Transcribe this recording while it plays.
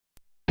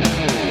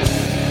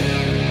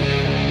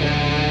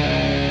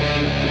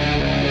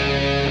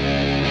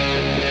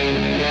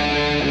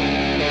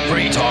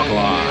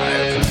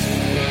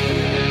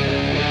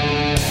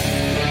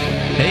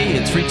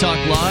Free Talk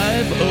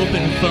Live,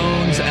 open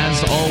phones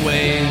as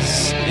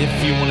always.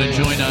 If you want to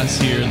join us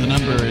here, the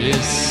number is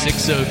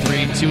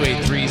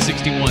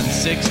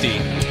 603-283-6160.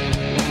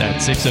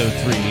 That's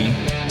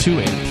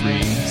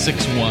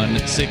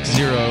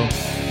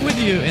 603-283-6160. With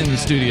you in the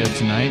studio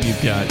tonight,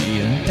 you've got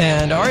Ian.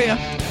 And Aria.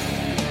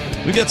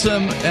 We got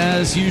some,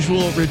 as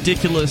usual,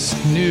 ridiculous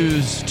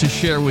news to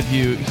share with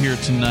you here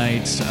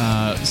tonight.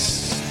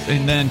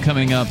 And then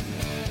coming up,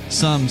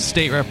 some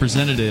state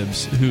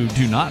representatives who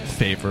do not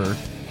favor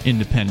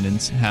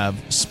independence have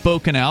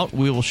spoken out.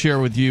 We will share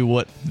with you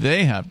what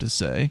they have to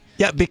say.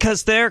 Yeah,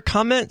 because their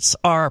comments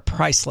are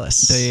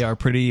priceless. They are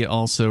pretty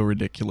also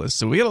ridiculous.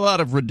 So we got a lot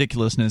of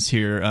ridiculousness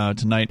here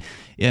tonight.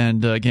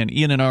 And again,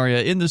 Ian and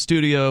Aria in the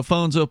studio,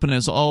 phones open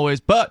as always.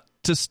 But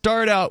to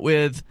start out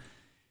with,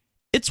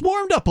 it's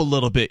warmed up a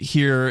little bit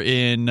here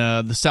in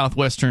the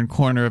southwestern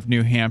corner of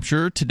New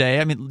Hampshire today.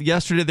 I mean,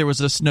 yesterday there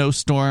was a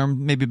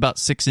snowstorm, maybe about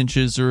 6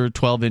 inches or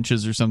 12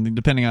 inches or something,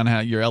 depending on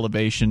how your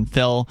elevation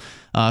fell.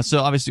 So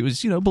obviously it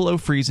was, below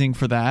freezing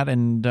for that.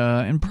 And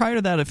prior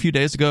to that, a few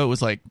days ago, it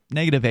was like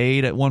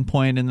 -8 at one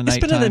point in the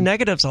nighttime. It's been in the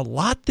negatives a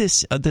lot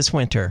this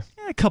winter.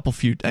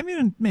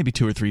 Maybe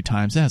 2 or 3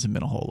 times. It hasn't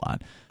been a whole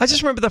lot. I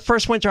just remember the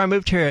first winter I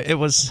moved here,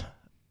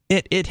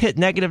 It hit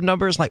negative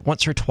numbers like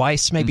once or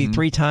twice, maybe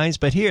 3 times.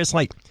 But here it's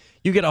like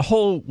you get a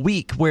whole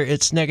week where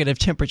it's negative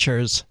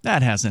temperatures.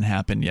 That hasn't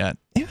happened yet.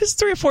 It was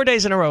 3 or 4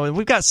 days in a row. And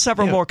we've got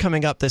several more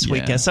coming up this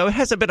weekend. So it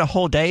hasn't been a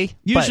whole day.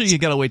 Usually you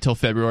got to wait till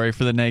February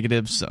for the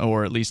negatives,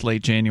 or at least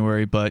late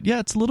January. But yeah,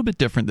 it's a little bit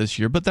different this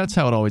year. But that's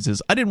how it always is.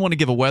 I didn't want to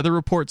give a weather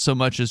report so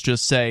much as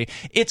just say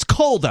it's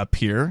cold up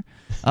here.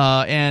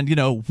 And,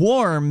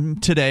 warm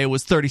today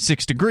was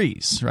 36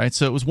 degrees, right?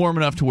 So it was warm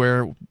enough to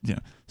where,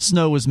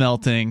 snow was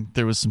melting.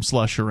 There was some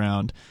slush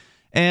around.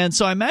 And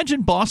so I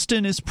imagine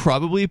Boston is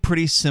probably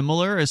pretty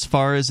similar as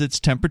far as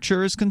its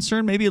temperature is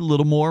concerned, maybe a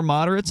little more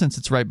moderate since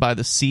it's right by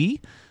the sea.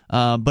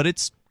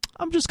 But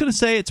I'm just going to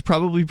say it's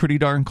probably pretty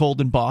darn cold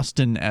in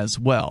Boston as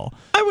well.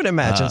 I would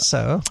imagine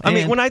so. I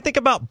mean, when I think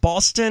about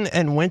Boston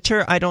and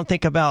winter, I don't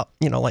think about,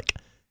 like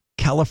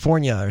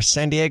California or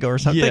San Diego or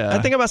something. Yeah.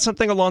 I think about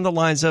something along the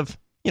lines of,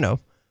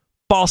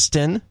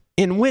 Boston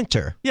in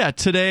winter. Yeah,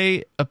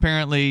 today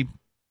apparently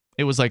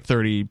it was like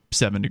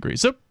 37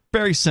 degrees. So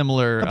very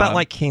similar. About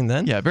like Keene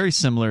then. Yeah, very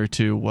similar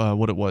to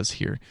what it was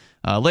here.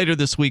 Later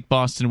this week,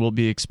 Boston will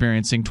be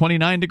experiencing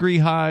 29-degree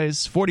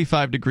highs,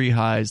 45-degree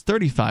highs,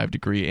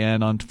 35-degree,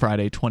 and on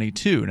Friday,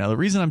 22. Now, the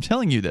reason I'm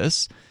telling you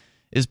this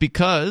is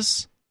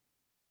because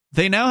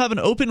they now have an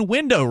open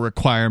window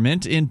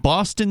requirement in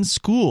Boston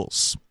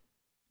schools,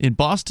 in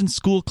Boston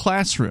school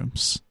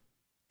classrooms.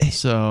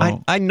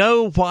 So I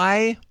know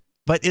why,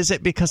 but is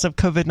it because of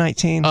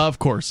COVID-19? Of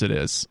course it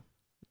is.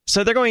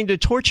 So they're going to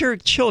torture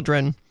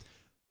children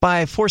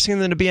by forcing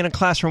them to be in a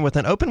classroom with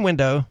an open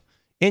window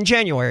in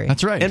January.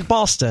 That's right. In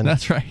Boston.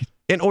 That's right.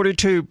 In order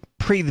to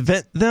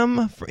prevent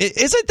them.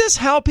 Isn't this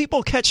how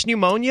people catch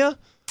pneumonia?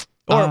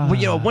 Or,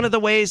 one of the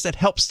ways that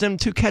helps them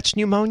to catch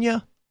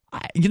pneumonia?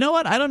 You know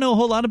what? I don't know a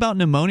whole lot about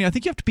pneumonia. I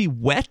think you have to be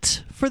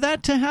wet for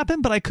that to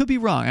happen, but I could be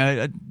wrong.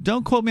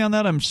 Don't quote me on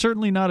that. I'm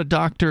certainly not a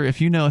doctor.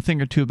 If you know a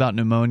thing or two about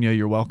pneumonia,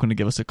 you're welcome to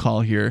give us a call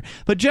here.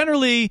 But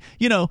generally,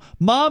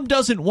 mom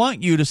doesn't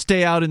want you to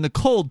stay out in the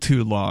cold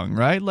too long,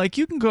 right? Like,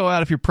 you can go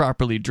out if you're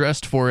properly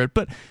dressed for it,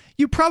 but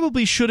you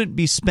probably shouldn't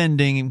be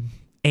spending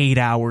 8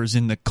 hours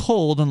in the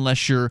cold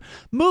unless you're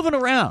moving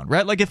around,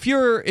 right? Like if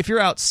you're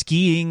out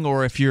skiing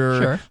or if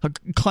you're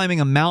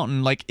climbing a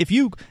mountain, like if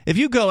you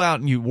go out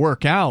and you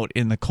work out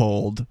in the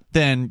cold,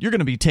 then you're going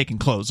to be taking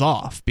clothes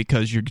off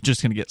because you're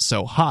just going to get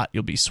so hot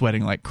you'll be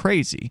sweating like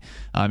crazy.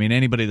 I mean,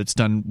 anybody that's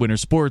done winter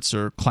sports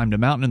or climbed a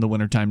mountain in the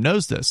wintertime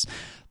knows this.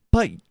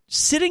 But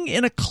sitting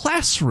in a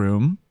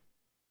classroom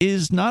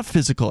is not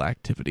physical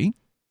activity.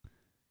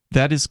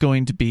 That is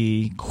going to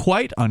be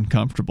quite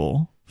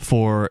uncomfortable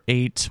for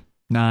 8,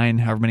 9,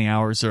 however many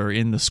hours are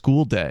in the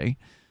school day.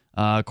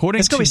 It's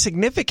going to be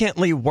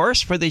significantly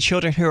worse for the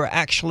children who are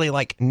actually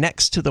like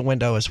next to the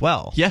window as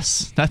well.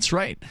 Yes, that's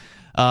right.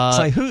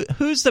 So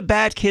who's the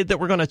bad kid that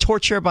we're going to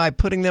torture by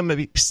putting them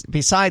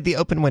beside the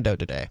open window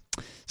today?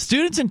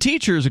 Students and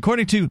teachers,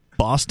 according to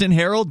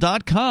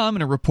BostonHerald.com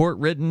in a report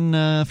written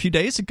a few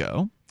days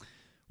ago,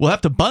 will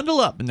have to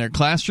bundle up in their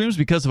classrooms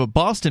because of a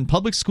Boston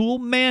public school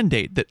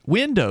mandate that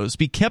windows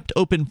be kept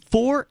open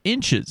 4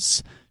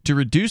 inches to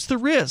reduce the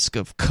risk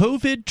of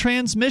COVID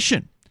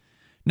transmission.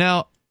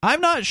 Now, I'm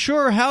not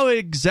sure how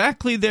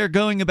exactly they're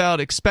going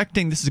about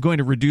expecting this is going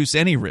to reduce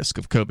any risk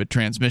of COVID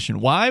transmission.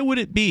 Why would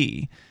it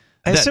be?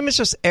 I assume it's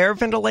just air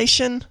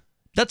ventilation?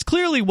 That's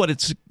clearly what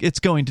it's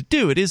going to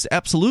do. It is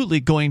absolutely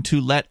going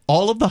to let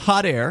all of the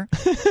hot air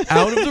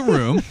out of the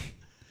room.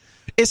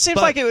 It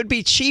seems like it would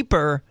be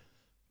cheaper,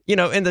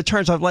 in the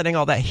terms of letting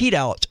all that heat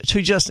out,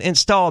 to just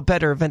install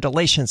better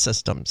ventilation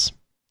systems.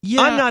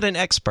 Yeah, I'm not an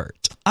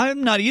expert.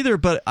 I'm not either,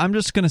 but I'm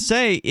just going to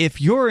say, if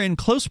you're in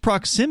close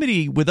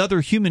proximity with other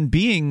human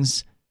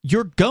beings,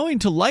 you're going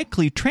to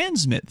likely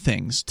transmit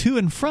things to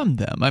and from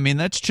them. I mean,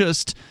 that's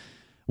just...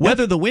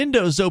 Whether the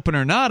window's open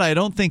or not, I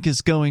don't think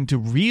is going to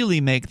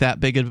really make that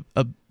big of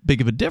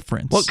big of a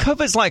difference. Well,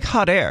 COVID's like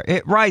hot air.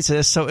 It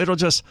rises, so it'll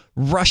just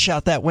rush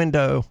out that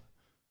window,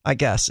 I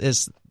guess.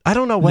 I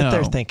don't know what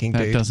they're thinking,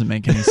 dude. That doesn't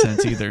make any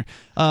sense either.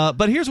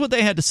 But here's what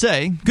they had to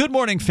say. Good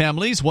morning,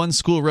 families. One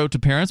school wrote to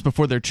parents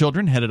before their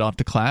children headed off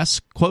to class,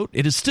 quote,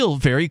 "It is still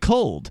very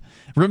cold.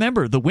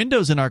 Remember, the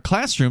windows in our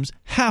classrooms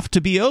have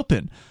to be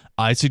open.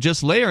 I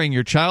suggest layering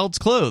your child's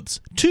clothes,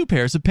 2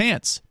 pairs of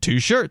pants, 2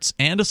 shirts,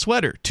 and a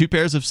sweater, 2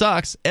 pairs of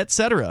socks,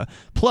 etc.,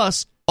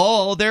 plus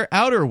all their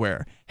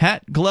outerwear,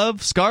 hat,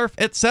 glove, scarf,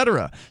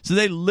 etc." So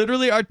they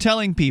literally are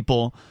telling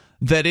people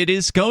that it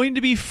is going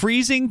to be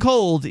freezing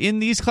cold in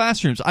these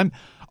classrooms.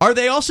 Are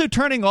they also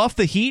turning off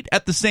the heat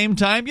at the same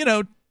time?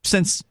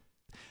 Since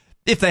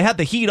if they had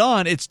the heat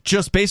on, it's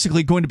just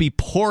basically going to be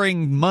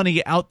pouring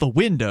money out the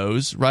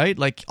windows, right?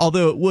 Like,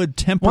 although it would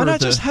temper. Why not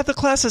just have the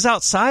classes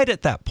outside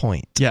at that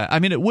point? Yeah, I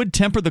mean, it would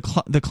temper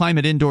the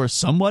climate indoors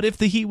somewhat if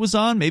the heat was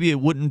on. Maybe it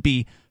wouldn't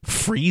be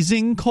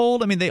freezing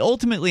cold. I mean, they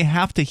ultimately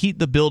have to heat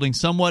the building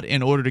somewhat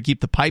in order to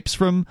keep the pipes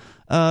from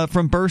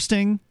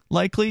bursting,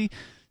 likely.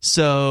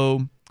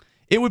 So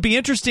it would be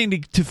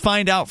interesting to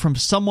find out from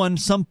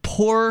some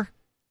poor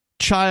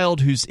child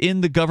who's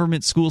in the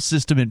government school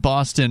system in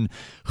Boston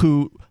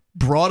who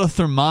brought a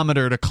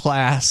thermometer to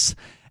class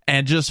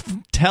and just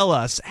tell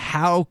us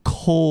how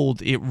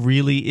cold it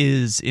really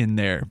is in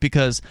there,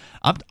 because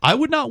I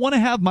would not want to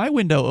have my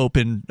window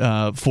open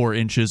 4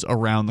 inches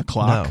around the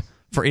clock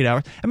for 8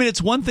 hours. I mean,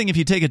 it's one thing if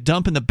you take a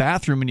dump in the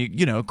bathroom and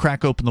you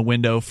crack open the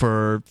window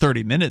for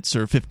 30 minutes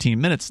or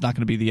 15 minutes, it's not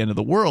going to be the end of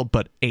the world,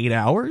 but 8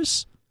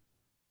 hours?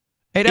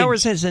 8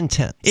 hours is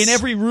intense. In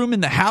every room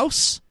in the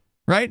house,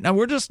 right?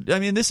 Now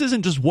this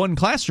isn't just one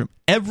classroom.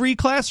 Every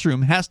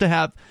classroom has to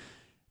have.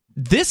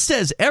 This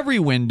says every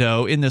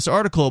window in this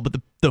article, but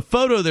the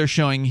photo they're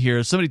showing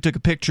here, somebody took a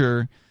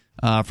picture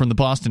from the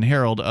Boston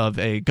Herald of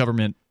a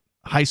government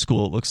high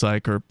school, it looks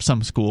like, or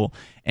some school,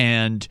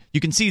 and you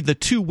can see the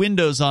 2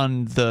 windows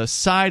on the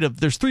side of.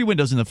 There's 3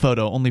 windows in the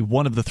photo. Only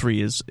one of the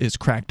 3 is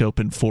cracked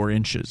open 4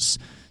 inches.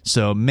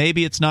 So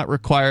maybe it's not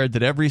required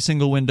that every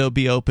single window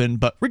be open,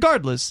 but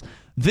regardless,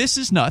 this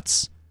is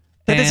nuts.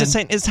 That is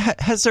insane.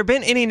 Has there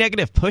been any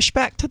negative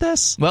pushback to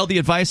this? Well, the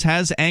advice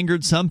has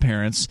angered some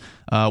parents.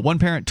 One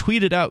parent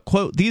tweeted out,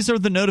 quote, "These are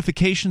the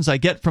notifications I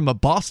get from a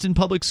Boston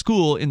public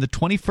school in the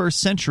 21st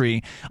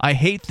century. I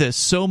hate this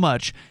so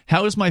much.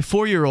 How is my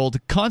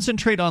 4-year-old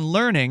concentrate on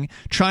learning,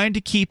 trying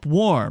to keep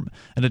warm?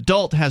 An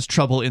adult has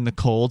trouble in the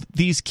cold.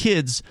 These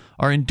kids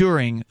are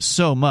enduring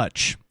so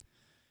much."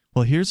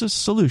 Well, here's a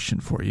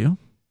solution for you.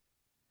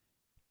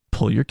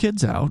 Pull your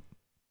kids out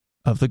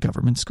of the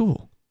government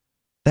school.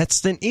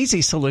 That's an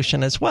easy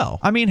solution as well.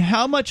 I mean,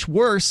 how much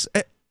worse?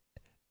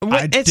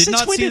 I did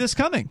not see this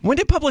coming. When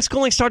did public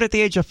schooling start at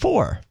the age of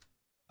 4?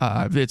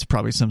 It's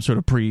probably some sort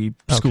of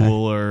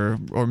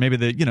preschool, or maybe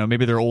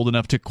maybe they're old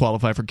enough to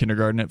qualify for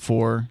kindergarten at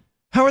 4.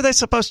 How are they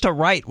supposed to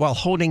write while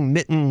holding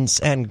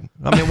mittens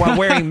while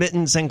wearing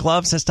mittens and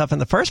gloves and stuff in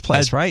the first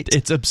place? Right?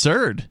 It's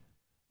absurd.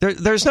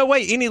 There's no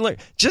way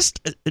just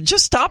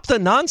stop the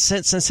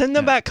nonsense and send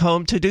them back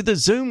home to do the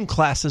Zoom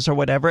classes or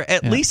whatever.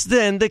 At least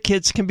then the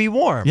kids can be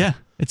warm. Yeah,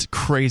 it's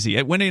crazy.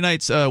 At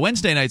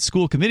Wednesday night's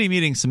school committee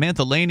meeting,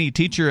 Samantha Laney,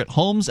 teacher at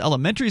Holmes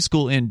Elementary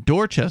School in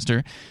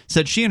Dorchester,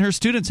 said she and her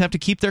students have to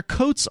keep their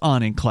coats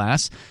on in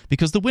class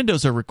because the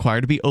windows are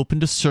required to be open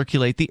to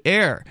circulate the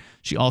air.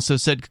 She also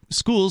said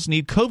schools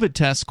need COVID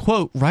tests,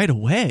 quote, right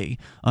away,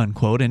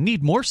 unquote, and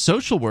need more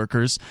social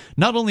workers,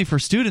 not only for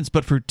students,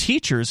 but for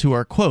teachers who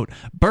are, quote,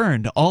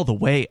 burned all the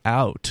way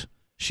out,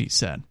 she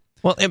said.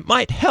 Well, it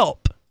might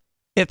help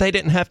if they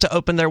didn't have to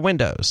open their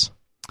windows.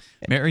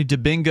 Mary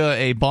DeBinga,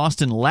 a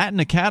Boston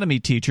Latin Academy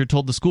teacher,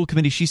 told the school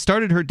committee she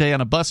started her day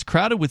on a bus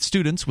crowded with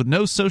students with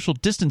no social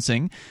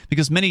distancing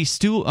because many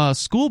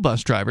school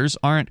bus drivers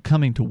aren't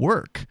coming to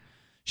work.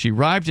 She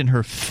arrived in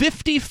her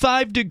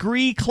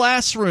 55-degree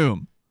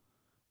classroom,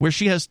 where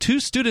she has 2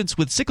 students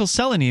with sickle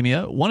cell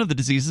anemia, one of the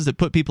diseases that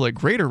put people at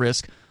greater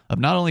risk of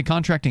not only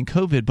contracting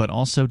COVID, but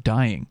also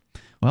dying.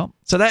 Well,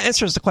 so that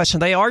answers the question.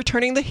 They are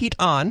turning the heat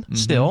on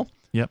still.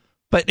 Yep.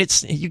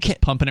 But you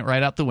can't... Pumping it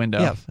right out the window.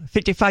 Yeah,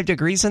 55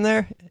 degrees in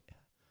there.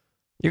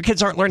 Your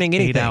kids aren't learning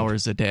anything. 8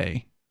 hours a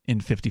day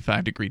in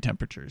 55-degree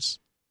temperatures.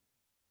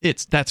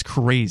 That's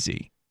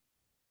crazy.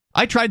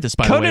 I tried this,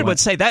 by the way. Conan would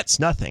say that's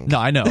nothing. No,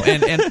 I know.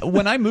 And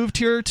when I moved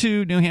here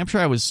to New Hampshire,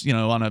 I was,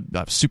 on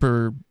a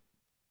super,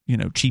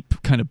 cheap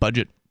kind of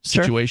budget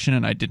situation,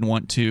 and I didn't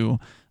want to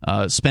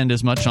spend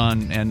as much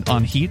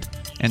on heat.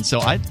 And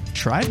so I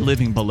tried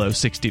living below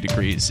 60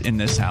 degrees in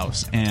this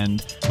house,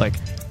 and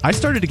I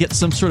started to get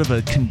some sort of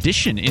a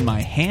condition in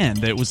my hand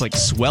that it was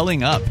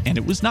swelling up, and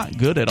it was not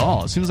good at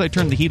all. As soon as I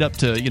turned the heat up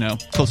to,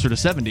 closer to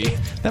 70,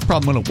 that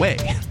problem went away.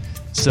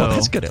 So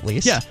that's good at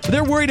least. Yeah,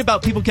 they're worried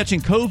about people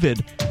catching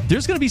COVID.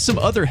 There's going to be some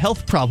other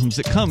health problems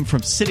that come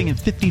from sitting in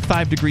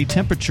 55-degree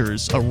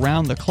temperatures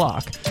around the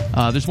clock.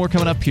 There's more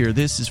coming up here.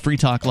 This is Free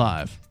Talk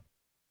Live.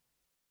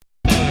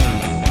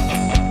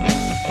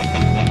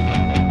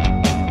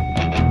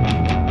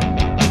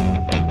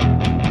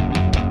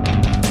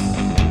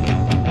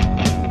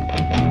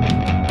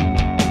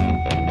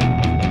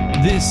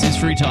 This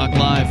Free Talk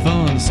Live.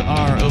 Phones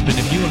are open.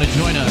 If you want to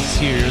join us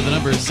here, the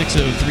number is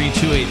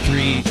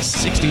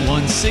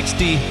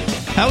 603-283-6160.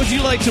 How would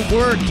you like to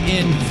work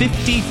in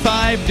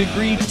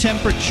 55-degree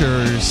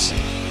temperatures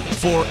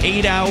for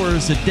 8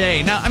 hours a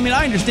day? Now, I mean,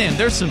 I understand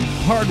there's some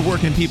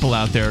hard-working people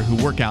out there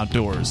who work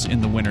outdoors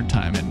in the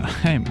wintertime, and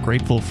I am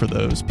grateful for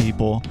those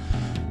people.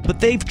 But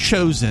they've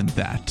chosen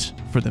that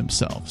for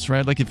themselves,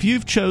 right? Like if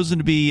you've chosen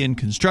to be in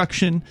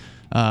construction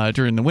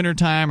during the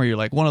wintertime, or you're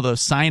like one of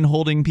those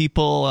sign-holding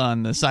people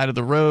on the side of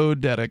the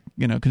road at a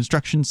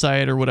construction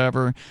site or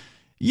whatever,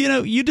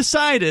 you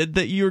decided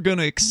that you're going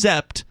to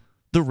accept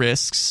the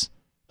risks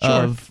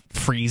of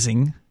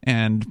freezing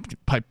and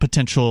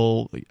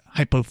potential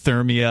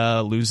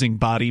hypothermia, losing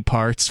body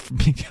parts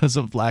because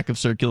of lack of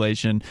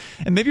circulation,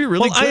 and maybe you're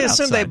really good I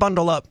assume outside. they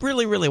bundle up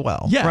really, really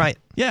well. Yeah, right.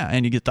 Yeah,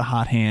 and you get the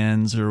hot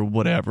hands or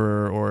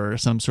whatever, or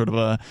some sort of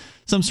a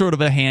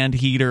hand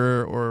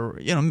heater, or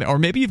or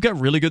maybe you've got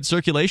really good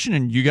circulation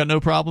and you got no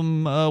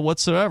problem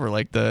whatsoever,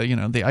 like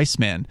the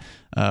Iceman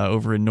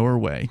over in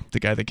Norway,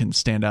 the guy that can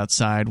stand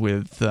outside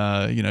with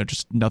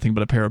just nothing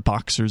but a pair of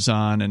boxers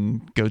on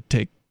and go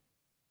take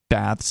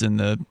baths in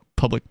the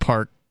public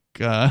park.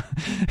 We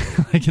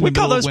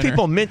call those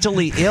people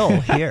mentally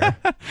ill here.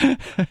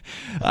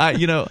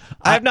 I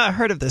have not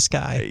heard of this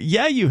guy.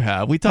 Yeah, you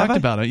have. We talked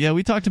about it. Yeah,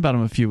 we talked about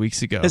him a few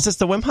weeks ago. Is this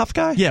the Wim Hof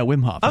guy? Yeah,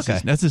 Wim Hof. Okay.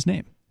 That's his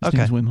name. His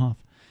name's Wim Hof.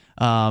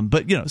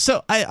 But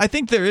so I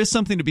think there is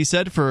something to be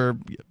said for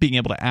being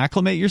able to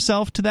acclimate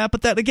yourself to that.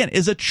 But that, again,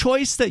 is a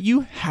choice that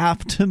you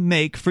have to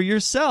make for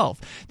yourself.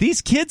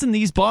 These kids in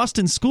these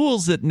Boston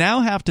schools that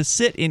now have to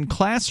sit in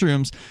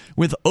classrooms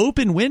with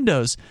open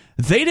windows,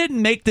 they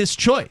didn't make this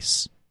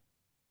choice.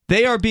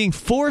 They are being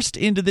forced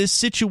into this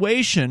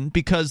situation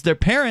because their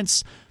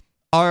parents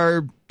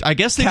are, I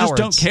guess they cowards.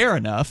 just don't care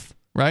enough,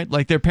 right?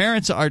 Like their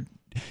parents are,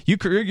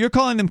 you're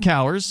calling them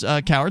cowards.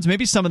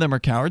 Maybe some of them are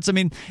cowards. I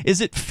mean, is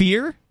it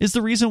fear is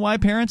the reason why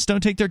parents don't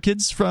take their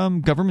kids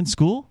from government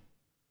school?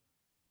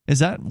 Is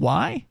that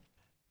why?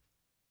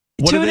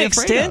 What to are an they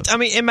extent, of? I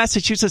mean, in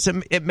Massachusetts,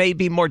 it may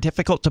be more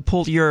difficult to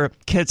pull your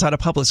kids out of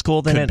public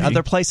school than in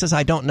other places.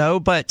 I don't know,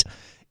 but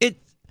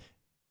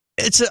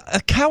it's a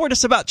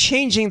cowardice about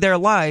changing their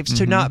lives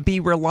to not be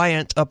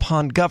reliant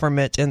upon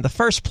government in the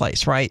first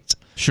place, right?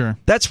 Sure.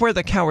 That's where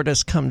the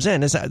cowardice comes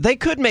in, is that they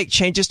could make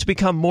changes to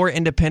become more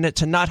independent,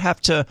 to not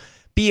have to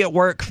be at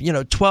work,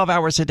 12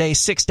 hours a day,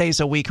 6 days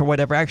a week or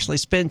whatever, actually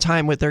spend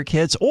time with their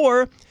kids,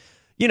 or,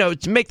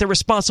 to make the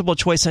responsible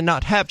choice and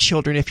not have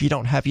children if you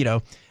don't have, 8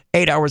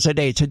 hours a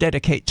day to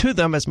dedicate to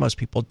them, as most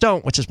people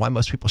don't, which is why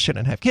most people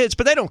shouldn't have kids,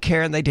 but they don't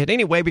care and they did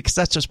anyway because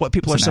that's just what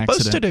people are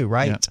supposed to do,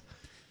 right? Yeah.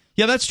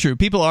 Yeah, that's true.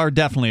 People are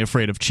definitely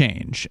afraid of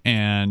change,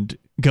 and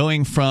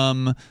going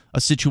from a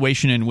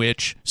situation in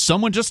which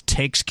someone just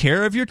takes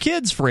care of your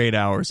kids for 8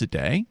 hours a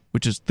day,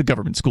 which is the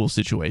government school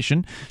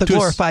situation. The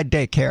glorified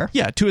daycare.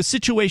 Yeah, to a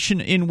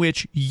situation in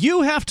which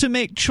you have to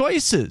make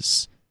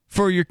choices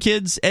for your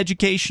kids'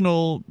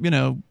 educational,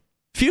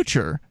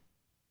 future.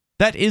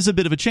 That is a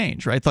bit of a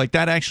change, right? Like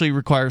that actually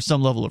requires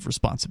some level of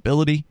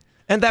responsibility.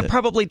 And that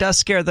probably does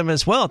scare them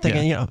as well,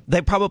 thinking,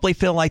 they probably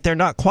feel like they're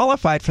not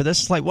qualified for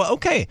this. It's like, well,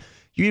 okay,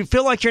 you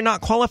feel like you're not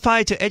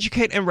qualified to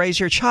educate and raise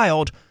your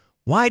child.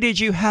 Why did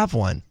you have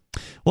one?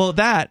 Well,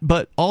 that,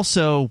 but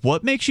also,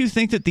 what makes you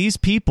think that these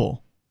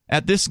people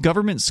at this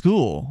government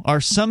school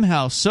are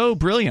somehow so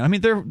brilliant? I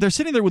mean, they're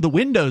sitting there with the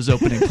windows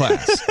open in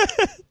class.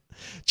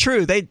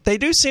 True, they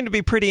do seem to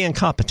be pretty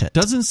incompetent.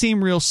 Doesn't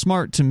seem real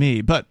smart to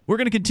me, but we're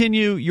going to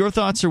continue. Your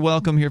thoughts are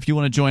welcome here if you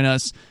want to join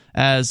us.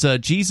 As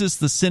Jesus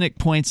the Cynic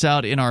points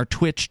out in our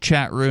Twitch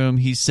chat room,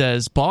 he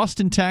says,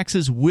 Boston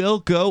taxes will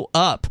go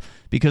up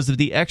because of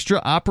the extra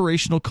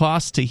operational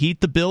costs to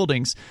heat the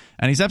buildings.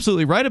 And he's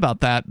absolutely right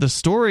about that. The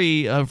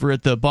story over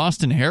at the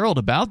Boston Herald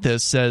about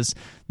this says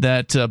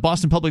that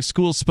Boston Public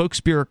Schools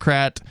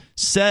spokesbureaucrat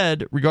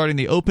said regarding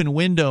the open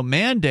window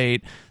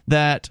mandate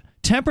that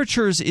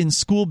temperatures in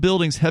school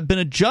buildings have been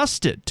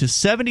adjusted to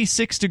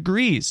 76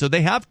 degrees. So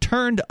they have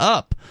turned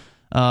up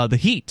the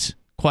heat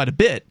quite a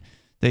bit.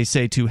 They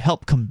say to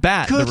help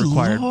combat the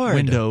required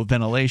window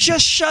ventilation.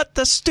 Just shut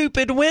the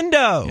stupid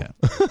window. Yeah.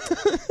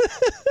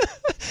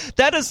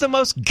 That is the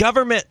most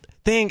government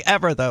thing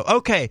ever, though.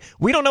 Okay,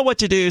 we don't know what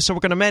to do, so we're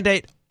going to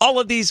mandate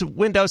all of these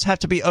windows have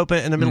to be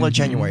open in the middle of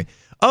January.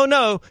 Oh,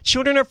 no,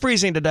 children are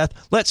freezing to death.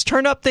 Let's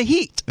turn up the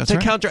heat to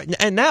counter.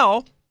 And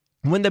now,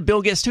 when the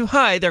bill gets too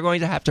high, they're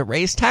going to have to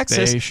raise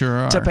taxes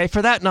to pay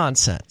for that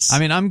nonsense. I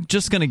mean, I'm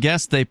just going to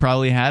guess they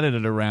probably had it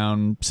at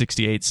around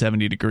 68,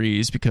 70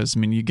 degrees because, I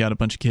mean, you got a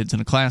bunch of kids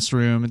in a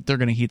classroom. They're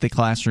going to heat the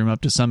classroom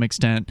up to some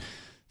extent.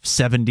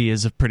 70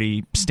 is a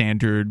pretty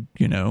standard,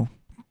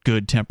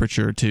 good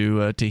temperature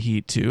to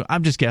heat to.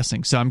 I'm just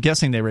guessing. So I'm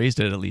guessing they raised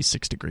it at least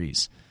 6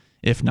 degrees,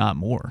 if not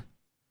more.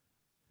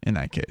 In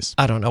that case,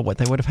 I don't know what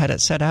they would have had it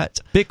set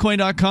at.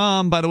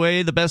 Bitcoin.com, by the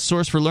way, the best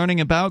source for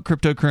learning about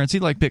cryptocurrency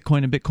like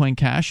Bitcoin and Bitcoin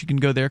Cash. You can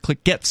go there,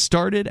 click Get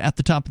Started at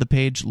the top of the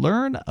page,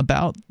 learn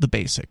about the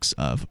basics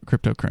of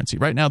cryptocurrency.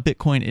 Right now,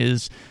 Bitcoin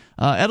is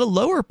at a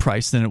lower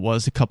price than it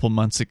was a couple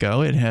months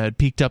ago. It had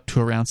peaked up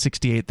to around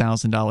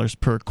 $68,000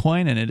 per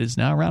coin, and it is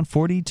now around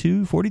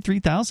 $42,000,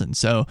 $43,000.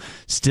 So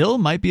still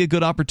might be a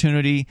good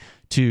opportunity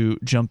to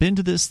jump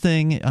into this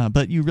thing,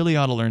 but you really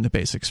ought to learn the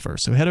basics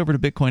first. So head over to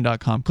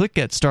Bitcoin.com, click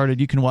Get Started.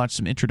 You can watch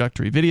some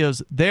introductory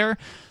videos there.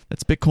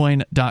 That's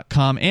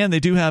Bitcoin.com, and they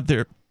do have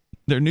their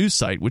news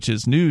site, which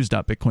is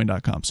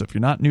news.bitcoin.com. So if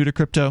you're not new to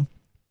crypto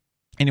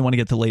and you want to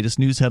get the latest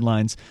news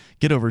headlines,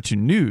 get over to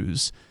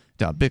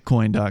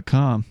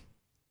news.bitcoin.com.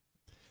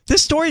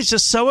 This story is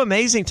just so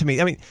amazing to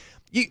me. I mean,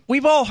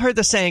 we've all heard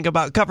the saying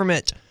about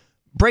government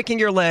breaking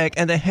your leg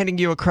and then handing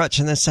you a crutch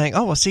and then saying,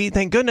 oh, well, see,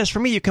 thank goodness for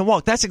me, you can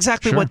walk. That's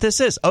exactly what this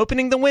is.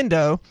 Opening the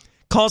window,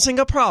 causing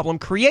a problem,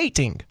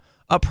 creating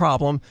a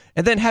problem,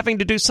 and then having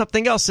to do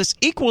something else that's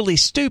equally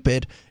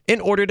stupid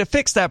in order to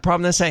fix that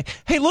problem and say,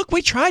 hey, look,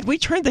 we tried. We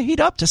turned the heat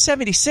up to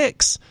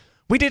 76.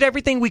 We did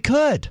everything we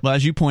could. Well,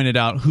 as you pointed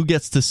out, who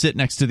gets to sit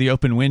next to the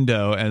open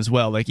window as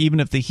well? Like, even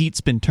if the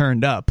heat's been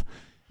turned up,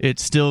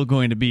 it's still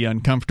going to be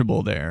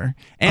uncomfortable there.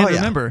 And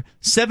remember,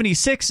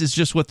 76 is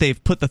just what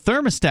they've put the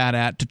thermostat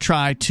at to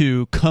try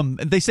to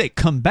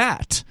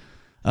combat.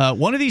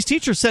 One of these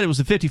teachers said it was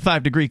a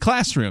 55-degree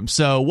classroom.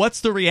 So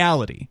what's the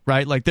reality,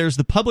 right? Like, there's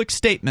the public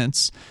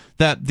statements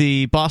that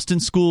the Boston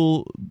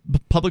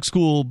public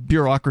school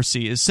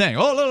bureaucracy is saying,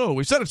 oh, no,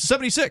 we set it to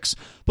 76.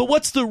 But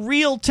what's the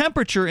real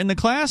temperature in the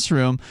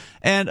classroom?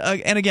 And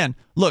again,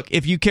 look,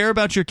 if you care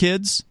about your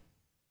kids,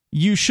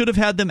 you should have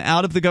had them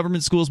out of the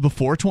government schools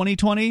before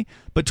 2020.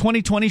 But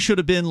 2020 should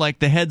have been like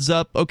the heads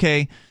up,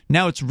 okay,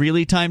 now it's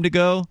really time to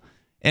go.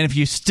 And if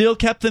you still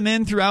kept them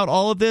in throughout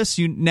all of this,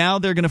 now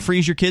they're going to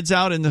freeze your kids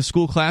out in the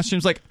school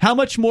classrooms. Like, how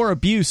much more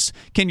abuse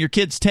can your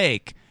kids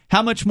take?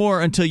 How much more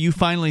until you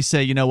finally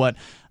say, you know what,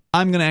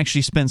 I'm going to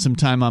actually spend some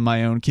time on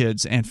my own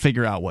kids and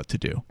figure out what to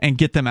do and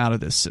get them out of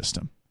this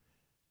system?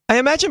 I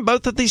imagine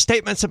both of these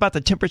statements about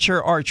the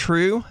temperature are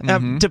true,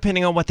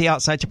 depending on what the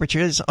outside temperature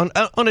is.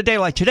 On a day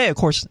like today, of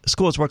course,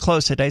 schools were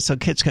closed today, so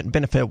kids couldn't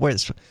benefit where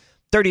it's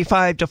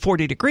 35 to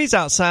 40 degrees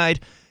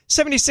outside.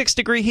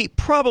 76-degree heat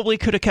probably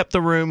could have kept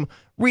the room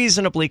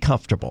reasonably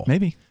comfortable.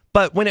 Maybe.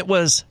 But when it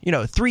was,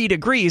 3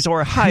 degrees or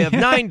a high of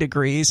 9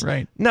 degrees,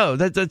 right. No,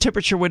 the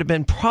temperature would have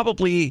been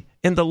probably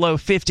in the low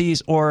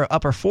 50s or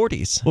upper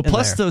 40s. Well,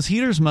 plus those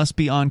heaters must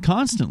be on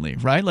constantly,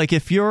 right? Like,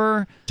 if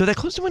you're... Do they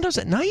close the windows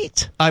at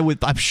night? I'm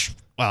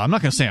not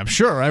going to say I'm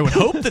sure. I would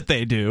hope that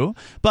they do.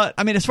 But,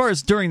 I mean, as far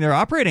as during their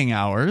operating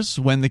hours,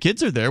 when the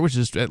kids are there, which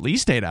is at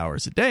least 8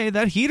 hours a day,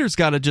 that heater's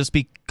got to just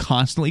be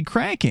constantly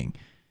cranking.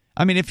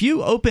 I mean, if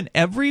you open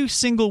every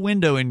single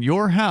window in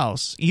your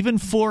house, even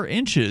 4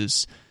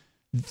 inches,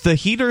 the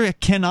heater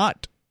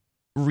cannot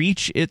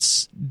reach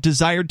its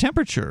desired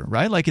temperature,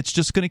 right? Like, it's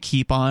just going to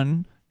keep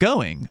on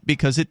going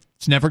because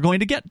it's never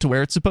going to get to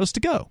where it's supposed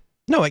to go.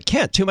 No, it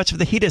can't. Too much of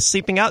the heat is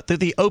seeping out through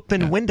the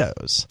open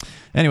windows.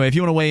 Anyway, if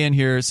you want to weigh in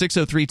here,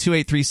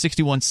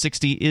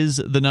 603-283-6160 is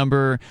the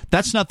number.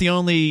 That's not the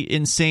only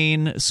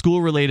insane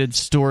school-related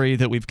story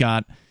that we've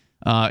got.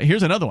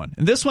 Here's another one.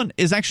 And this one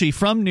is actually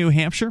from New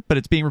Hampshire, but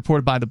it's being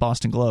reported by the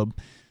Boston Globe.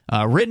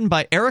 Written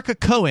by Erica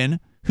Cohen,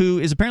 who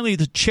is apparently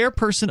the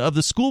chairperson of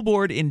the school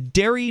board in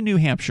Derry, New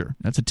Hampshire.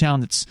 That's a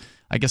town that's,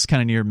 I guess,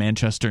 kind of near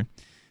Manchester.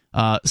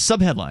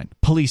 Subheadline: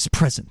 Police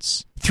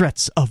presence,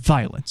 threats of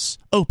violence,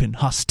 open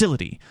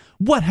hostility.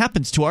 What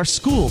happens to our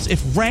schools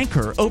if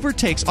rancor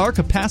overtakes our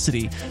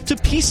capacity to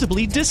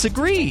peaceably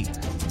disagree?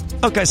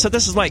 Okay, so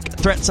this is like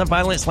threats of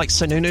violence, like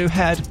Sununu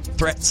had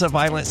threats of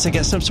violence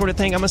against some sort of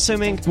thing, I'm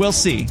assuming? We'll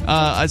see.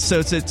 So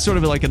it's sort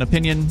of like an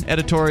opinion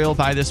editorial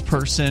by this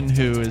person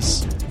who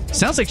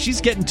sounds like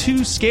she's getting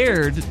too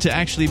scared to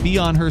actually be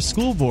on her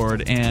school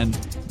board, and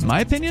in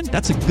my opinion,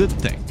 that's a good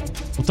thing.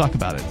 We'll talk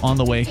about it on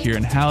the way here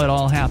and how it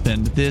all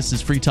happened. This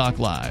is Free Talk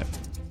Live.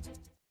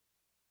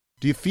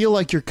 Do you feel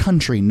like your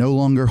country no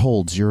longer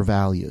holds your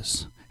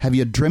values? Have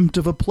you dreamt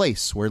of a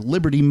place where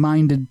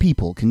liberty-minded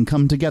people can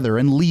come together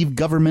and leave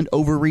government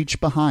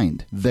overreach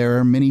behind? There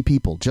are many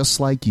people just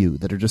like you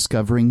that are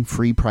discovering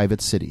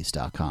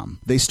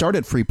FreePrivateCities.com. They start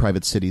at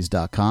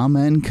FreePrivateCities.com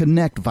and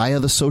connect via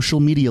the social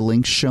media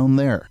links shown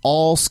there.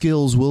 All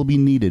skills will be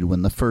needed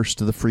when the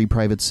first of the Free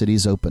Private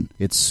Cities open.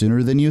 It's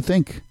sooner than you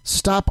think.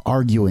 Stop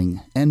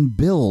arguing and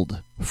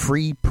build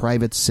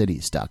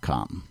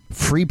FreePrivateCities.com.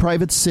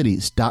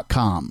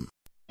 FreePrivateCities.com.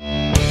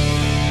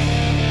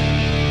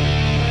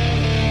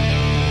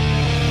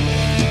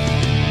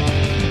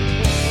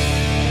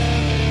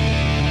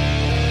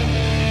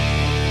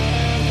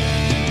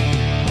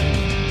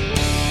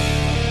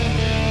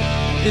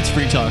 It's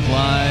Free Talk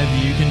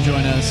Live. You can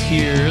join us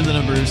here. The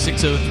number is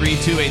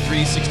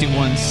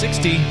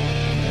 603-283-6160.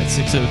 That's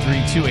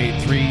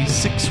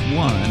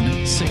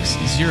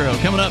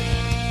 603-283-6160. Coming up,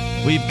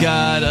 we've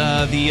got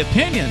the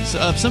opinions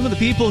of some of the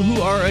people who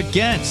are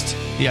against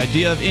the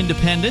idea of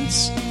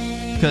independence,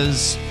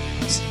 because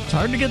it's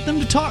hard to get them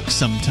to talk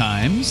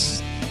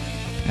sometimes,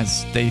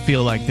 as they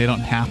feel like they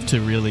don't have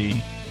to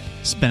really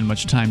spend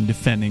much time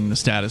defending the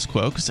status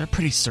quo because they're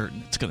pretty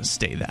certain it's going to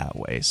stay that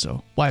way.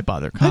 So why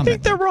bother commenting? I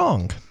think they're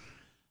wrong.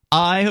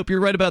 I hope you're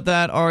right about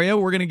that, Arya.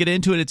 We're going to get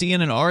into it. It's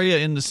Ian and Arya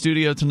in the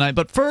studio tonight.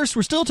 But first,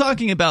 we're still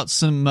talking about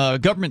some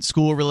government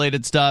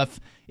school-related stuff.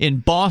 In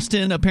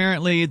Boston,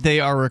 apparently, they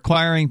are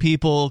requiring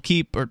people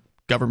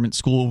government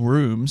school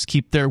rooms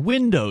keep their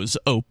windows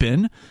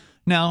open.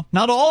 Now,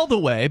 not all the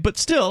way, but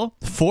still,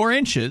 4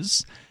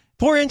 inches.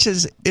 4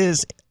 inches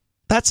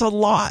that's a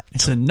lot.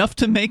 It's enough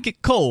to make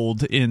it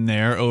cold in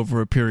there over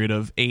a period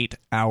of 8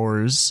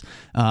 hours.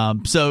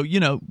 So,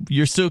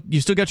 you still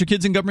got your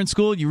kids in government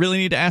school. You really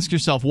need to ask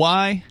yourself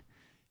why.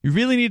 You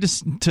really need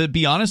to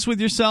be honest with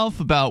yourself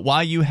about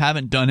why you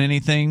haven't done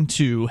anything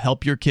to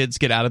help your kids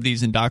get out of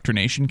these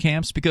indoctrination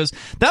camps, because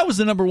that was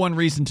the number one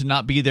reason to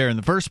not be there in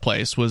the first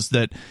place, was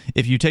that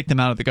if you take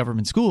them out of the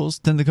government schools,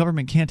 then the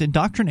government can't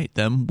indoctrinate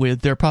them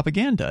with their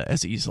propaganda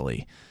as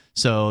easily.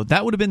 So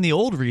that would have been the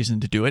old reason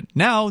to do it.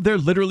 Now they're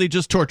literally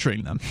just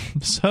torturing them.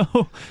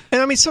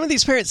 And I mean, some of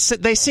these parents,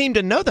 they seem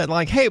to know that,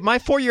 like, hey, my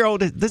 4-year-old,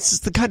 this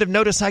is the kind of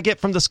notice I get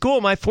from the school.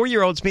 My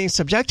 4-year-old's being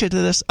subjected to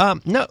this.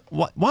 No,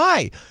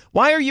 why?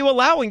 Why are you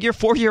allowing your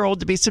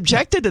 4-year-old to be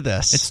subjected to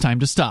this? It's time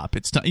to stop.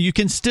 You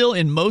can still,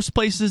 in most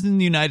places in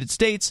the United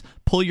States,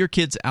 pull your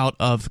kids out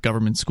of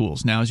government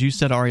schools. Now, as you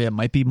said, Arya, it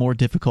might be more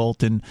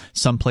difficult in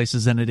some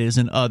places than it is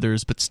in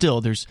others, but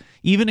still,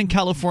 even in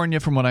California,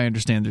 from what I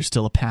understand, there's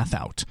still a path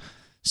out.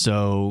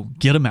 So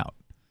get them out.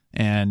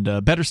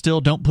 And better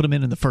still, don't put them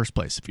in the first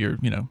place. If you're,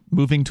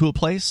 moving to a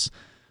place,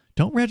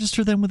 don't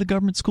register them with the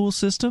government school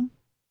system.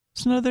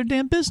 It's none of their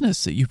damn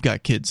business that you've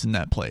got kids in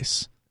that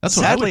place. That's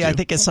what Sadly, I would do. I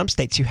think in some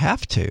states you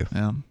have to.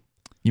 Yeah,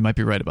 you might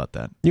be right about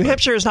that. New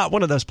Hampshire is not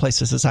one of those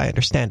places, as I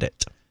understand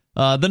it.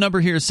 The number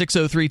here is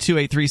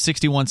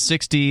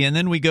 603-283-6160, and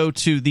then we go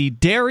to the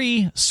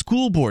Derry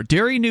School Board,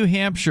 Derry, New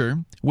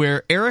Hampshire,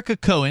 where Erica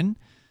Cohen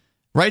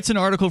writes an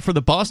article for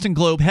the Boston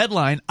Globe,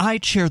 headline, "I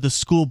chair the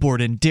school board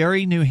in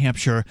Derry, New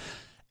Hampshire,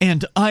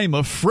 and I'm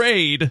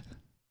afraid."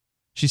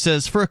 She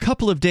says, for a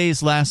couple of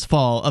days last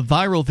fall, a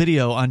viral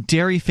video on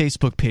Derry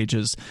Facebook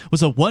pages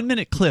was a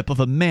 1-minute clip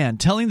of a man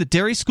telling the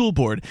Derry School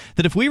Board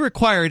that if we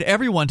required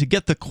everyone to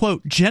get the,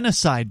 quote,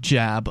 genocide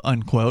jab,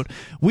 unquote,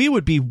 we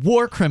would be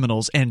war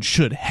criminals and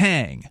should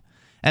hang.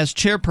 As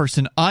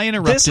chairperson, I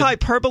interrupted... This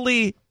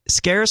hyperbole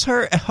scares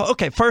her?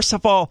 Okay, first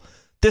of all,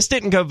 this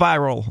didn't go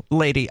viral,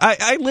 lady.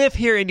 I live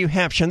here in New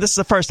Hampshire, and this is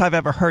the first I've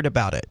ever heard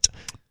about it.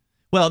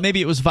 Well,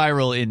 maybe it was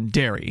viral in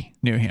Derry,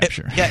 New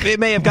Hampshire. It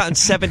may have gotten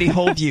 70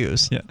 whole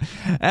views. Yeah.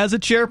 As a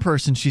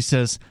chairperson, she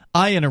says,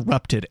 I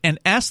interrupted and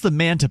asked the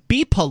man to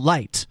be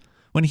polite.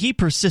 When he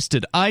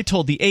persisted, I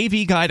told the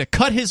AV guy to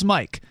cut his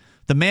mic.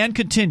 The man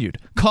continued,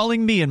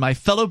 calling me and my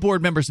fellow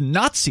board members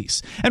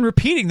Nazis and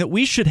repeating that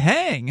we should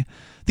hang.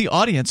 The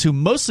audience, who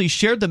mostly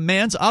shared the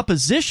man's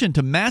opposition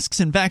to masks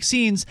and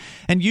vaccines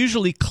and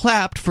usually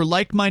clapped for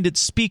like-minded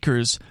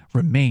speakers,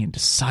 remained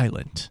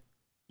silent.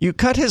 You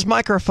cut his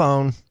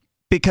microphone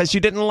because you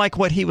didn't like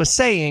what he was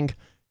saying.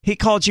 He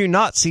called you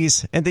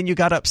Nazis, and then you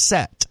got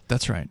upset.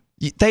 That's right.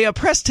 They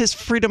oppressed his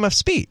freedom of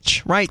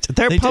speech, right?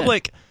 They're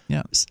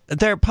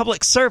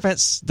public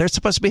servants. They're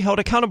supposed to be held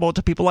accountable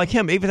to people like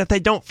him, even if they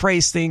don't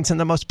phrase things in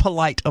the most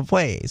polite of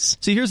ways.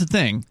 See, here's the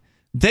thing.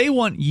 They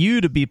want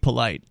you to be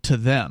polite to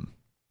them.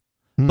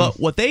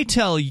 But what they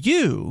tell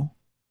you,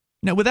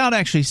 now without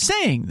actually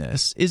saying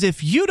this, is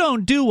if you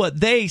don't do what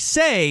they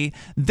say,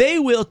 they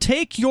will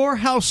take your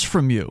house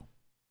from you.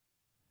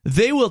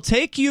 They will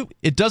take you.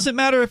 It doesn't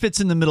matter if it's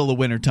in the middle of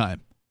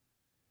wintertime.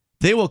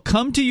 They will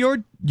come to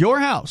your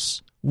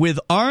house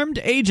with armed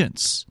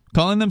agents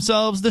calling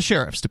themselves the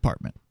sheriff's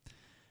department.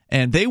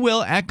 And they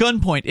will, at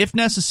gunpoint, if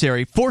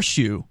necessary,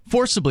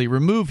 forcibly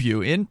remove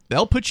you.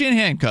 They'll put you in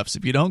handcuffs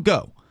if you don't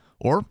go,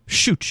 or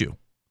shoot you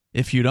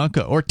if you don't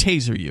go, or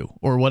taser you,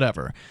 or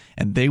whatever.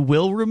 And they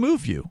will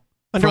remove you.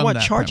 Under from what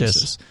that charges?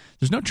 Premises.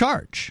 There's no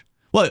charge.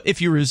 Well,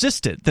 if you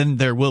resist it, then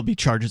there will be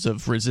charges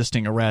of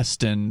resisting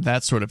arrest and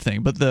that sort of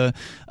thing. But the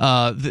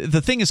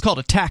thing is called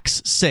a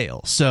tax sale.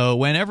 So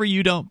whenever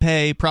you don't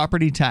pay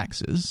property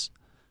taxes,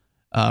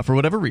 for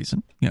whatever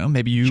reason,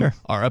 maybe you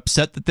are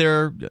upset that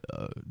they're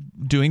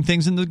doing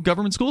things in the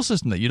government school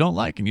system that you don't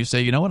like, and you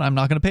say, you know what, I'm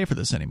not going to pay for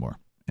this anymore.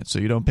 And so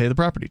you don't pay the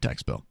property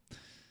tax bill.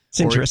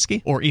 Seems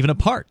risky. Or even a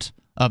part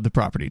of the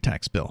property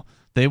tax bill.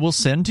 They will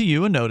send to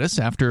you a notice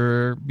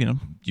after,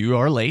 you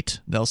are late.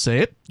 They'll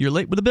say, you're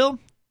late with the bill.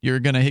 You're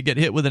going to get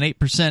hit with an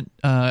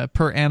 8%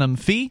 per annum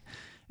fee,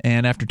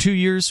 and after 2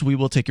 years, we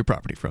will take your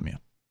property from you.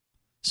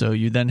 So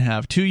you then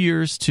have 2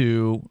 years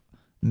to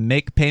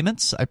make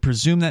payments. I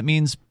presume that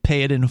means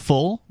pay it in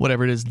full,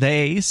 whatever it is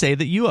they say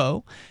that you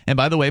owe. And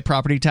by the way,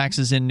 property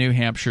taxes in New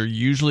Hampshire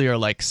usually are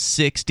like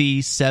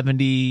 60,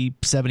 70,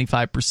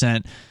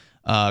 75%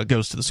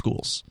 goes to the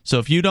schools. So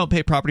if you don't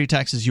pay property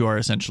taxes, you are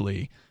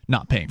essentially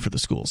not paying for the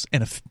schools.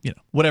 And if,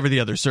 whatever the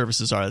other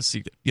services are, that's,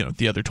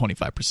 the other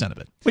 25% of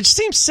it. Which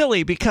seems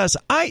silly because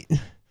I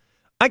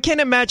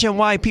can't imagine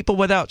why people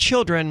without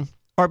children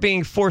are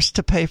being forced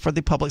to pay for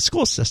the public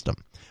school system.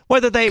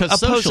 Whether they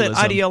oppose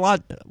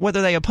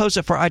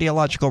it for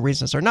ideological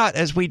reasons or not,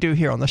 as we do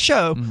here on the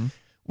show,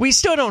 we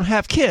still don't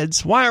have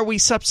kids. Why are we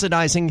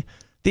subsidizing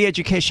the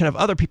education of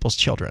other people's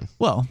children?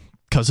 Well,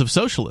 because of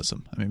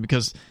socialism. I mean,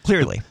 because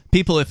clearly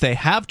people, if they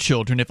have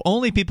children, if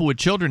only people with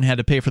children had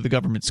to pay for the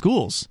government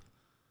schools,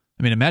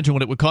 I mean, imagine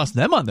what it would cost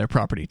them on their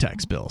property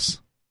tax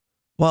bills.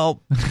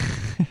 Well,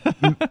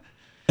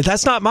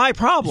 that's not my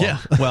problem. Yeah,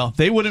 well,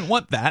 they wouldn't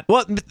want that.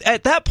 Well,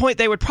 at that point,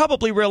 they would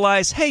probably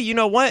realize, hey, you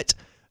know what?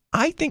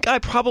 I think I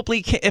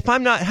probably can, if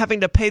I'm not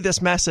having to pay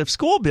this massive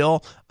school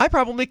bill, I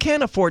probably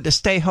can afford to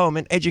stay home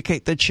and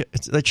educate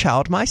the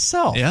child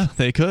myself. Yeah,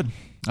 they could.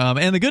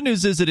 And the good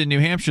news is that in New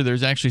Hampshire,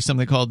 there's actually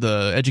something called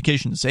the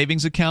Education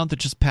Savings Account that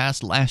just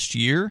passed last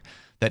year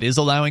that is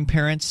allowing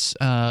parents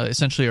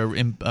essentially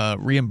a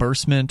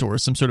reimbursement or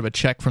some sort of a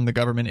check from the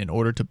government in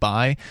order to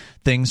buy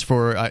things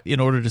for in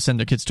order to send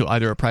their kids to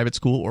either a private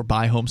school or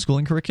buy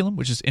homeschooling curriculum,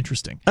 which is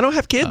interesting. I don't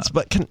have kids,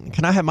 but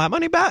can I have my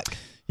money back?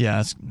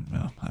 Yeah,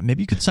 well,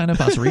 maybe you could sign up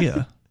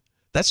Azria.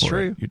 That's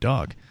true. Your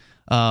dog.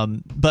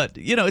 But,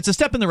 it's a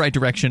step in the right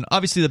direction.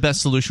 Obviously, the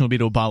best solution would be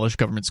to abolish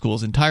government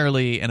schools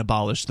entirely and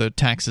abolish the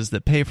taxes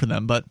that pay for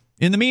them. But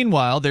in the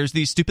meanwhile, there's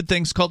these stupid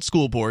things called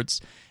school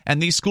boards.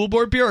 And these school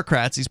board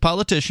bureaucrats, these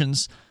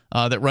politicians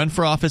that run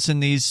for office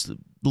in these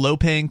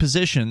low-paying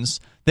positions,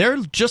 they're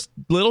just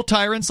little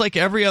tyrants like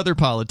every other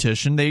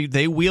politician.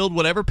 They wield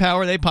whatever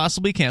power they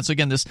possibly can. So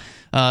again, this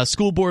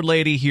school board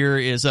lady here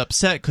is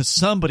upset because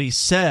somebody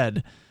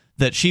said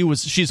that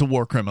she's a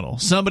war criminal.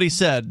 Somebody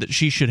said that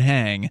she should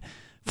hang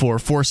for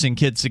forcing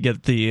kids to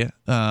get the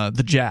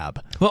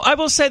jab. Well, I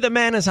will say the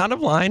man is out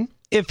of line.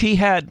 If he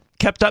had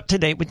kept up to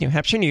date with New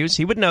Hampshire news,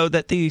 he would know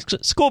that the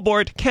school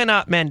board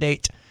cannot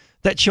mandate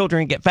that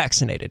children get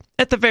vaccinated,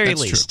 at the very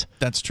least.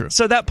 That's true.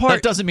 So that part...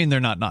 That doesn't mean they're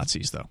not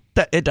Nazis, though.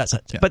 It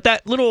doesn't. Yeah. But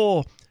that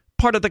little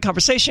part of the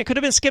conversation could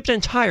have been skipped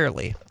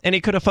entirely, and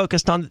he could have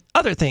focused on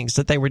other things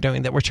that they were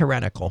doing that were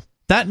tyrannical.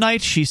 That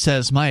night, she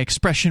says, my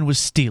expression was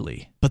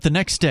steely. But the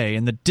next day,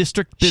 in the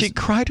district... She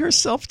cried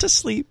herself to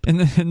sleep.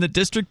 In the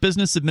district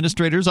business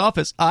administrator's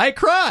office, I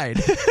cried.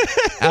 You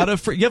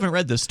haven't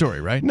read this story,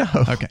 right? No.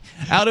 Okay.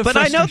 But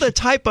I know the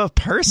type of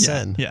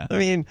person. Yeah. I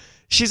mean,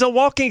 she's a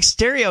walking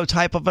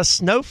stereotype of a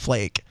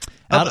snowflake.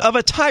 Of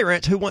a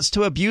tyrant who wants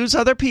to abuse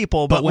other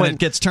people. But when it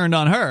gets turned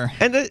on her...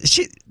 And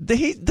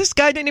this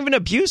guy didn't even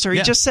abuse her.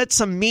 He just said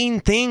some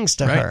mean things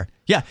to her.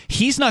 Yeah,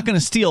 he's not going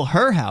to steal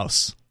her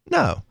house.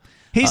 No.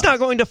 He's not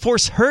going to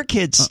force her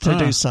kids to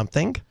do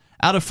something.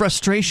 Out of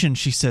frustration,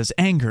 she says,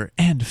 anger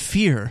and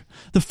fear.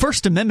 The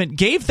First Amendment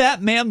gave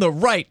that man the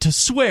right to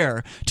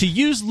swear, to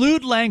use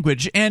lewd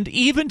language, and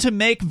even to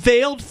make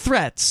veiled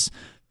threats.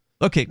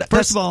 Okay,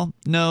 first of all,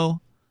 no,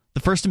 the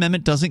First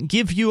Amendment doesn't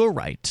give you a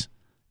right.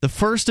 The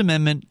First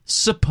Amendment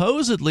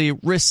supposedly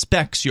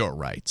respects your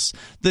rights.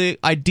 The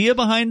idea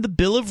behind the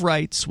Bill of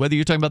Rights, whether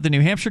you're talking about the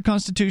New Hampshire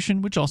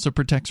Constitution, which also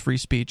protects free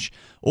speech,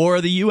 or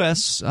the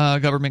U.S.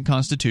 Government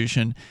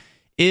Constitution,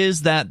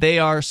 is that they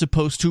are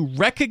supposed to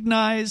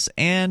recognize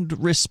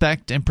and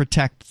respect and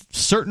protect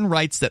certain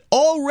rights that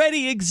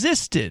already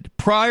existed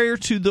prior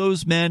to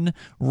those men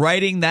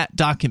writing that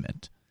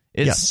document.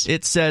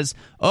 It says,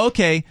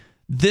 okay,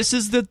 this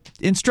is the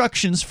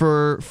instructions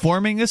for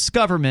forming this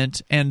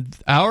government, and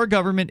our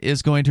government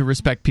is going to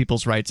respect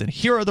people's rights, and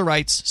here are the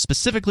rights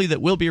specifically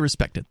that will be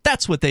respected.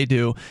 That's what they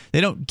do.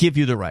 They don't give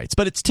you the rights.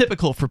 But it's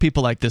typical for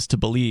people like this to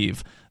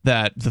believe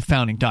that the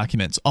founding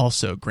documents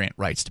also grant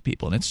rights to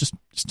people, and it's just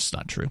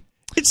not true.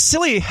 It's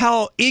silly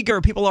how eager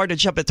people are to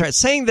jump at threats.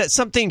 Saying that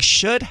something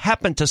should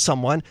happen to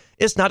someone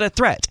is not a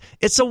threat.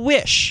 It's a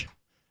wish.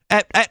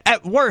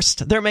 At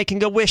worst, they're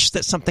making a wish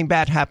that something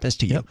bad happens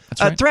to you. Yep,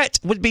 that's right. A threat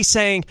would be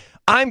saying,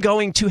 I'm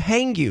going to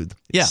hang you,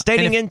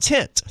 stating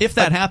intent. If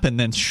that happened,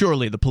 then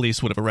surely the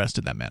police would have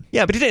arrested that man.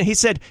 Yeah, but he didn't. He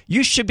said,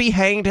 you should be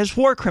hanged as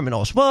war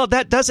criminals. Well,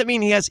 that doesn't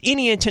mean he has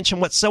any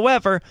intention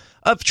whatsoever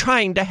of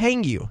trying to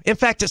hang you. In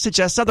fact, it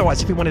suggests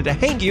otherwise. If he wanted to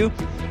hang you,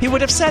 he would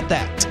have said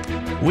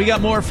that. We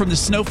got more from the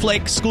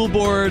Snowflake School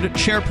Board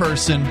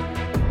chairperson,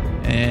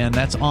 and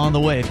that's on the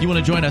way. If you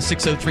want to join us,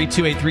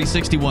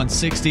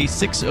 603-283-6160,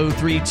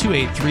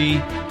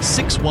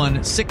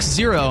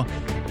 603-283-6160.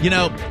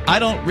 I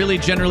don't really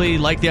generally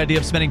like the idea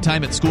of spending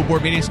time at school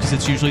board meetings because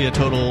it's usually a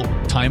total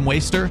time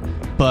waster.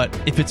 But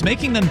if it's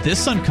making them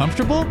this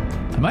uncomfortable,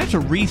 I might have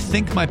to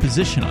rethink my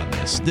position on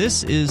this.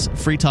 This is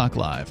Free Talk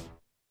Live.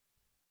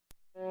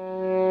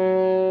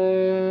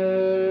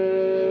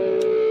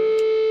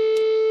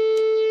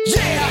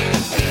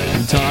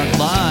 Free Talk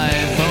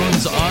Live.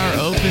 Phones are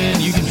open.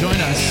 You can join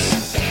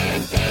us.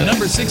 The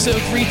number is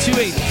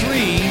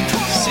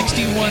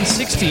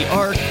 603-283-6160.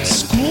 Are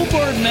school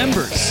board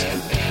members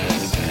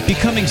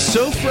becoming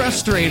so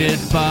frustrated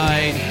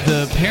by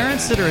the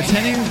parents that are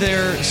attending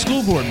their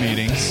school board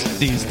meetings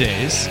these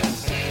days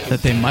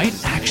that they might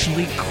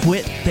actually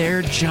quit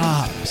their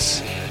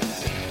jobs?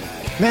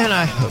 Man,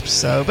 I hope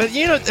so. But,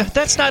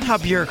 that's not how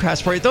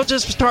bureaucrats work. They'll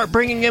just start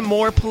bringing in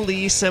more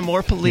police, and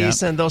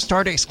they'll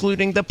start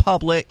excluding the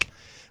public,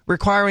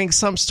 requiring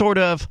some sort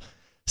of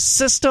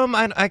system.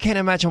 I can't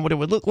imagine what it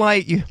would look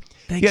like.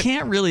 They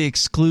can't really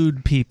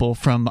exclude people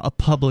from a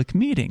public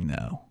meeting,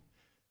 though.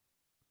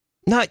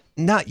 Not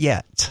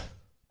yet.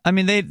 I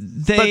mean,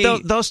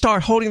 but they'll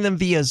start holding them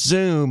via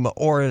Zoom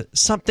or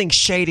something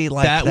shady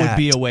like that. That would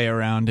be a way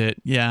around it.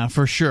 Yeah,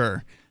 for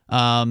sure.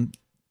 Don't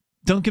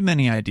give them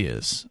any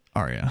ideas,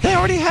 Arya. They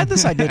already had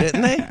this idea,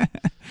 didn't they?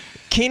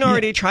 Keene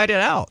already tried it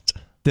out.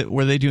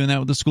 Were they doing that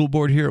with the school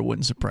board here? It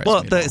wouldn't surprise me.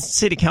 Well, the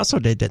city council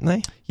did, didn't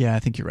they? Yeah, I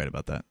think you're right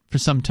about that for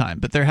some time.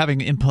 But they're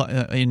having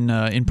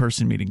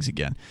in-person meetings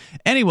again.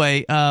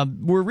 Anyway,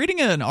 we're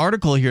reading an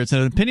article here. It's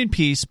an opinion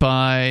piece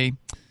by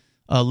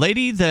a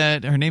lady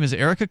that her name is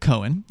Erica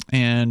Cohen,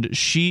 and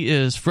she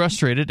is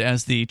frustrated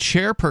as the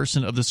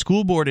chairperson of the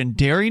school board in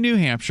Derry, New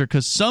Hampshire,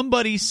 because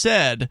somebody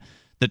said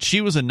that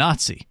she was a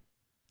Nazi.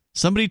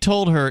 Somebody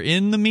told her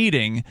in the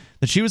meeting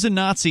that she was a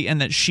Nazi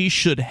and that she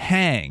should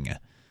hang.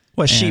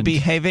 Was she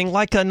behaving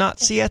like a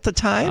Nazi at the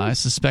time? I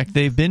suspect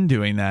they've been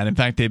doing that. In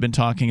fact, they've been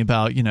talking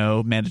about,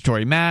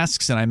 mandatory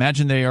masks, and I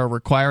imagine they are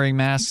requiring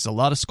masks. A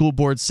lot of school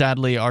boards,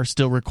 sadly, are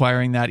still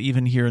requiring that,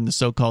 even here in the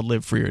so-called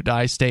live free or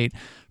die state,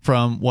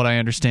 from what I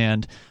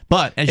understand.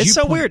 But it's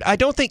so weird. I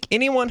don't think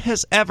anyone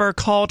has ever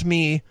called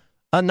me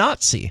a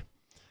Nazi.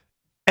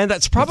 And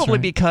that's probably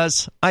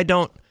because I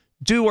don't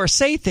do or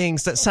say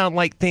things that sound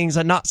like things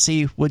a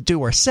Nazi would do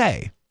or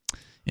say.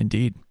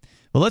 Indeed.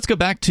 Well, let's go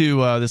back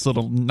to this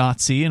little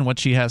Nazi and what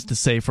she has to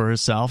say for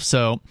herself.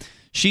 So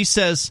she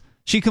says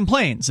she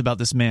complains about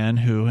this man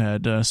who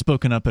had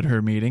spoken up at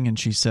her meeting, and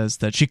she says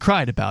that she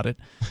cried about it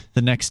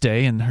the next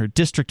day in her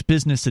district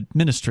business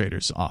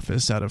administrator's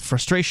office out of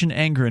frustration,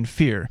 anger, and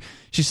fear.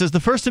 She says the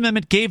First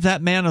Amendment gave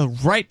that man a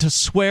right to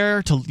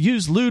swear, to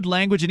use lewd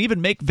language, and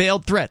even make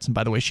veiled threats. And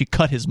by the way, she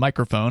cut his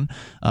microphone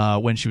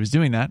when she was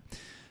doing that.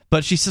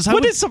 But she says,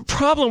 what is the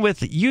problem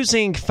with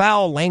using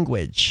foul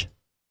language?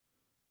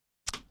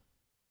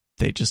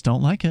 They just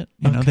don't like it.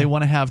 They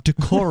want to have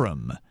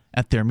decorum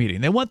at their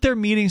meeting. They want their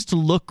meetings to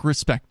look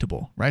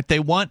respectable, right? They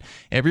want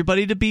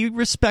everybody to be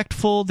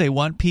respectful. They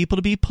want people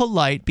to be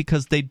polite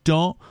because they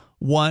don't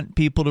want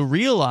people to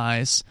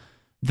realize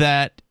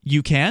that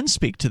you can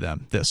speak to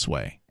them this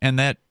way, and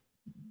that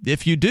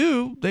if you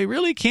do, they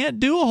really can't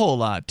do a whole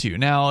lot to you.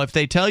 Now, if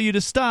they tell you to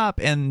stop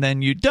and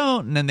then you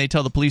don't, and then they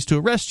tell the police to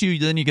arrest you,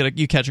 then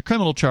you catch a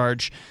criminal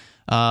charge.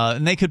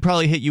 And they could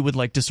probably hit you with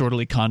like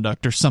disorderly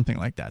conduct or something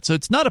like that. So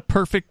it's not a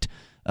perfect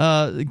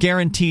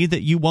guarantee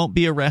that you won't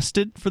be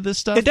arrested for this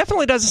stuff. It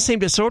definitely doesn't seem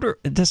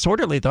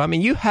disorderly, though. I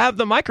mean, you have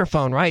the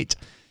microphone, right?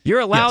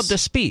 You're allowed to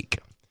speak.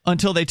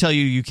 Until they tell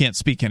you can't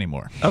speak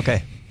anymore.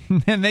 Okay.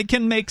 And they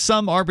can make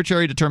some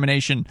arbitrary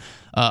determination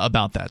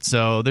about that.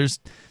 So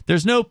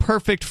there's no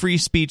perfect free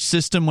speech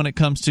system when it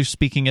comes to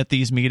speaking at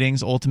these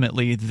meetings.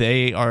 Ultimately,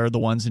 they are the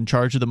ones in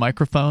charge of the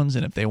microphones,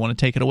 and if they want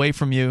to take it away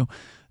from you,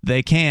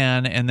 they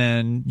can, and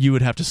then you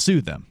would have to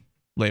sue them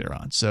later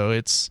on. So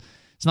it's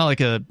not like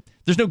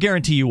there's no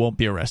guarantee you won't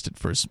be arrested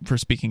for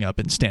speaking up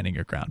and standing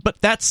your ground.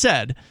 But that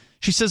said,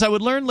 she says, I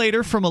would learn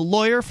later from a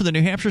lawyer for the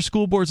New Hampshire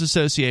School Boards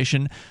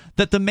Association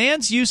that the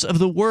man's use of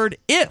the word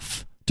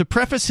if to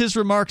preface his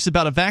remarks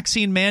about a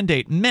vaccine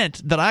mandate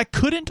meant that I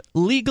couldn't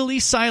legally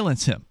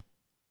silence him.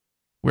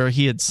 Where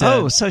he had said...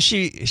 Oh, so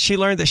she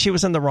learned that she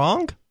was in the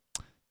wrong?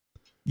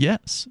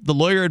 Yes. The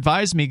lawyer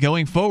advised me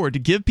going forward to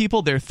give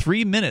people their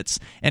 3 minutes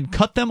and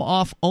cut them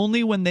off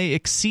only when they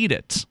exceed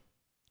it.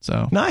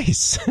 So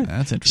nice.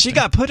 That's interesting. She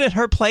got put in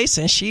her place,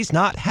 and she's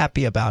not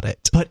happy about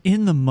it. But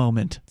in the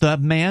moment, the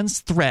man's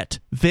threat,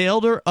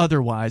 veiled or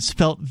otherwise,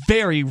 felt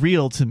very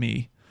real to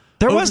me.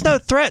 There was no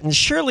threat, and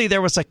surely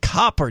there was a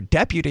cop or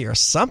deputy or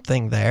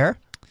something there.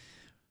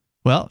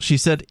 Well, she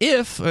said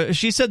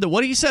she said that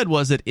what he said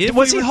was that if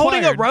was he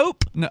holding a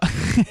rope? No.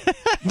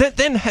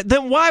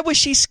 then why was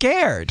she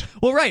scared?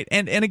 Well, right,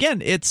 and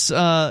again, it's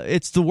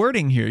the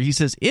wording here. He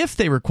says if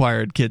they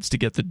required kids to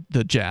get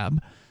the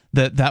jab,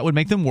 that would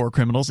make them war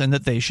criminals and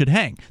that they should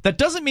hang. That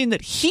doesn't mean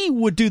that he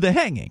would do the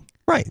hanging.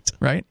 Right.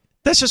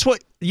 That's just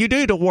what you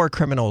do to war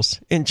criminals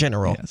in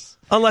general. Yes.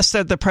 Unless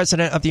they're the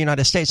president of the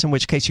United States, in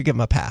which case you give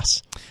them a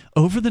pass.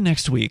 Over the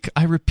next week,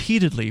 I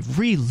repeatedly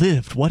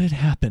relived what had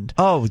happened.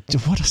 Oh,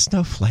 what a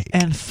snowflake.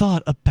 And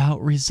thought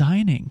about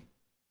resigning.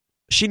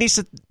 She needs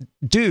to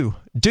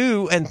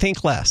do and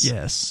think less.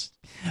 Yes.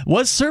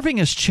 Was serving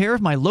as chair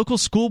of my local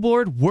school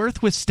board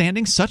worth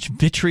withstanding such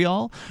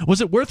vitriol?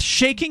 Was it worth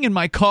shaking in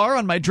my car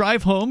on my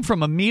drive home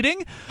from a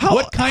meeting?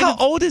 How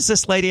old is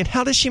this lady, and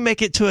how does she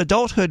make it to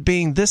adulthood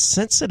being this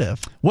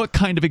sensitive? What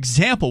kind of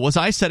example was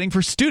I setting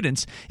for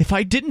students if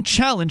I didn't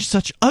challenge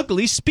such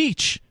ugly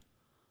speech?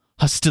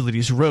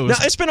 Hostilities rose. Now,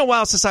 it's been a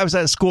while since I was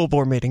at a school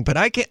board meeting, but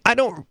I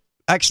don't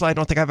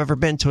think I've ever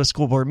been to a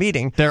school board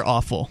meeting. They're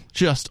awful.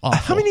 Just awful.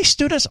 How many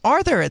students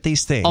are there at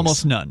these things?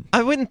 Almost none.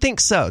 I wouldn't think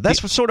so. That's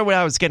sort of what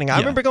I was getting. I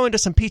remember going to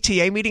some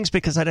PTA meetings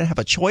because I didn't have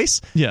a choice.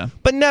 Yeah.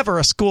 But never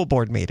a school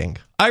board meeting.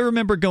 I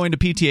remember going to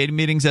PTA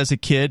meetings as a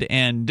kid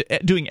and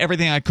doing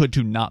everything I could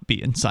to not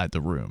be inside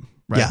the room.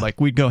 Right? Yeah. Like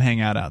we'd go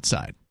hang out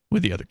outside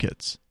with the other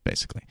kids,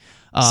 basically.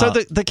 So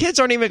the kids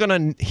aren't even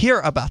going to hear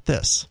about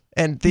this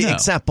and the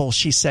example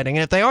she's setting.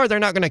 And if they are, they're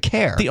not going to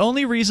care. The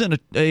only reason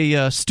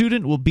a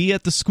student will be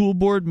at the school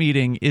board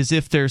meeting is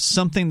if there's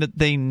something that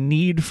they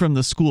need from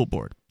the school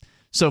board.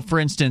 So, for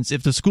instance,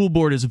 if the school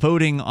board is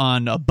voting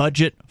on a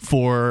budget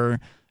for,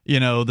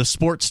 the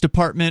sports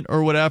department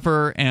or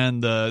whatever,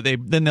 and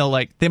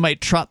they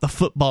might trot the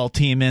football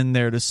team in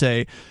there to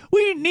say,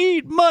 we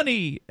need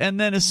money. And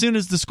then as soon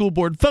as the school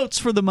board votes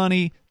for the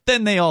money,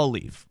 then they all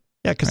leave.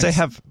 Yeah, because they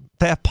have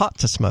pot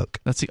to smoke.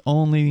 That's the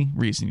only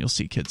reason you'll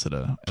see kids at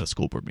a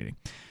school board meeting.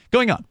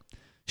 Going on.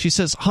 She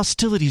says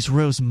hostilities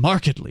rose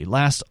markedly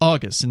last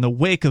August in the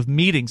wake of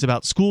meetings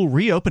about school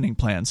reopening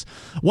plans.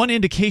 One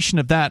indication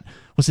of that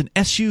was an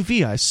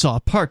SUV I saw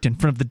parked in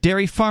front of the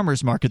dairy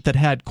farmers market that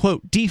had,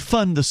 quote,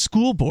 defund the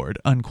school board,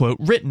 unquote,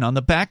 written on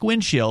the back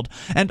windshield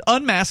and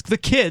unmask the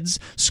kids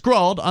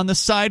scrawled on the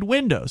side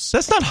windows.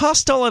 That's not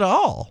hostile at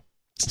all.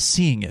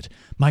 Seeing it,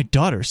 my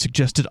daughter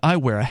suggested I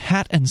wear a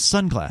hat and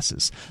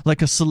sunglasses,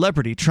 like a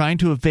celebrity trying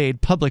to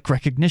evade public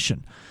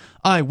recognition.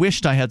 I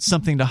wished I had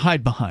something to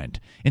hide behind.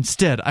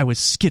 Instead, I was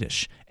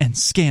skittish and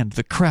scanned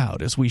the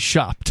crowd as we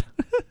shopped.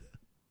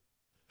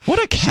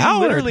 What a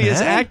coward, She literally man. is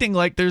acting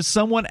like there's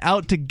someone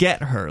out to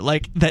get her,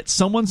 like that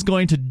someone's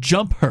going to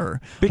jump her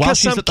because while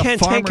she's some at the farmer's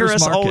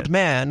cantankerous market. old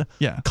man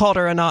called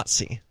her a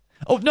Nazi.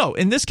 Oh, no,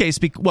 in this case,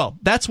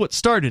 that's what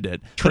started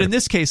it. True. But in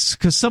this case,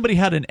 because somebody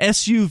had an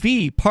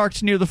SUV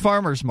parked near the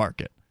farmer's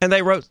market. And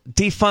they wrote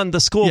defund the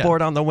school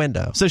board on the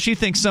window. So she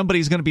thinks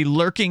somebody's going to be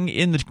lurking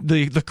in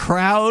the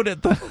crowd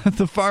at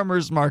the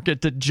farmer's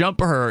market to jump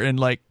her and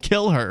like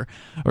kill her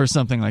or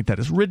something like that.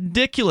 It's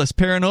ridiculous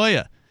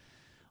paranoia.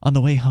 On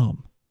the way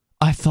home,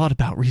 I thought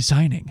about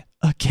resigning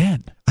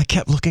again. I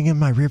kept looking in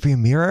my rearview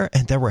mirror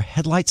and there were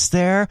headlights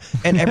there.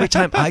 And every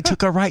time I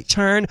took a right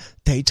turn,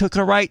 they took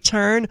a right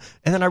turn.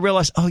 And then I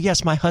realized, oh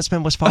yes, my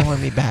husband was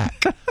following me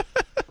back.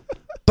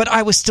 But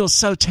I was still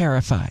so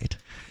terrified.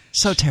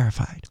 So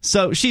terrified.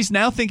 So she's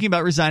now thinking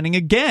about resigning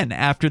again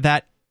after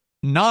that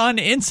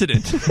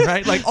non-incident,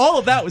 right? Like all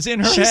of that was in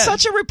her head. She's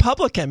such a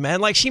Republican, man.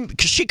 Like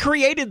she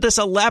created this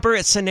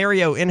elaborate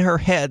scenario in her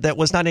head that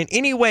was not in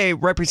any way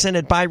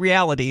represented by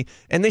reality.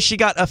 And then she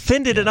got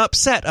offended and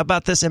upset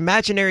about this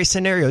imaginary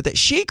scenario that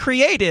she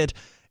created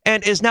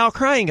and is now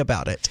crying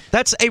about it.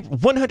 That's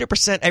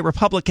 100% a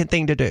Republican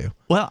thing to do.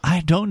 Well,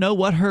 I don't know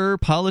what her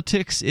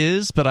politics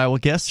is, but I will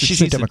guess that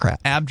she's a Democrat.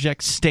 An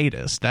abject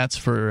statist. That's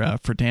for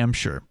damn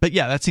sure. But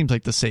yeah, that seems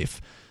like the safe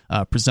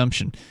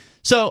presumption.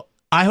 So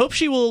I hope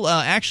she will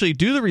actually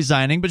do the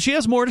resigning, but she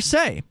has more to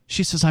say.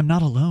 She says, I'm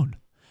not alone.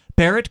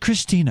 Barrett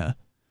Christina,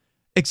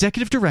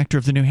 executive director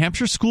of the New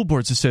Hampshire School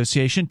Boards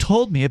Association,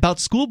 told me about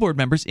school board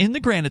members in the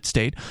Granite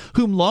State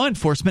whom law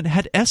enforcement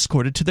had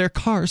escorted to their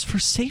cars for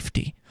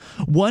safety.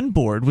 One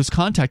board was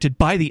contacted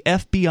by the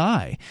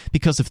FBI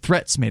because of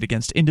threats made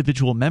against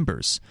individual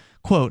members.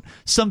 Quote,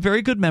 some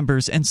very good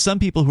members and some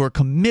people who are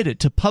committed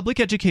to public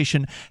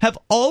education have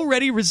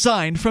already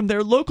resigned from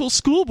their local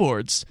school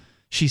boards,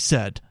 she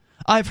said.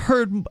 I've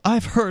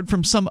heard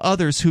from some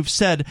others who've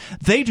said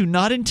they do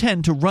not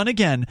intend to run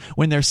again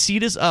when their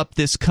seat is up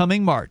this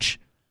coming March.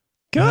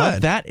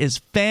 Good. That is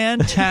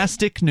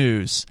fantastic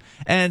news.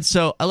 And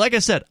so, like I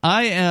said,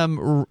 I am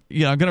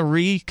going to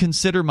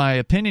reconsider my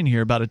opinion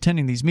here about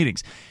attending these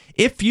meetings.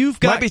 If you've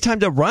got, might be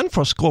time to run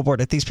for school board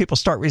if these people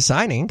start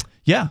resigning.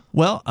 Yeah,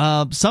 well,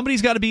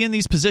 somebody's got to be in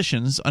these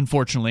positions,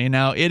 unfortunately.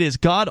 Now, it is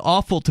god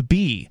awful to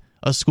be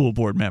a school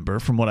board member,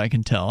 from what I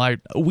can tell.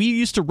 We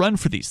used to run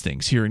for these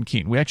things here in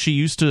Keene. We actually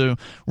used to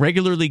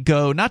regularly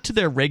go, not to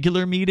their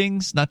regular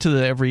meetings, not to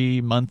the every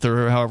month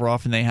or however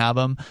often they have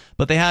them,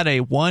 but they had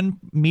a one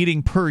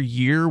meeting per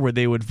year where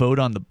they would vote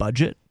on the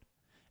budget.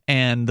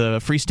 And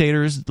the Free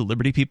Staters, the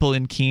Liberty people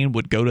in Keene,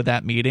 would go to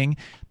that meeting.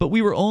 But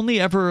we were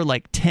only ever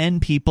like 10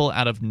 people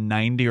out of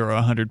 90 or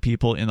 100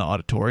 people in the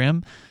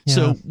auditorium. Yeah.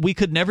 So we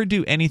could never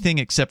do anything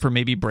except for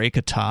maybe break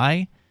a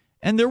tie.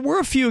 And there were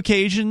a few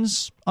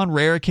occasions, on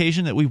rare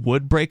occasion, that we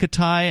would break a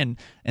tie, and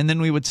then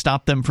we would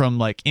stop them from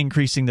like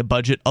increasing the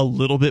budget a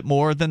little bit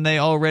more than they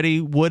already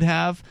would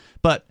have.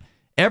 But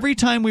every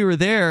time we were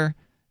there,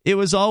 it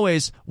was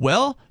always,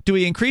 well, do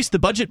we increase the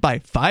budget by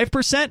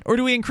 5% or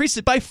do we increase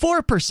it by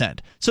 4%?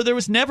 So there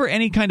was never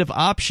any kind of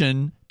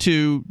option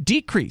to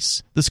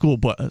decrease the school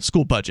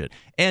budget.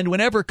 And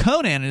whenever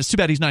Conan, and it's too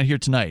bad he's not here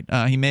tonight,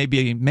 he may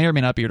or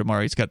may not be here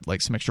tomorrow, he's got like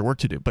some extra work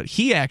to do, but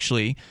he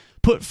actually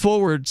put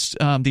forward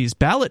these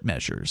ballot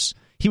measures.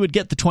 He would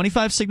get the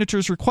 25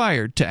 signatures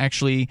required to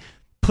actually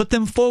put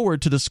them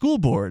forward to the school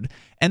board.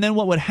 And then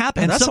what would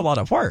happen... And that's a lot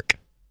of work.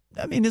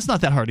 I mean, it's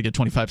not that hard to get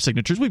 25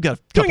 signatures. We've got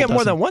doing it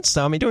more than once,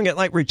 though. I mean, doing it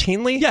like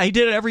routinely. Yeah, he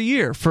did it every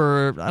year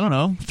for,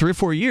 3 or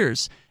 4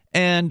 years.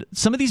 And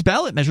some of these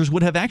ballot measures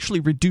would have actually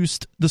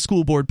reduced the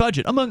school board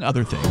budget, among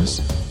other things.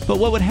 But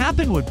what would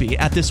happen would be,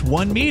 at this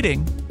one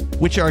meeting,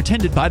 which are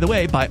attended, by the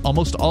way, by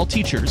almost all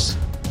teachers,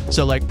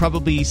 so like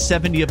probably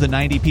 70 of the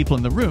 90 people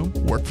in the room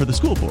work for the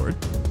school board.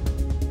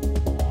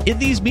 In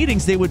these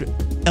meetings, they would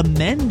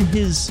amend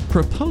his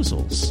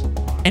proposals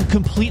and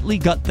completely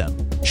gut them,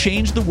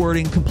 change the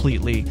wording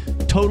completely,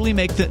 totally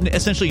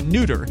essentially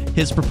neuter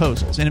his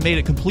proposals, and it made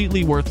it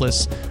completely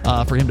worthless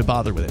for him to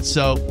bother with it.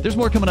 So there's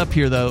more coming up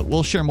here, though.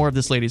 We'll share more of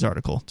this lady's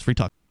article. It's Free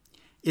Talk.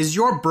 Is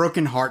your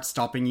broken heart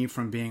stopping you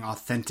from being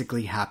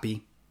authentically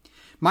happy?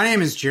 My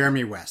name is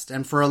Jeremy West,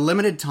 and for a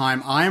limited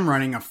time, I am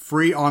running a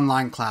free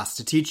online class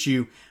to teach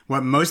you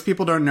what most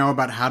people don't know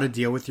about how to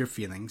deal with your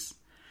feelings,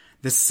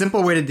 the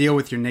simple way to deal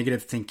with your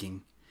negative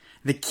thinking,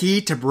 the key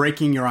to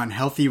breaking your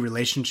unhealthy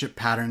relationship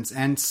patterns,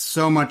 and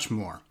so much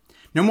more.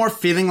 No more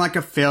feeling like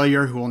a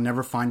failure who will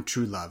never find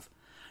true love.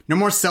 No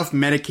more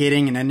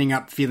self-medicating and ending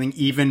up feeling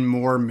even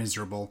more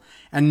miserable.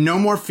 And no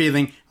more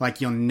feeling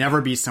like you'll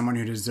never be someone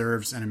who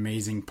deserves an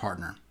amazing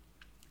partner.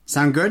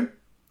 Sound good?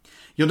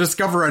 You'll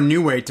discover a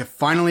new way to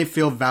finally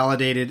feel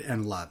validated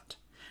and loved.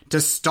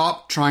 To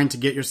stop trying to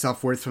get your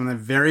self-worth from the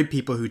very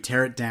people who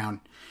tear it down.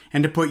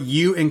 And to put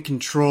you in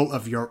control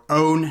of your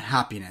own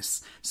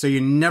happiness. So you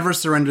never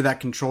surrender that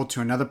control to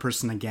another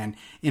person again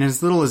in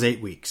as little as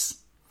 8 weeks.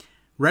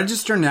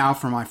 Register now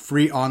for my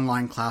free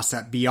online class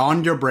at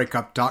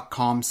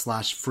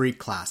beyondyourbreakup.com/free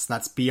class.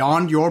 That's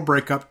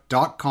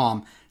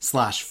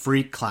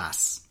beyondyourbreakup.com/free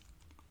class.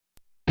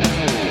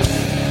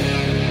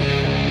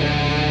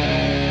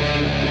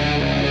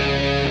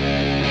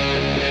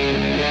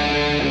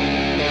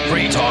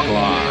 Free Talk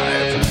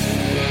Live.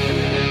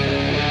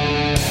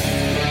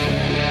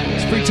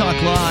 It's Free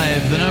Talk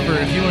Live. The number,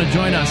 if you want to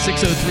join us,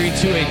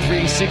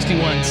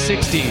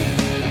 603-283-6160.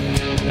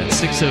 That's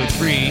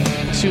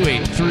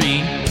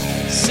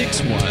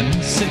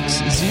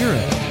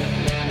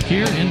 603-283-6160.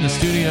 Here in the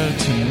studio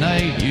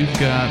tonight, you've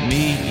got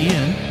me,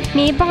 Ian.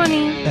 Me,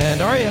 Bonnie.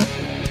 And Arya.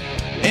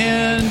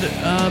 And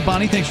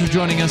Bonnie, thanks for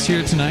joining us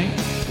here tonight.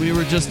 We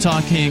were just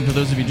talking, for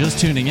those of you just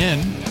tuning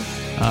in,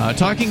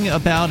 talking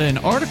about an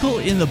article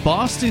in the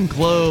Boston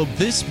Globe,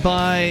 this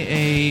by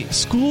a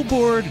school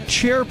board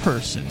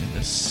chairperson in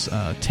this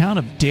town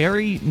of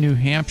Derry, New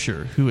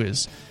Hampshire, who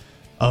is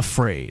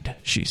afraid,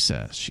 she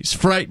says. She's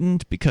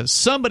frightened because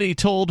somebody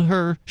told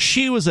her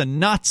she was a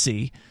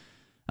Nazi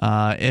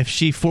if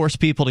she forced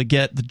people to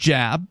get the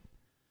jab,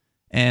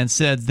 and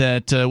said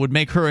that would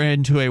make her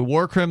into a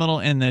war criminal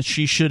and that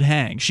she should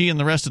hang. She and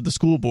the rest of the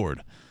school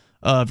board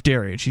of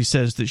Derry. She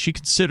says that she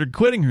considered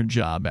quitting her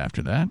job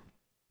after that.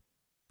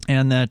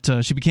 And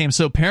that she became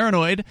so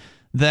paranoid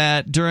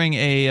that during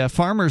a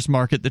farmer's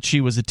market that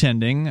she was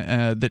attending,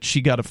 that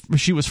she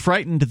was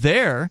frightened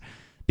there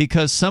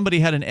because somebody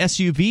had an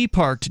SUV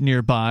parked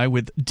nearby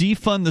with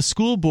 "defund the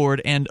school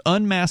board and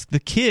unmask the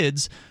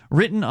kids"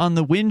 written on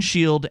the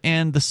windshield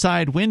and the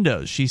side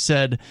windows. She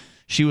said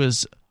she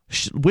was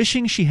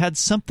wishing she had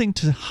something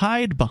to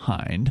hide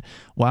behind.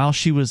 While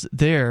she was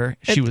there,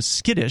 she was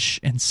skittish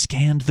and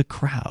scanned the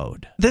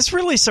crowd. This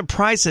really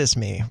surprises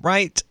me,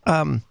 right?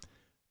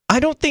 I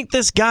don't think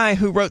this guy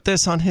who wrote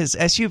this on his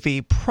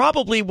SUV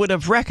probably would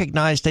have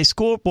recognized a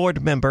school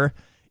board member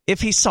if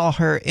he saw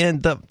her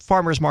in the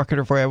farmer's market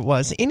or where it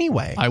was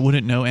anyway. I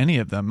wouldn't know any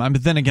of them.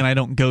 But then again, I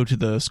don't go to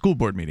the school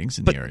board meetings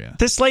in the area.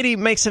 This lady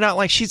makes it out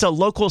like she's a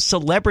local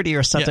celebrity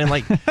or something. Yeah.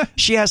 Like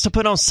she has to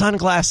put on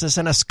sunglasses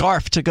and a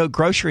scarf to go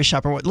grocery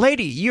shopping.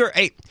 Lady, you're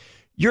a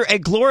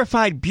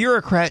glorified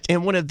bureaucrat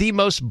in one of the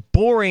most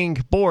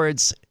boring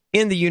boards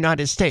in the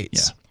United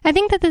States. Yeah. I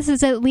think that this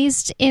is at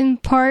least in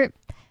part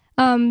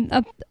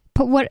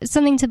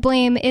something to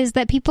blame is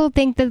that people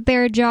think that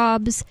their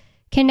jobs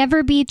can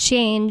never be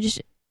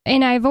changed.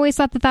 And I've always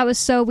thought that was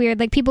so weird.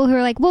 Like people who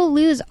are like, we'll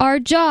lose our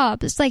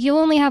job. It's like, you'll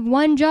only have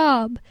one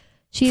job.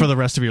 For the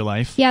rest of your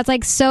life? Yeah, it's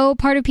like so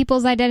part of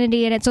people's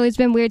identity. And it's always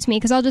been weird to me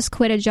because I'll just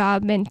quit a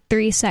job in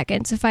 3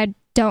 seconds if I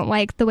don't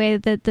like the way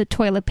that the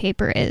toilet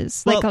paper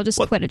is. Like I'll just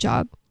quit a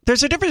job.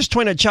 There's a difference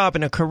between a job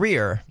and a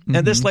career. Mm-hmm.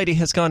 And this lady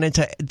has gone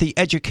into the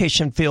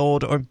education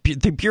field or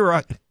the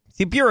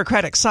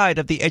bureaucratic side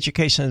of the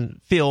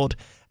education field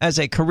as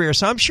a career.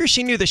 So I'm sure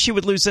she knew that she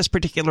would lose this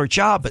particular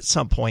job at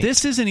some point.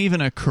 This isn't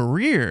even a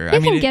career.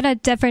 You can get a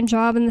different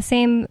job in the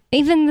same,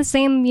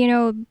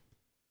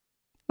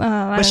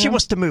 but she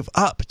wants to move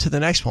up to the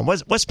next one.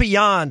 What's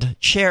beyond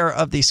chair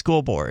of the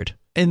school board?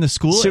 In the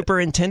school?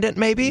 Superintendent,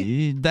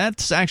 maybe?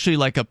 That's actually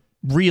like a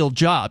real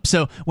job.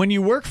 So when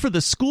you work for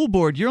the school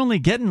board, you're only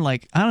getting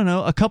like, I don't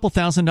know, a couple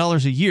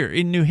 $1,000s a year,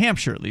 in New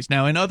Hampshire at least.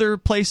 Now, in other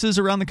places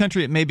around the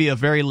country, it may be a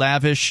very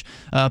lavish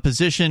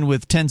position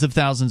with tens of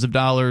thousands of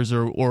dollars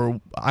or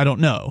I don't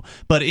know.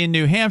 But in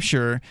New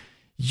Hampshire,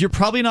 you're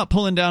probably not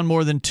pulling down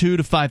more than $2,000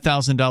 to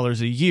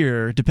 $5,000 a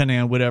year, depending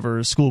on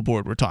whatever school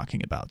board we're talking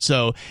about.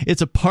 So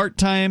it's a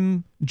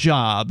part-time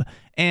job,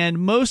 and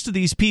most of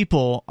these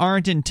people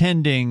aren't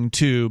intending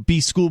to be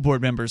school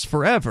board members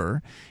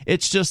forever.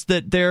 It's just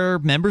that they're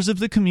members of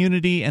the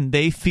community, and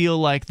they feel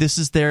like this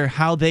is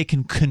how they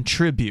can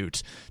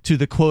contribute to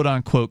the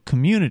quote-unquote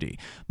community.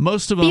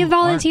 Most of them be a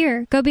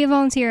volunteer. Go be a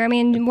volunteer. I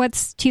mean,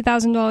 what's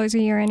 $2,000 a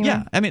year anyway?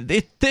 Yeah, I mean,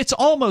 it's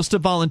almost a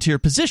volunteer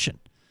position.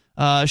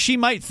 She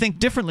might think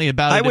differently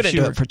about it. I wouldn't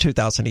do it for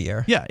 $2,000 a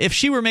year. Yeah, if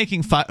she were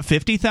making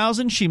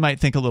 $50,000, she might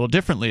think a little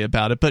differently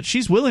about it. But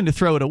she's willing to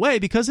throw it away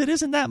because it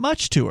isn't that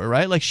much to her,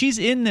 right? Like she's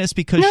in this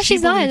because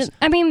she's not.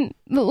 I mean,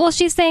 well,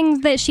 she's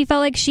saying that she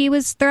felt like she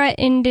was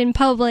threatened in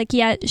public,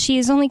 yet she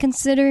is only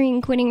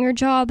considering quitting her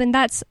job, and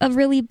that's a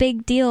really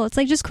big deal. It's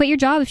like, just quit your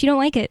job if you don't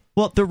like it.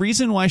 Well, the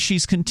reason why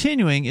she's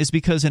continuing is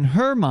because in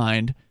her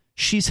mind,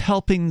 she's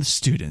helping the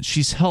students.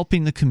 She's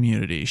helping the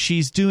community.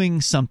 She's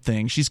doing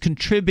something. She's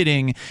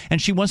contributing,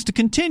 and she wants to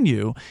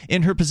continue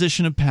in her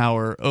position of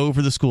power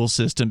over the school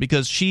system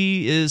because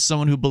she is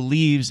someone who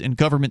believes in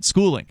government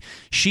schooling.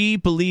 She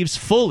believes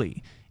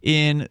fully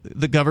in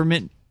the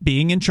government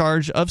being in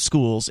charge of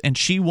schools, and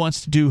she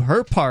wants to do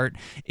her part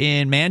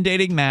in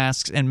mandating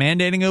masks and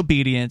mandating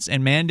obedience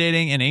and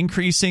mandating and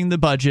increasing the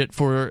budget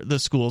for the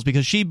schools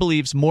because she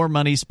believes more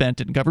money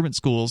spent in government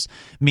schools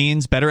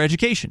means better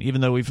education,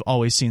 even though we've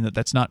always seen that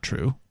that's not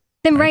true.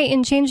 Then right,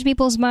 and change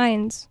people's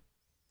minds.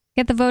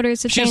 Get the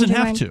voters to change their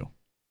mind. She doesn't have to.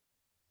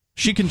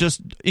 She can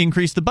just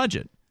increase the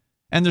budget.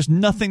 And there's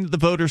nothing that the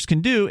voters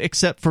can do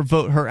except for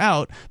vote her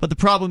out. But the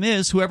problem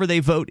is whoever they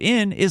vote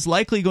in is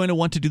likely going to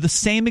want to do the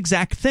same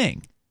exact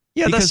thing.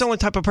 Yeah, that's the only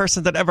type of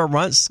person that ever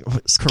runs,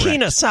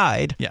 Keen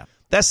aside. Yeah.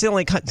 That's the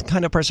only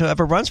kind of person who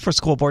ever runs for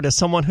school board is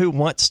someone who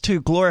wants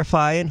to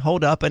glorify and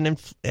hold up and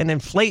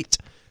inflate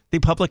the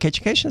public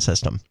education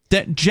system.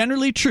 That's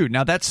generally true.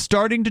 Now, that's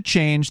starting to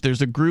change.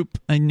 There's a group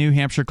in New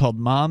Hampshire called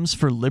Moms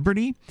for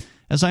Liberty.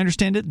 As I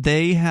understand it,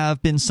 they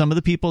have been some of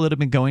the people that have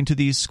been going to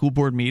these school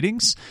board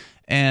meetings,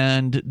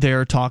 and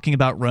they're talking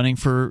about running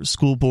for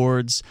school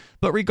boards.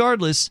 But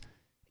regardless,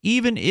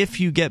 even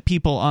if you get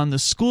people on the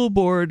school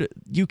board,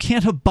 you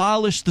can't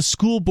abolish the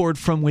school board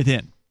from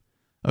within.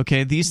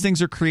 Okay, these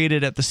things are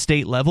created at the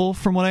state level,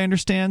 from what I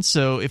understand.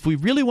 So if we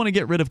really want to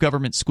get rid of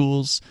government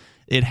schools,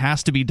 it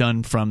has to be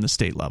done from the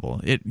state level.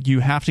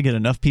 You have to get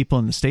enough people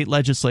in the state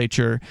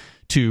legislature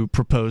to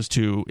propose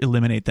to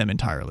eliminate them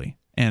entirely.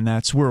 And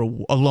we're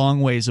a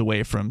long ways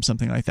away from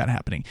something like that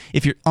happening.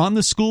 If you're on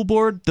the school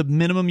board, the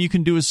minimum you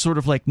can do is sort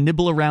of like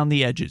nibble around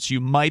the edges.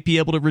 You might be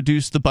able to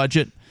reduce the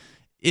budget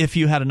if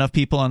you had enough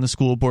people on the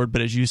school board, but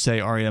as you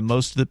say, Arya,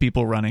 most of the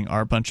people running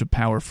are a bunch of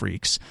power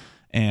freaks.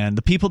 And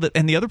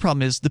the other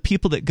problem is the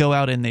people that go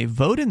out and they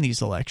vote in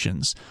these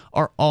elections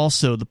are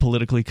also the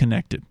politically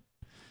connected.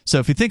 So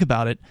if you think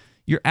about it,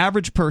 your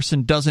average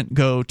person doesn't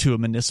go to a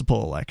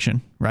municipal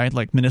election, right?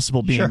 Like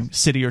municipal being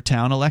city or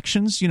town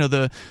elections. You know,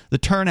 the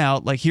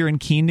turnout, like here in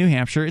Keene, New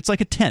Hampshire, it's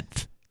like a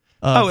tenth.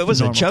 It was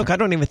a joke. I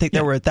don't even think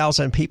there were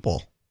 1,000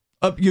 people.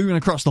 You're going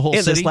to cross the whole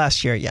city? This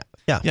last year,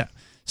 yeah.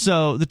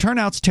 So the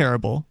turnout's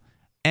terrible,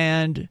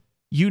 and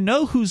you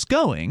know who's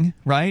going,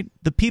 right?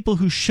 The people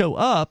who show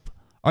up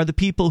are the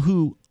people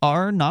who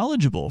are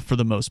knowledgeable for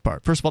the most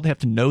part. First of all, they have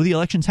to know the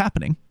election's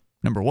happening.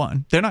 Number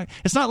one,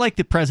 it's not like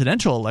the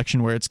presidential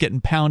election where it's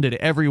getting pounded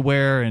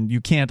everywhere and you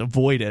can't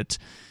avoid it.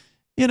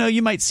 You know,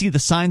 you might see the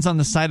signs on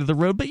the side of the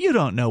road, but you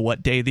don't know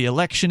what day the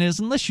election is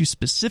unless you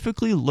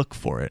specifically look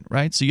for it,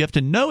 right? So you have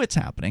to know it's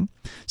happening.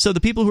 So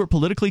the people who are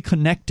politically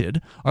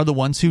connected are the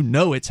ones who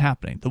know it's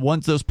happening.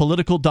 Those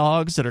political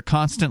dogs that are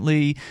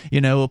constantly,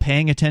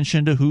 paying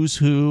attention to who's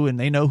who, and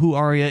they know who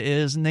Arya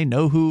is, and they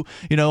know who,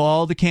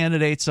 all the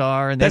candidates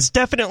are. And that's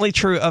definitely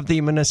true of the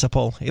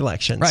municipal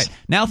elections. Right.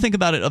 Now think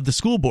about it of the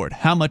school board,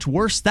 how much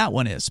worse that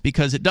one is,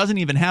 because it doesn't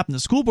even happen. The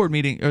school board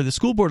meeting or the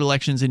school board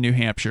elections in New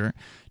Hampshire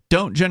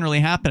don't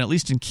generally happen, at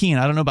least in Keene.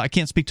 I don't know, but I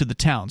can't speak to the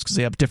towns because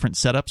they have different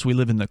setups. We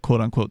live in the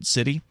quote-unquote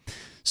city.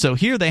 So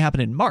here they happen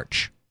in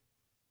March.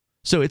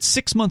 So it's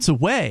 6 months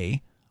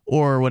away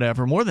or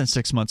whatever, more than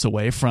 6 months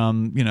away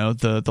from,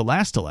 the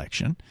last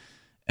election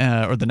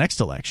or the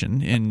next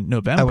election in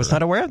November. I was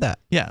not aware of that.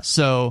 Yeah,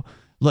 so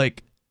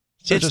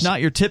it's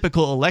not your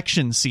typical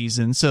election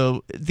season.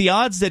 So the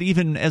odds that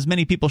even as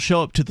many people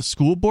show up to the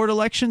school board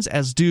elections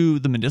as do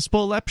the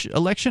municipal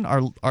election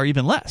are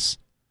even less.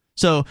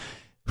 So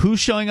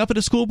who's showing up at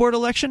a school board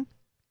election?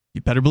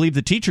 You better believe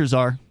the teachers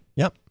are.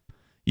 Yep.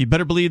 You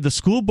better believe the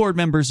school board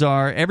members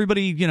are.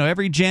 Everybody,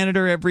 every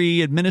janitor,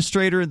 every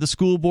administrator at the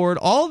school board,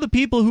 all the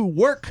people who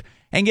work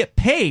and get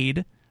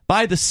paid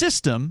by the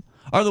system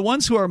are the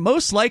ones who are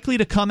most likely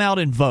to come out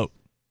and vote.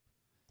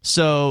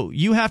 So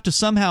you have to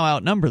somehow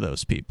outnumber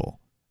those people.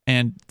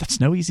 And that's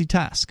no easy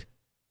task.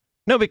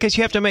 No, because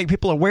you have to make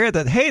people aware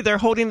that, hey, they're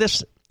holding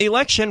this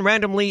election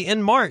randomly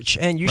in March,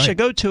 and you should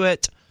go to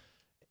it.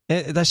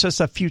 That's just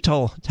a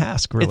futile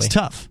task, really. It's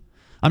tough.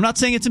 I'm not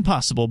saying it's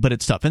impossible, but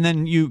it's tough. And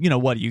then you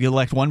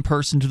elect one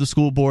person to the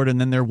school board,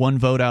 and then they're one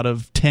vote out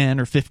of 10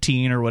 or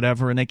 15 or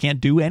whatever, and they can't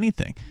do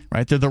anything,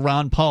 right? They're the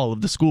Ron Paul of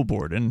the school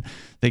board, and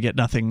they get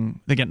nothing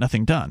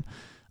done.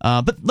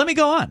 But let me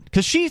go on,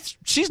 because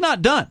she's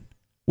not done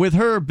with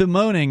her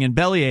bemoaning and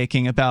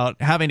bellyaching about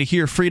having to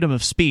hear freedom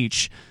of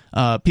speech,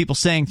 people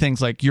saying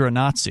things like, you're a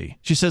Nazi.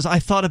 She says, I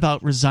thought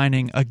about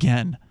resigning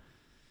again.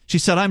 She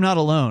said, I'm not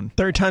alone.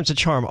 Third time's a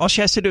charm. All she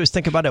has to do is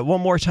think about it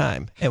one more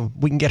time, and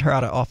we can get her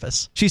out of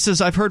office. She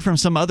says, I've heard from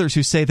some others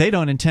who say they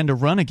don't intend to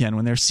run again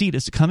when their seat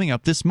is coming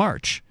up this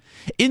March.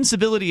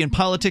 Incivility in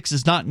politics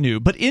is not new,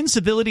 but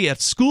incivility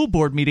at school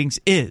board meetings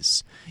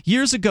is.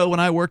 Years ago, when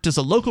I worked as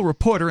a local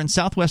reporter in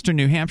southwestern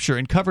New Hampshire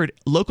and covered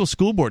local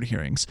school board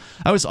hearings,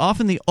 I was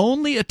often the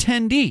only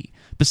attendee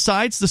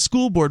besides the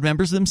school board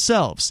members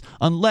themselves,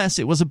 unless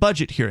it was a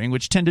budget hearing,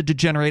 which tended to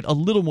generate a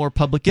little more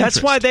public interest.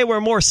 That's why they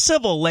were more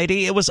civil,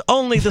 lady. It was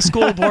only the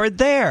school board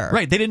there.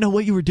 Right. They didn't know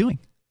what you were doing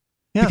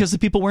because the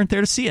people weren't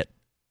there to see it.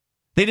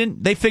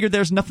 They figured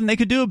there's nothing they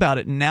could do about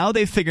it. Now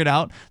they've figured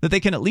out that they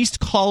can at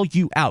least call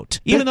you out.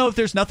 Even though if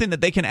there's nothing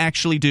that they can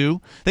actually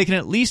do, they can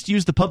at least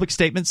use the public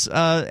statements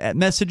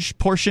message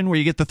portion where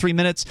you get the 3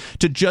 minutes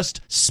to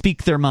just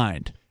speak their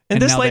mind.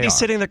 And this lady's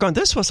sitting there going,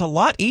 this was a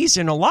lot easier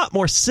and a lot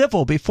more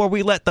civil before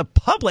we let the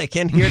public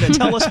in here to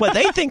tell us what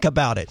they think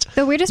about it.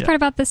 The weirdest part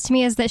about this to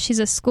me is that she's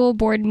a school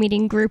board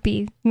meeting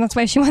groupie. And that's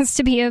why she wants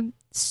to be a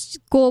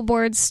school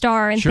board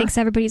star and thinks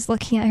everybody's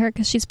looking at her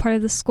because she's part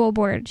of the school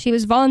board. She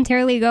was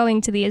voluntarily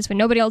going to these when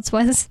nobody else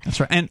was. That's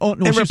right. And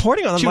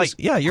reporting on them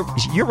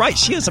you're right.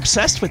 She is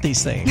obsessed with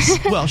these things.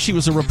 Well, she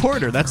was a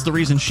reporter. That's the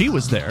reason she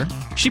was there.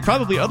 She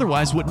probably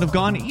otherwise wouldn't have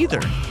gone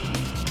either.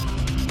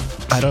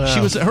 I don't know.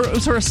 It was her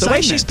assignment. The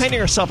way she's painting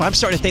herself, I'm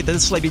starting to think that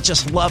this lady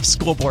just loves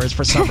school boards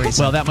for some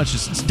reason. Well, that much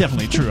is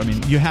definitely true. I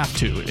mean, you have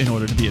to in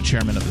order to be a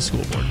chairman of the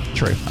school board.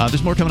 True.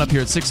 There's more coming up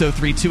here at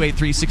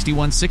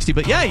 603-283-6160.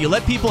 But yeah, you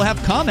let people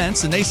have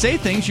comments and they say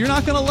things you're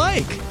not going to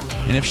like.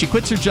 And if she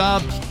quits her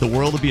job, the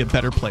world will be a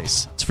better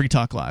place. It's Free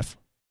Talk Live.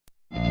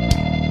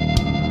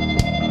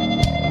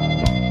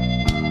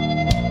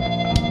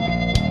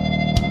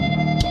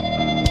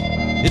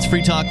 It's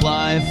Free Talk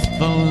Live.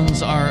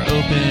 Phones are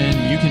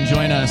open. You can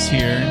join us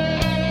here.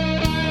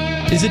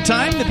 Is it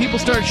time that people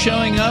start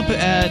showing up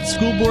at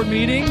school board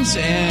meetings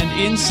and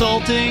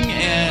insulting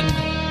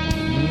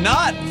and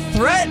not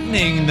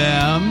threatening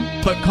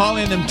them, but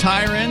calling them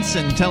tyrants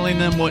and telling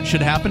them what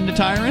should happen to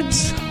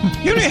tyrants?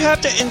 You don't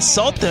have to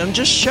insult them.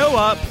 Just show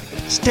up,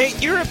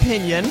 state your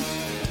opinion,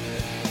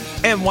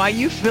 and why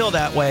you feel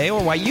that way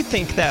or why you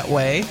think that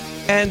way,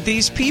 and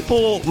these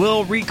people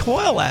will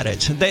recoil at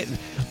it.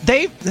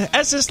 They,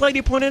 as this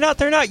lady pointed out,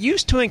 they're not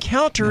used to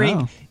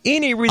encountering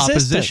any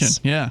resistance.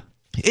 Opposition, yeah.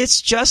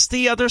 It's just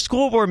the other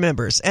school board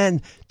members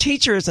and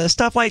teachers and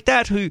stuff like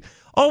that who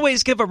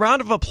always give a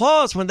round of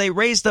applause when they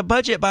raise the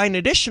budget by an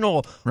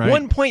additional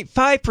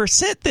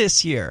 1.5%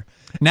 this year.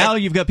 Now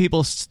you've got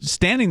people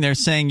standing there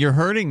saying, you're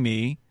hurting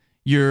me.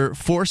 You're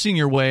forcing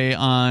your way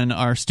on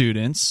our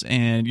students,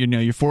 and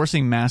you're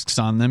forcing masks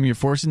on them. You're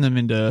forcing them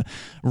into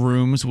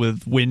rooms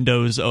with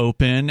windows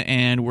open,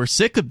 and we're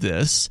sick of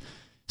this.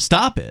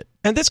 Stop it.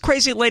 And this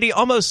crazy lady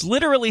almost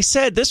literally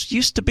said this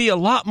used to be a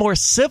lot more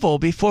civil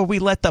before we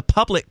let the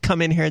public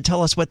come in here and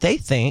tell us what they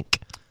think.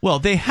 Well,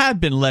 they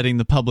had been letting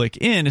the public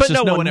in. It's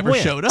just no one ever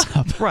showed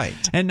up. Right.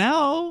 And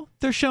now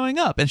they're showing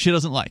up, and she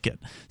doesn't like it.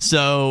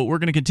 So we're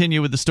going to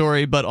continue with the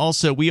story, but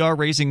also we are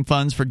raising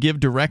funds for Give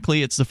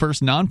Directly. It's the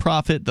first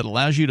nonprofit that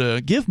allows you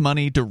to give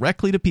money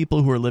directly to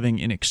people who are living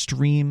in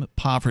extreme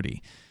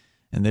poverty.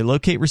 And they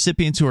locate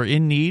recipients who are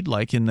in need,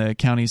 like in the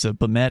counties of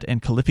Bomet and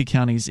Kilifi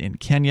counties in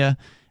Kenya,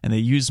 and they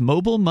use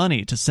mobile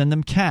money to send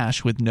them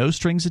cash with no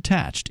strings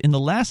attached. In the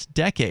last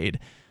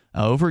decade,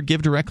 over at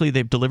Give Directly,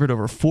 they've delivered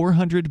over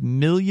 $400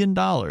 million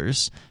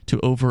to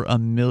over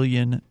 1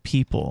 million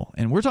people.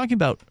 And we're talking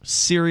about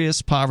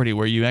serious poverty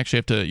where you actually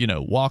have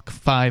to, walk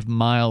 5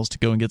 miles to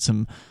go and get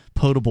some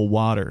potable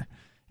water.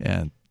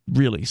 And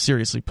really,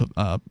 seriously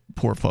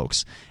poor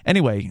folks.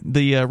 Anyway,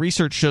 the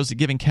research shows that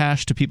giving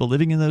cash to people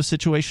living in those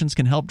situations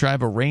can help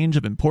drive a range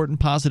of important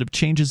positive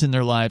changes in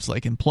their lives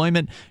like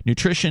employment,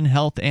 nutrition,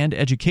 health, and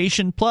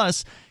education.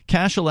 Plus,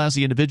 cash allows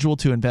the individual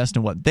to invest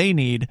in what they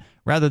need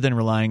rather than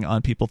relying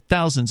on people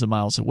thousands of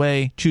miles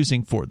away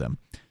choosing for them.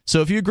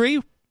 So if you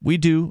agree, we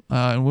do,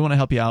 and we want to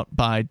help you out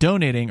by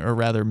donating, or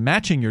rather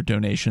matching your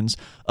donations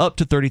up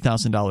to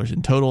 $30,000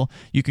 in total.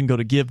 You can go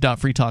to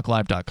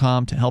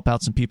give.freetalklive.com to help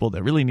out some people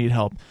that really need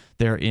help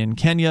there in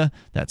Kenya.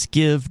 That's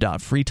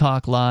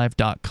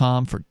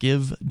give.freetalklive.com for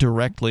Give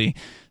Directly.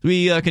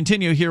 We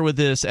continue here with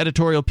this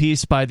editorial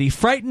piece by the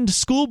frightened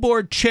school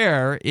board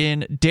chair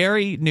in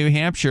Derry, New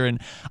Hampshire. And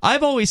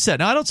I've always said,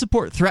 now I don't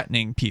support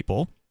threatening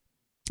people.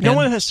 No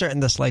one has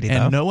threatened this lady, though.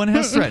 And no one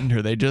has threatened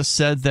her. They just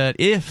said that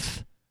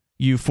if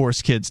you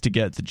force kids to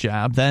get the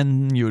jab,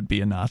 then you would be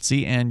a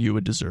Nazi and you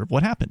would deserve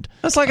what happened.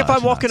 That's like if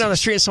I'm walking down the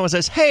street and someone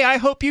says, hey, I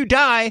hope you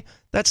die.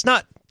 That's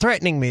not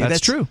threatening me. That's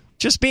true.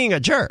 Just being a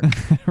jerk.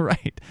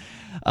 Right.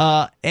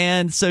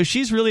 And so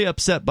she's really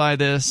upset by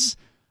this.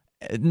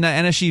 And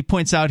as she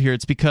points out here,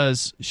 it's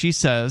because she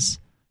says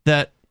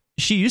that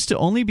she used to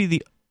only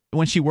be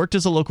when she worked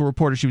as a local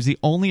reporter, she was the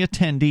only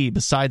attendee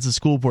besides the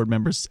school board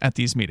members at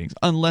these meetings,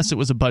 unless it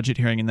was a budget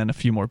hearing and then a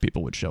few more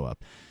people would show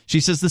up. She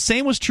says the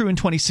same was true in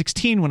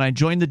 2016 when I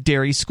joined the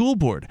Derry School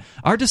Board.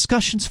 Our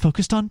discussions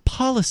focused on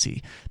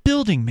policy,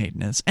 building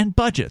maintenance, and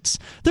budgets.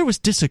 There was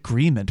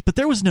disagreement, but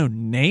there was no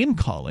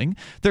name-calling.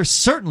 There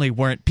certainly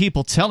weren't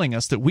people telling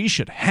us that we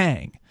should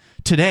hang.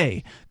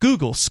 Today,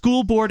 Google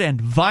school board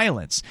and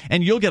violence,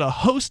 and you'll get a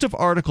host of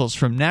articles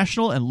from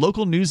national and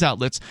local news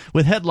outlets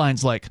with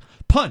headlines like,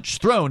 Punch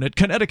thrown at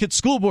Connecticut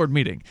school board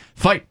meeting.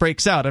 Fight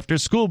breaks out after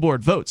school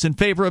board votes in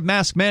favor of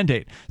mask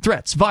mandate.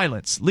 Threats,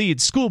 violence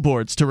leads school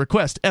boards to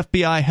request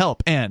FBI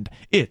help, and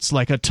it's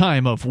like a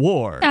time of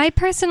war. I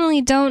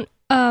personally don't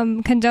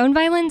condone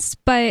violence,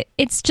 but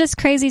it's just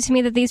crazy to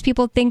me that these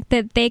people think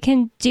that they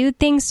can do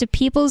things to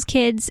people's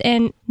kids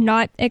and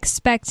not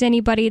expect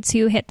anybody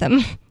to hit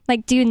them.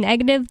 Like, do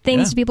negative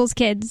things to people's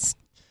kids.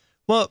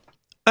 Well,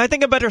 I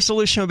think a better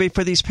solution would be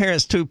for these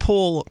parents to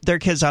pull their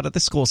kids out of the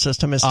school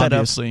system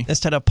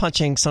instead of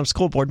punching some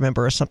school board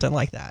member or something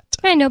like that.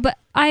 I know, but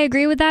I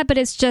agree with that, but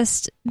it's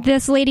just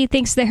this lady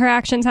thinks that her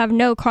actions have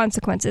no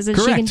consequences and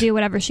she can do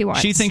whatever she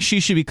wants. She thinks she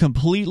should be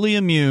completely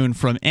immune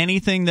from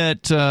anything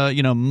that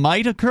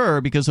might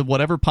occur because of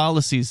whatever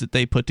policies that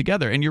they put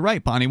together. And you're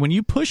right, Bonnie, when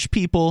you push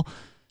people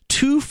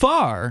too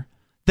far,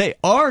 they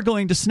are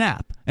going to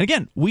snap. And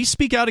again, we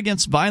speak out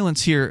against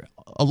violence here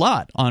a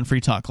lot on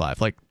Free Talk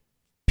Live. Like,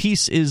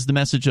 peace is the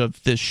message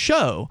of this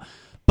show,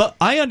 but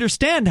I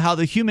understand how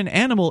the human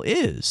animal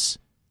is.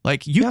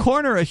 Like, you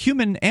corner a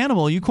human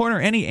animal, you corner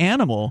any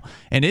animal,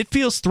 and it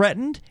feels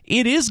threatened,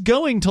 it is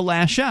going to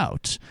lash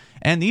out.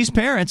 And these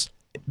parents,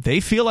 they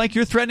feel like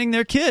you're threatening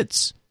their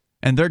kids,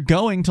 and they're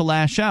going to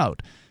lash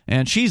out.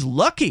 And she's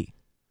lucky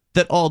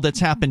that all that's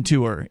happened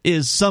to her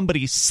is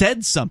somebody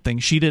said something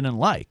she didn't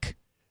like.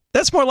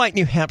 That's more like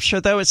New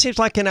Hampshire, though. It seems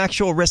like an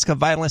actual risk of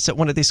violence at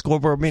one of these school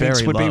board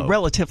meetings would be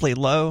relatively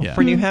low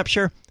for New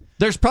Hampshire.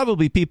 There's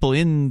probably people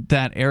in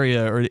that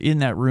area or in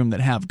that room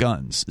that have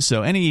guns.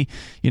 So any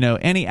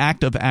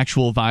act of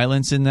actual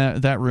violence in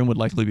that room would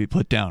likely be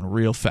put down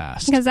real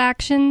fast. Because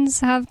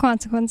actions have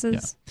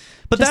consequences. Yeah.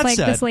 But just that like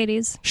said, this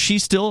lady's.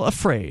 She's still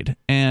afraid,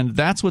 and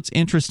that's what's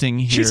interesting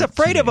here. She's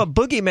afraid of a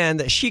boogeyman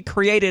that she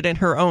created in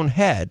her own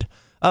head,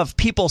 of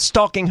people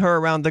stalking her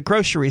around the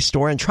grocery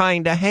store and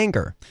trying to hang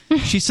her.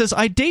 She says,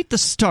 I date the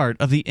start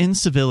of the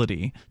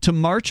incivility to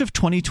March of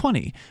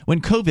 2020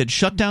 when COVID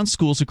shut down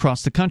schools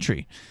across the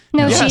country.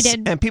 No, she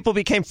did. And people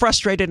became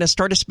frustrated and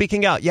started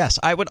speaking out. Yes,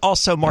 I would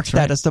also mark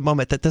that as the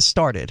moment that this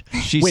started.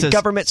 When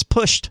governments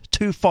pushed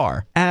too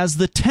far. As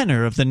the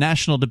tenor of the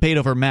national debate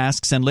over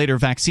masks and later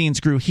vaccines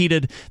grew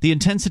heated, the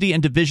intensity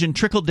and division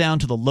trickled down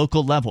to the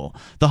local level.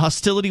 The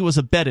hostility was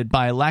abetted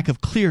by a lack of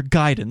clear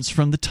guidance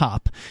from the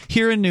top.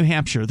 Here in New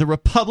Hampshire, the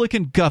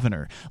Republican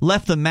governor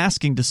left the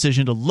masking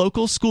decision to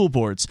local school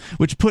boards,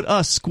 which put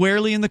us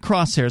squarely in the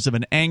crosshairs of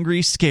an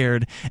angry,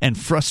 scared, and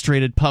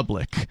frustrated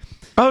public.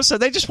 Oh, so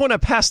they just want to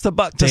pass the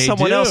buck to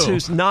someone else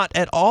who's not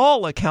at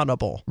all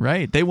accountable.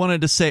 Right. They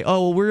wanted to say,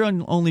 oh, well, we're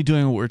only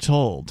doing what we're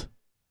told,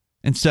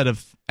 instead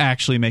of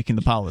actually making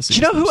the policies.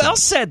 You know who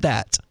else said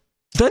that?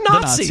 The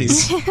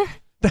Nazis.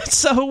 That's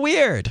so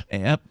weird.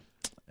 Yep.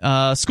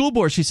 School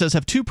boards, she says,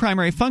 have two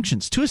primary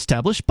functions: to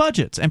establish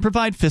budgets and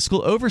provide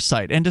fiscal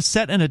oversight, and to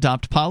set and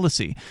adopt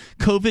policy.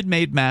 COVID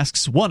made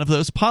masks one of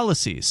those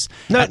policies.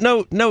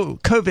 No,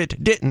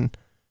 COVID didn't.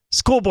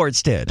 School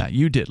boards did.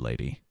 You did,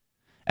 lady.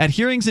 At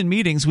hearings and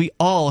meetings, we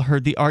all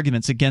heard the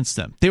arguments against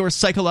them. They were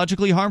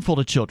psychologically harmful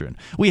to children.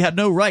 We had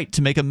no right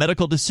to make a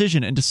medical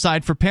decision and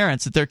decide for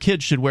parents that their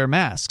kids should wear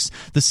masks.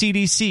 The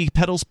CDC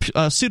peddles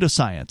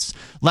pseudoscience.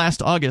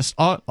 Last August,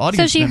 audience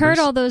So she members heard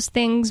all those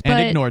things,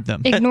 but ignored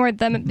them.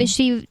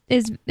 She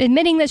is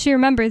admitting that she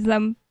remembers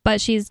them,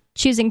 but she's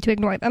choosing to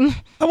ignore them.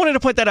 I wanted to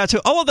point that out, too.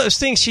 All of those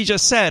things she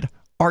just said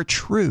are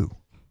true.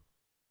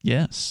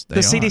 Yes,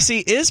 the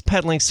CDC is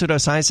peddling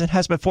pseudoscience and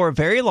has been for a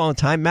very long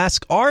time.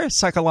 Masks are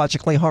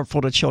psychologically harmful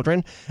to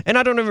children, and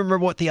I don't even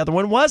remember what the other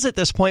one was at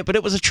this point, but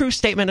it was a true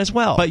statement as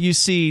well. But you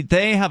see,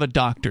 they have a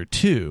doctor,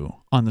 too,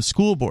 on the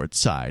school board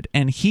side,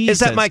 and he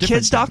Is that my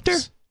kid's doctor?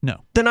 No.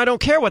 Then I don't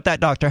care what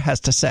that doctor has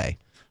to say.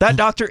 That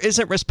doctor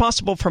isn't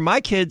responsible for my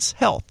kid's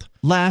health.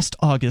 Last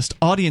August,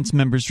 audience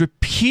members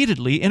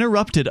repeatedly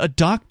interrupted a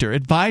doctor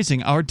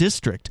advising our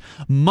district,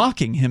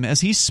 mocking him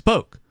as he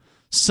spoke.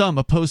 Some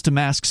opposed to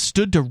masks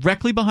stood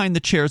directly behind the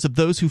chairs of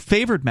those who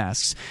favored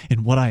masks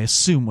in what I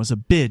assume was a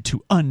bid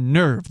to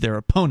unnerve their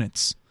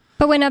opponents.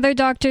 But when other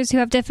doctors who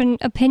have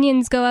different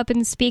opinions go up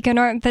and speak and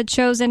aren't the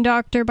chosen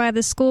doctor by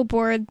the school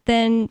board,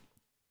 then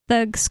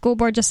the school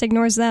board just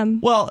ignores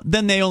them. Well,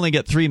 then they only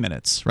get 3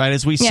 minutes, right?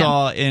 As we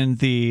saw in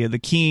the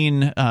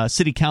Keene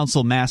City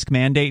Council mask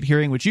mandate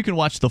hearing, which you can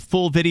watch the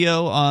full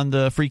video on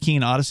the Free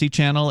Keene Odyssey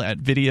channel at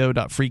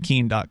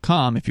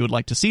video.freekeene.com if you would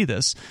like to see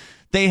this.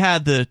 They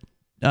had the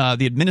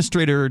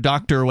administrator,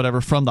 doctor, or whatever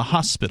from the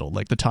hospital,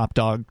 like the top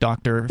dog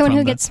doctor. The one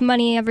who gets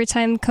money every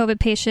time COVID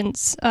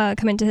patients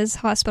come into his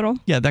hospital.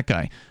 Yeah, that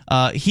guy.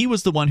 He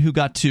was the one who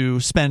got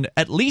to spend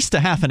at least a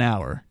half an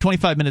hour,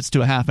 25 minutes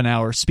to a half an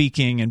hour,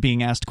 speaking and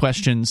being asked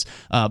questions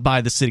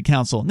by the city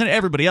council. And then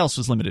everybody else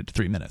was limited to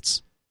 3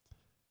 minutes.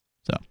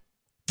 So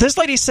this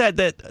lady said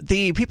that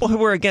the people who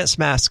were against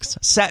masks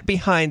sat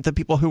behind the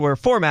people who were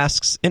for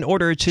masks in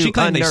order to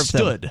unnerve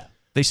them.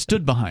 They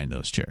stood behind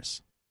those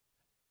chairs.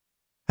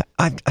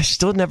 I've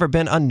still never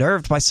been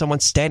unnerved by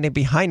someone standing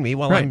behind me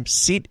while I'm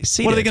seated.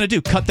 What are they going to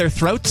do? Cut their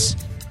throats?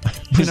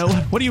 You know,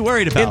 what are you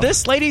worried about? In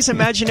this lady's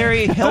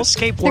imaginary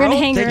hellscape world,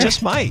 they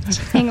just might.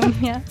 Hang them,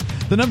 yeah.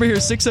 The number here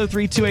is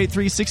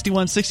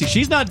 603-283-6160.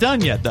 She's not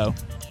done yet, though.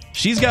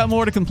 She's got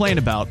more to complain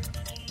about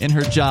in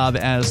her job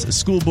as a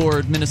school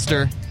board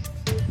minister,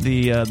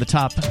 the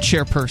top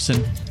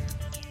chairperson.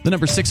 The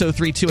number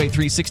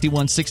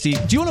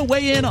 603-283-6160. Do you want to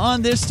weigh in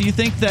on this? Do you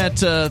think that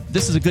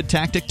this is a good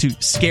tactic to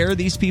scare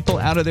these people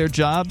out of their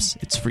jobs?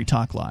 It's Free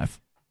Talk Live.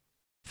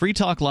 Free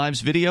Talk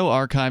Live's video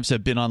archives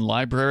have been on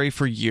LBRY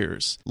for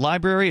years.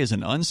 LBRY is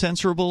an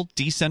uncensorable,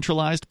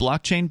 decentralized,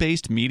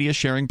 blockchain-based media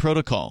sharing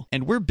protocol,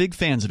 and we're big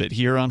fans of it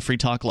here on Free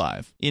Talk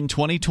Live. In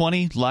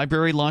 2020,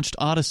 LBRY launched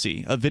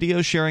Odyssey, a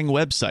video sharing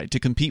website to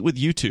compete with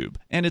YouTube,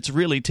 and it's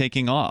really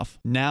taking off.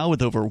 Now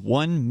with over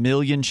 1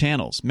 million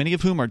channels, many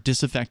of whom are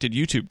disaffected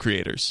YouTube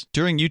creators.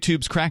 During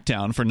YouTube's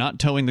crackdown for not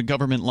towing the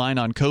government line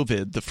on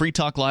COVID, the Free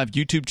Talk Live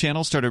YouTube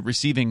channel started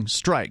receiving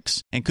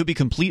strikes and could be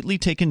completely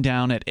taken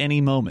down at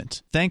any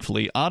moment.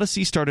 Thankfully,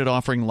 Odyssey started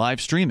offering live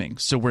streaming,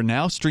 so we're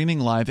now streaming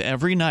live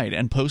every night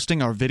and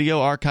posting our video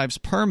archives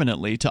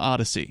permanently to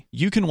Odyssey.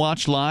 You can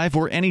watch live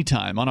or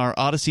anytime on our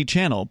Odyssey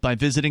channel by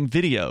visiting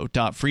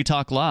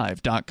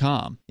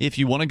video.freetalklive.com. If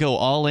you want to go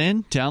all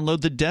in,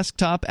 download the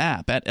desktop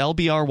app at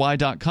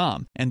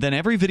lbry.com, and then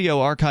every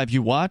video archive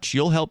you watch,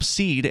 you'll help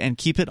seed and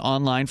keep it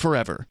online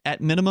forever. At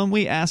minimum,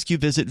 we ask you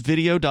visit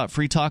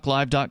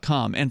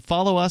video.freetalklive.com and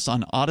follow us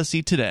on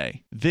Odyssey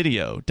today.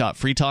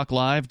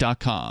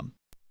 video.freetalklive.com.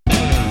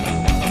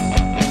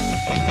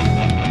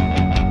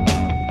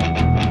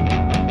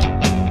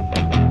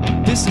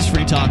 This is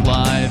Free Talk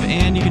Live,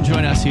 and you can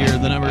join us here.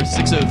 The number is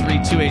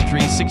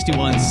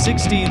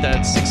 603-283-6160.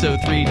 That's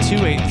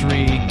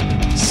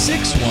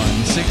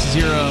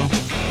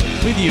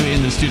 603-283-6160. With you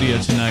in the studio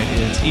tonight,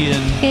 it's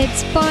Ian.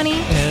 It's Bonnie.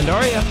 And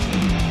Aria.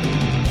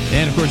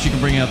 And, of course, you can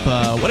bring up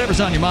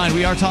whatever's on your mind.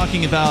 We are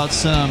talking about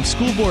some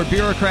school board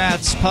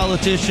bureaucrats,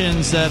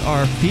 politicians that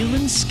are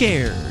feeling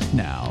scared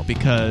now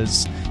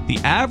because the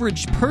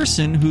average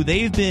person who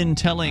they've been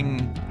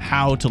telling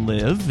how to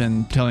live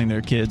and telling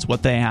their kids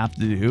what they have to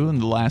do in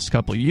the last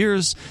couple of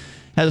years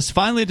has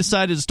finally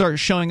decided to start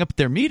showing up at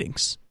their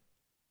meetings.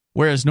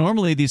 Whereas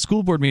normally these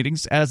school board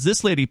meetings, as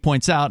this lady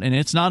points out, and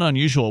it's not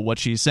unusual what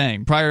she's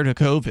saying, prior to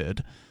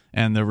COVID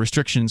and the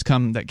restrictions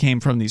that came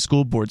from these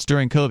school boards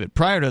during COVID,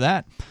 prior to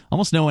that,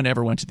 almost no one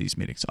ever went to these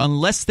meetings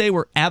unless they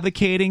were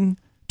advocating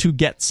to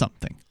get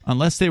something,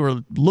 unless they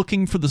were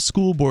looking for the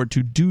school board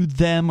to do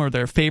them or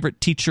their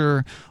favorite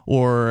teacher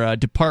or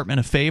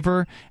department a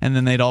favor, and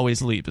then they'd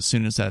always leave as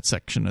soon as that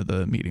section of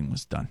the meeting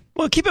was done.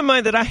 Well, keep in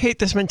mind that I hate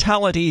this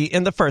mentality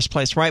in the first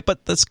place, right?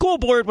 But the school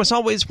board was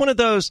always one of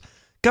those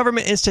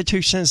government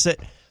institutions that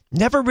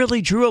never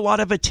really drew a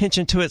lot of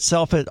attention to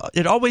itself.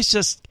 It always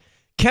just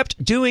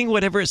kept doing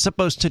whatever it's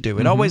supposed to do.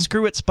 It always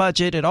grew its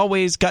budget. It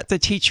always got the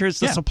teachers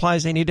the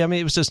supplies they needed. I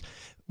mean, it was just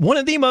one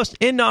of the most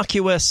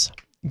innocuous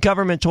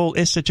governmental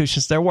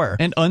institutions there were.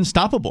 And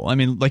unstoppable. I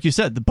mean, like you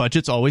said, the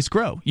budgets always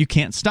grow. You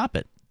can't stop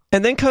it.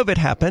 And then COVID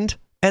happened,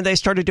 and they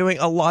started doing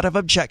a lot of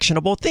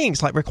objectionable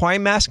things, like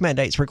requiring mask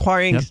mandates,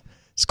 requiring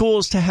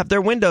schools to have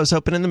their windows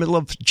open in the middle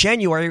of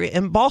January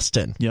in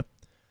Boston. Yep.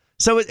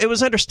 So it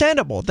was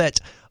understandable that,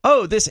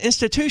 this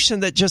institution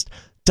that just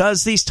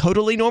does these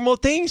totally normal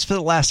things for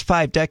the last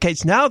 5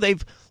 decades, now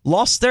they've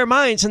lost their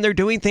minds and they're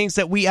doing things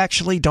that we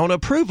actually don't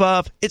approve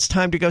of. It's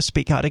time to go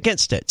speak out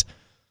against it.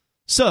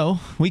 So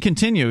we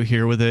continue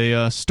here with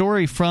a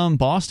story from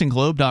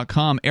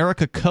BostonGlobe.com.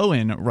 Erica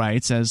Cohen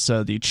writes, as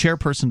the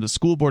chairperson of the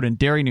school board in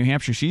Derry, New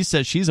Hampshire, she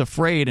says she's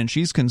afraid and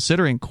she's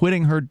considering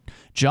quitting her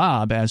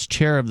job as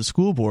chair of the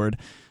school board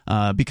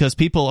because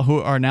people who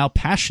are now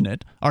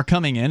passionate are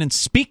coming in and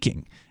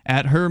speaking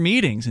at her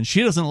meetings, and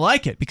she doesn't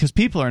like it because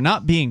people are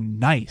not being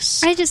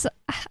nice.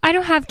 I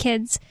don't have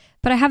kids,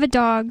 but I have a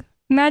dog.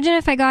 Imagine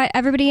if I got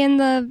everybody in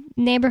the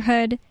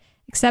neighborhood,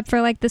 except for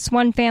like this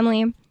one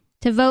family,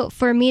 to vote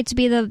for me to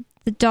be the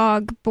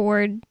dog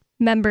board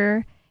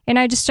member, and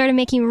I just started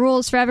making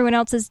rules for everyone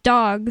else's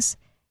dogs.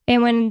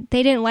 And when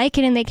they didn't like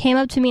it and they came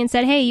up to me and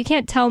said, hey, you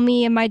can't tell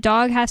me my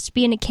dog has to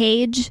be in a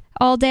cage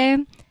all day,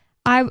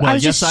 I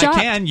was just shocked. Yes,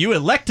 I can. You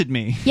elected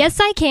me.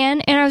 Yes, I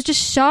can. And I was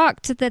just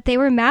shocked that they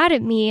were mad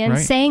at me and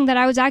saying that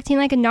I was acting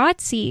like a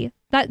Nazi.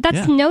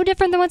 That's no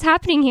different than what's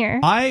happening here.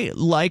 I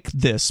like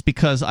this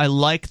because I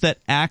like that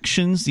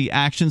the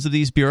actions of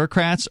these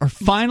bureaucrats are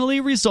finally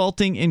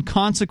resulting in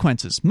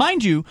consequences.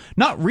 Mind you,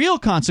 not real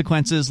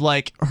consequences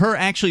like her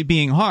actually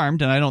being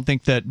harmed, and I don't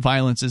think that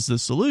violence is the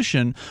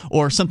solution,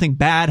 or something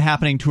bad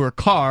happening to her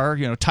car,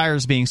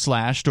 tires being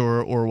slashed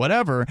or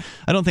whatever.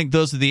 I don't think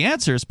those are the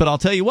answers, but I'll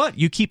tell you what,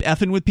 you keep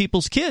effing with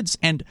people's kids,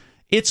 and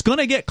it's going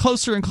to get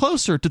closer and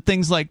closer to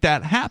things like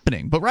that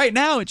happening. But right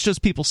now, it's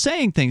just people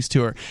saying things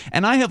to her.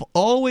 And I have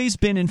always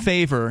been in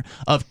favor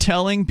of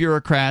telling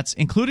bureaucrats,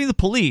 including the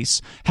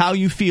police, how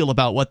you feel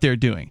about what they're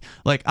doing.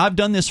 Like, I've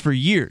done this for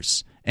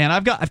years. And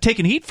I've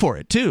taken heat for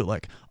it, too.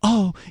 Like,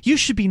 oh, you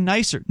should be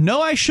nicer. No,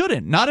 I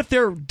shouldn't. Not if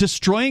they're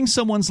destroying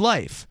someone's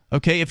life.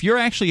 Okay, if you're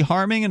actually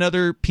harming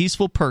another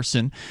peaceful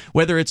person,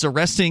 whether it's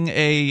arresting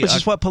which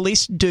is what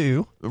police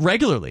do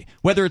regularly,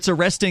 whether it's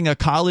arresting a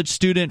college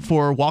student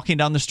for walking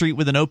down the street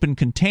with an open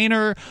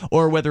container,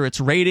 or whether it's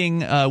raiding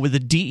with the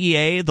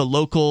DEA, the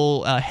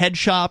local head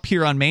shop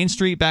here on Main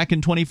Street back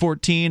in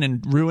 2014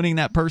 and ruining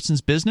that person's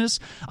business.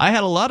 I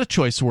had a lot of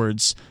choice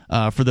words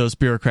for those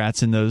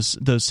bureaucrats in those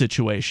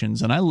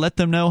situations, and I let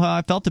them know how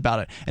I felt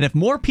about it. And if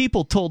more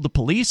people told the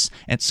police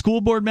and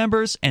school board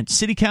members and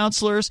city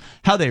councilors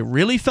how they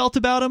really felt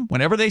about them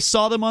whenever they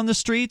saw them on the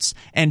streets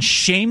and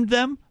shamed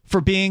them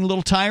for being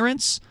little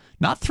tyrants,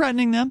 not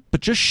threatening them, but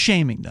just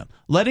shaming them,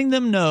 letting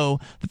them know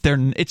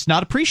that it's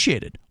not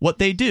appreciated what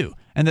they do,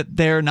 and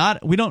that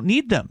we don't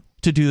need them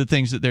to do the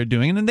things that they're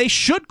doing, and then they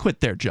should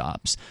quit their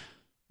jobs.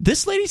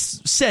 This lady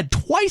said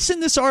twice in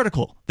this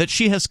article that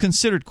she has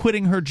considered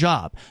quitting her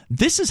job.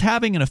 This is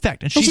having an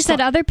effect. And she said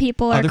other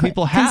people are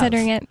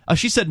considering it.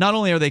 She said not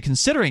only are they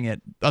considering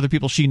it, other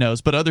people she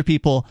knows, but other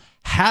people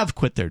have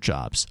quit their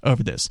jobs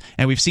over this.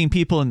 And we've seen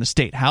people in the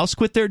state house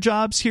quit their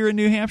jobs here in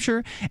New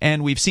Hampshire,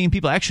 and we've seen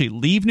people actually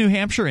leave New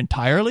Hampshire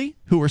entirely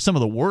who were some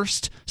of the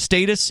worst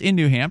statists in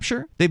New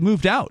Hampshire. They've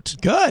moved out.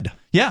 Good.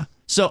 Yeah.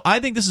 So I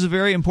think this is a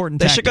very important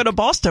They tactic. should go to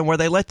Boston, where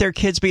they let their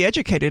kids be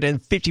educated in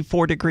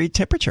 54-degree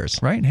temperatures.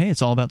 Right. Hey,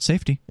 it's all about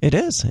safety. It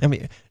is. I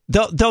mean,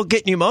 they'll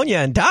get pneumonia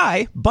and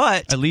die,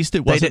 but at least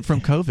it wasn't from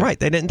COVID. Right.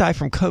 They didn't die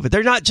from COVID.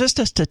 They're not just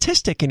a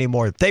statistic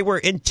anymore. They were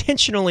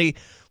intentionally,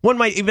 one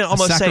might even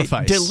almost say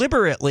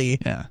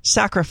deliberately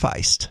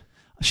sacrificed.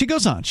 She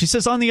goes on. She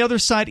says, on the other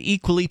side,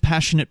 equally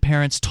passionate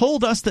parents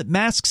told us that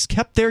masks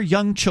kept their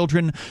young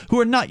children who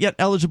are not yet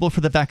eligible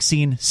for the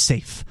vaccine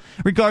safe.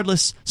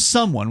 Regardless,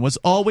 someone was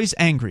always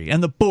angry,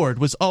 and the board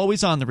was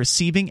always on the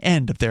receiving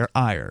end of their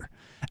ire.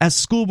 As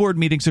school board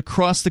meetings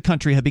across the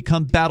country have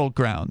become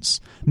battlegrounds,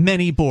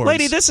 many boards...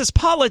 Lady, this is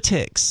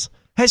politics.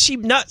 Has she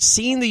not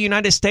seen the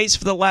United States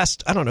for the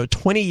last,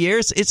 20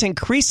 years? It's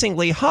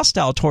increasingly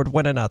hostile toward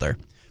one another.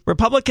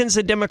 Republicans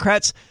and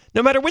Democrats,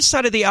 no matter which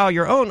side of the aisle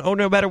you're on, or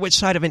no matter which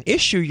side of an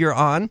issue you're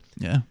on,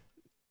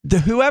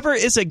 whoever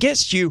is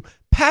against you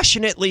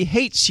passionately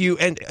hates you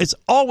and is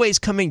always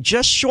coming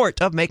just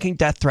short of making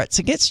death threats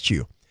against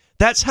you.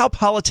 That's how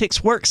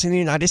politics works in the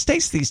United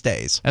States these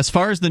days. As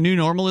far as the new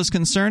normal is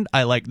concerned,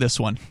 I like this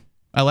one.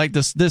 I like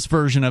this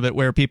version of it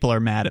where people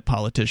are mad at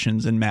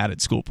politicians and mad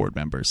at school board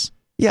members.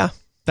 Yeah.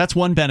 That's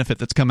one benefit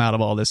that's come out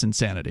of all this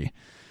insanity.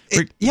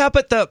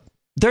 But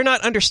they're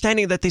not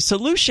understanding that the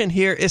solution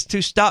here is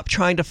to stop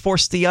trying to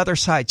force the other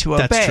side to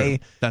obey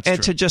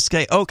to just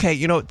say,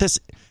 okay,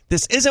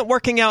 this isn't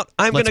working out.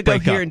 I'm going to go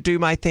here and do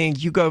my thing.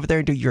 You go over there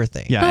and do your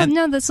thing. Yeah,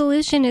 no, the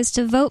solution is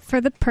to vote for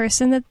the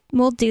person that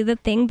will do the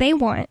thing they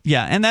want.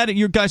 Yeah, and that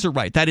you guys are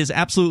right. That is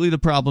absolutely the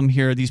problem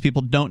here. These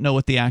people don't know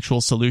what the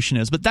actual solution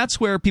is. But that's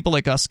where people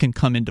like us can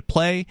come into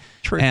play.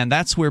 True. And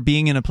that's where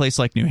being in a place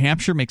like New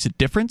Hampshire makes a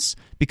difference,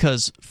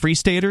 because free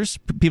staters,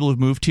 people who've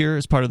moved here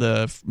as part of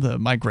the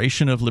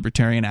migration of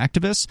libertarian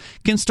activists,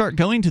 can start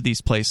going to these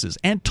places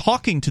and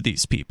talking to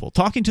these people,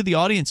 talking to the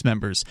audience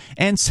members,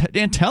 and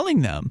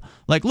telling them,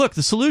 like, look,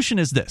 the solution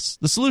is this.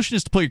 The solution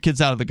is to pull your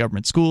kids out of the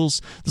government schools.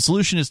 The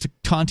solution is to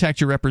contact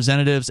your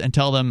representatives and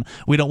tell them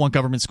we don't want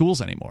government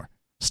schools anymore.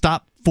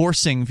 Stop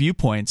forcing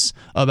viewpoints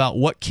about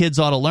what kids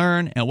ought to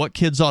learn and what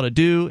kids ought to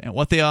do and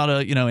what they ought to,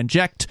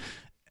 inject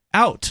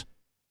out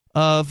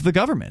of the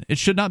government. It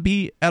should not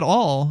be at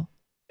all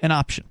an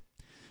option.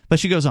 But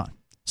she goes on.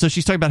 So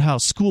she's talking about how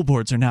school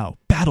boards are now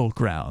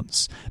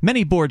battlegrounds.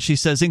 Many boards, she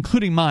says,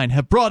 including mine,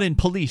 have brought in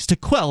police to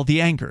quell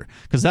the anger,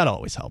 because that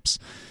always helps.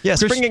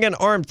 Yes, bringing in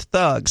armed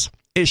thugs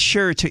is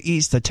sure to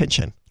ease the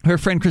tension. Her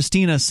friend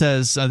Christina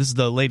says, this is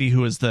the lady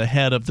who is the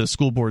head of the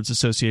School Boards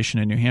Association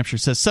in New Hampshire,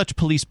 says such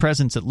police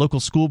presence at local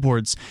school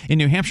boards in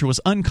New Hampshire was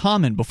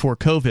uncommon before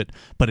COVID,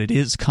 but it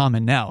is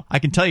common now. I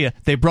can tell you,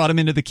 they brought him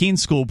into the Keene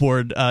School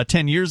Board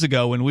 10 years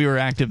ago when we were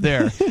active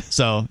there,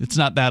 so it's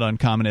not that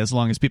uncommon as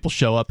long as people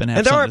show up and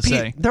have something to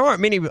say. There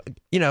aren't many,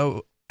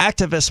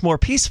 activists more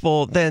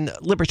peaceful than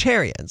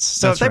libertarians.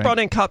 So That's if they right. brought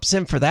in cops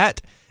in for that,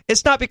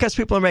 it's not because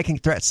people are making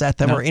threats at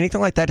them or anything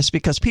like that. It's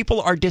because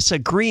people are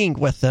disagreeing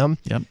with them.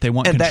 Yep, they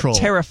want and control. That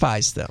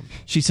terrifies them.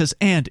 She says,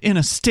 and in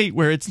a state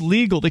where it's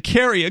legal to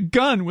carry a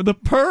gun with a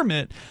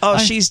permit. Oh,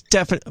 she's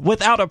definitely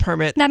without a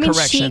permit. That means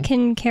correction. she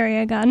can carry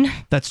a gun.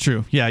 That's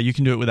true. Yeah, you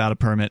can do it without a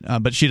permit,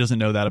 but she doesn't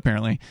know that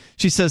apparently.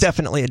 She says,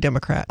 definitely a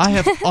Democrat. I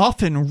have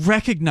often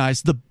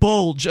recognized the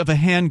bulge of a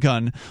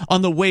handgun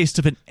on the waist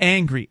of an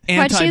angry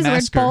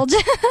anti-masker. Bulge?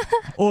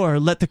 Or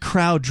let the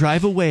crowd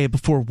drive away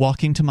before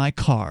walking to my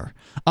car.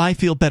 I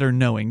feel better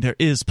knowing there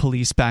is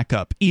police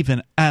backup,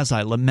 even as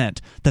I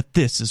lament that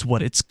this is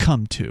what it's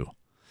come to.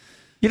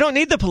 You don't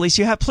need the police.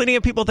 You have plenty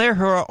of people there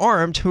who are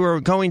armed who are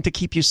going to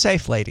keep you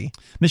safe, lady.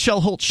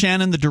 Michelle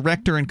Holt-Shannon, the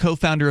director and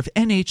co-founder of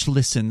NH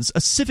Listens,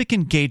 a civic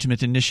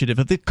engagement initiative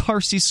of the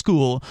Carsey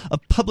School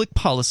of Public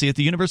Policy at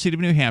the University of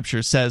New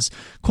Hampshire, says,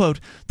 quote,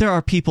 there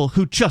are people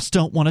who just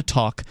don't want to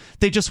talk.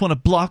 They just want to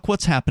block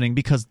what's happening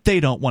because they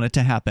don't want it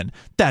to happen.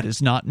 That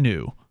is not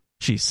new,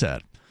 she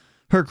said.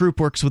 Her group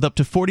works with up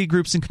to 40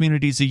 groups and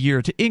communities a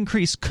year to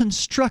increase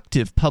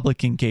constructive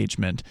public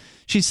engagement.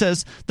 She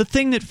says, the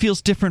thing that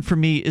feels different for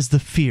me is the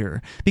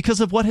fear. Because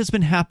of what has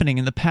been happening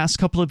in the past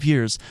couple of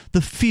years, the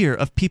fear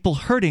of people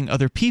hurting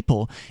other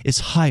people is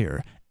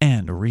higher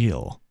and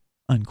real.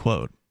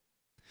 Unquote.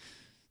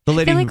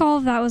 I feel like all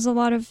of that was a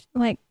lot of,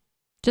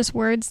 just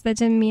words that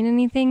didn't mean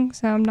anything,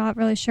 so I'm not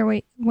really sure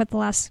what the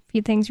last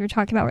few things you were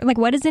talking about were. Like,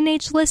 what is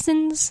NH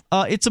Listens?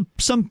 It's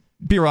some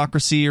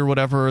bureaucracy or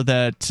whatever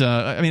that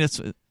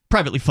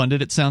privately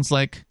funded, it sounds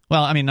like.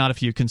 Well, I mean, not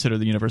if you consider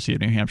the University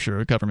of New Hampshire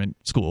a government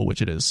school,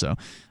 which it is. So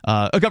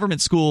a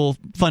government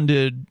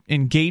school-funded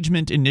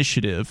engagement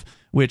initiative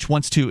which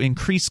wants to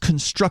increase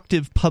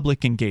constructive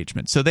public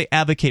engagement. So they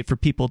advocate for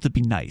people to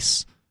be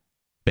nice,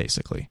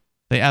 basically.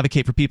 They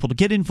advocate for people to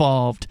get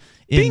involved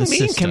in being the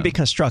system. mean can be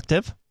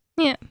constructive.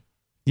 Yeah.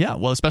 Yeah,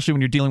 well, especially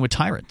when you're dealing with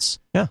tyrants.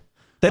 Yeah.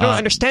 They don't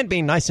understand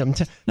being nice to them.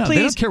 No, please,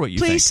 they don't care what you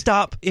think. Please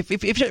stop. If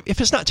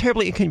it's not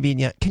terribly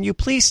inconvenient, can you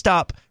please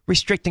stop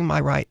restricting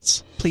my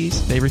rights,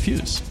 please? They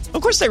refuse.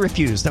 Of course they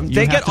refuse.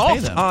 They get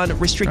off on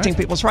restricting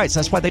people's rights.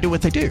 That's why they do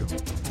what they do.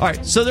 All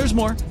right, so there's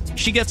more.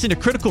 She gets into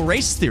critical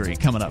race theory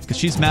coming up because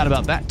she's mad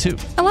about that, too.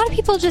 A lot of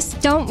people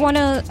just don't want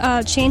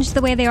to change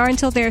the way they are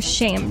until they're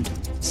shamed.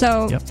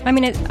 So, Yep. I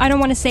mean, I don't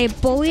want to say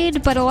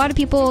bullied, but a lot of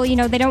people, they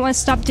don't want to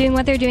stop doing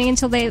what they're doing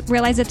until they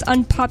realize it's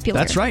unpopular.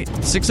 That's right.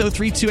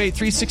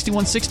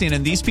 603-283-6160. And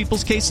in these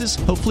people's cases,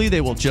 hopefully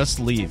they will just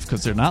leave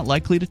because they're not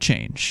likely to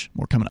change.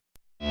 More coming up.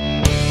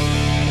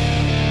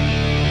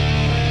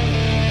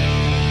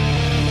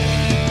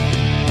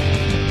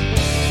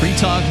 Free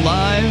Talk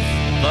Live.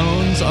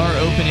 Phones are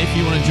open if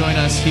you want to join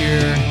us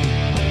here.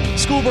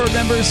 School board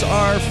members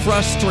are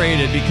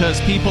frustrated because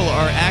people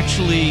are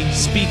actually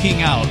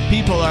speaking out.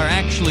 People are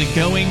actually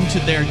going to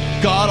their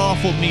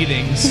god-awful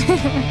meetings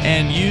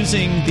and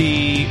using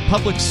the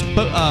public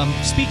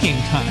speaking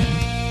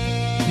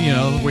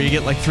time, where you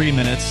get like 3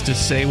 minutes to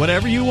say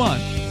whatever you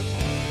want.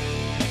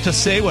 To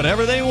say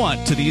whatever they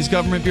want to these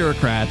government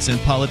bureaucrats and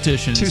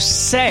politicians. To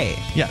say.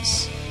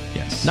 Yes.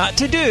 Not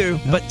to do,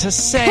 but to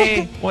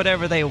say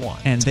whatever they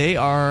want. And they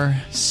are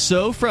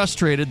so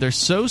frustrated. They're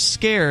so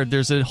scared.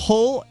 There's a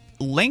whole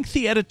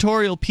lengthy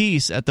editorial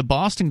piece at the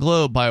Boston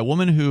Globe by a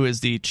woman who is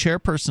the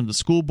chairperson of the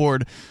school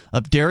board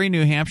of Derry,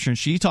 New Hampshire. And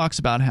she talks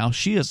about how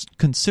she has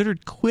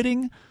considered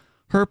quitting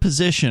her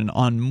position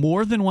on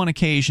more than one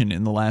occasion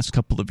in the last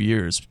couple of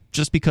years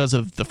just because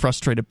of the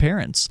frustrated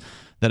parents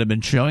that have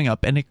been showing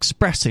up and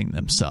expressing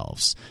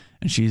themselves.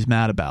 And she's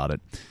mad about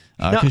it.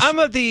 Now, I'm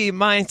of the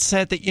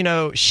mindset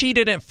that, she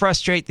didn't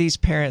frustrate these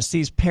parents.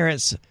 These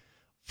parents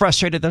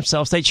frustrated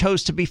themselves. They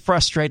chose to be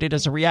frustrated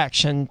as a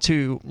reaction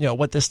to,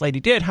 what this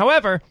lady did.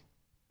 However,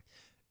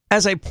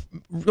 as a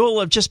rule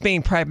of just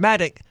being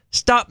pragmatic,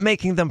 stop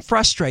making them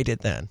frustrated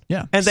then.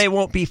 Yeah. And they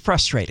won't be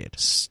frustrated.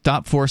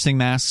 Stop forcing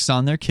masks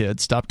on their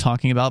kids. Stop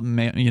talking about,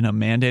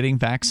 mandating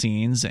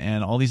vaccines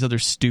and all these other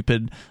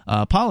stupid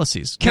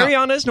policies. Carry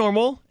on as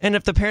normal. And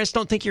if the parents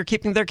don't think you're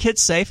keeping their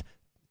kids safe,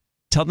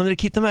 tell them to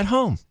keep them at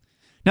home.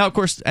 Now, of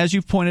course, as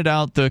you've pointed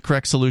out, the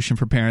correct solution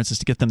for parents is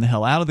to get them the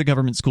hell out of the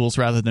government schools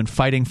rather than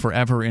fighting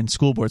forever in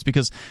school boards,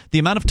 because the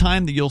amount of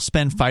time that you'll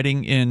spend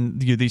fighting in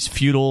these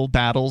feudal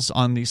battles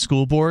on these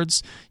school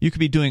boards, you could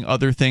be doing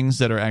other things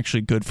that are actually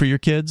good for your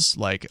kids,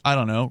 like, I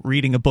don't know,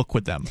 reading a book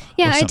with them.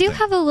 Yeah, I do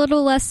have a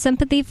little less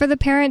sympathy for the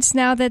parents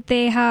now that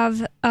they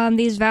have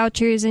these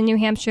vouchers in New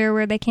Hampshire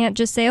where they can't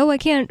just say, I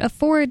can't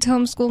afford to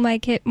homeschool my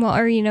kid,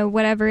 or,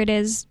 whatever it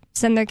is.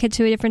 Send their kid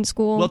to a different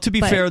school. Well, to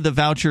be fair, the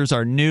vouchers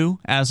are new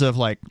as of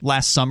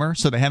last summer,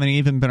 so they haven't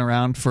even been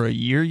around for a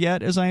year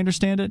yet, as I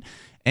understand it.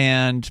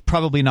 And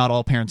probably not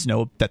all parents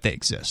know that they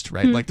exist,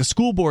 right? Like the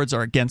school boards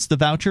are against the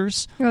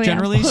vouchers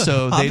generally,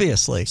 so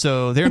obviously,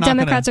 so they're the not.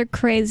 Democrats are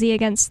crazy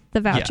against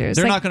the vouchers. Yeah,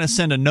 they're not going to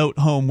send a note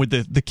home with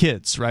the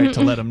kids, right,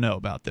 to let them know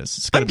about this.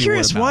 It's I'm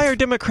curious, why are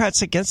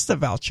Democrats against the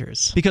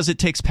vouchers? Because it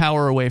takes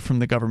power away from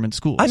the government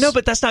schools. I know,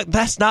 but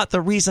that's not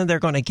the reason they're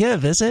going to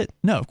give, is it?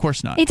 No, of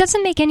course not. It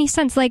doesn't make any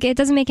sense. It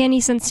doesn't make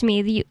any sense to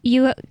me.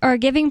 You are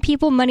giving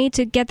people money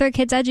to get their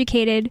kids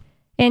educated,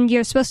 and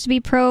you're supposed to be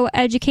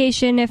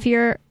pro-education if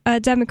you're a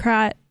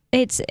Democrat.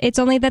 It's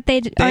only that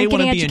they aren't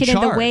getting educated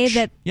the way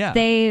that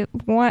they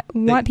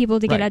want people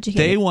to get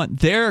educated. They want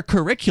their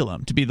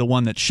curriculum to be the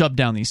one that's shoved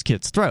down these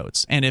kids'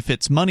 throats. And if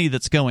it's money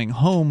that's going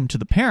home to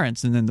the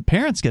parents and then the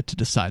parents get to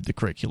decide the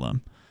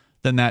curriculum,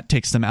 then that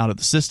takes them out of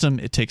the system.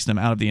 It takes them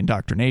out of the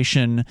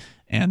indoctrination.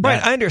 And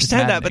right, I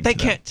understand that, but they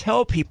can't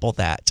tell people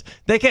that.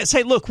 They can't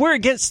say, look, we're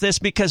against this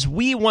because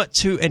we want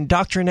to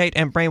indoctrinate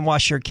and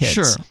brainwash your kids.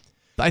 Sure.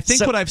 I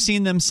think what I've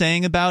seen them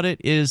saying about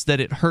it is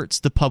that it hurts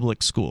the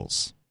public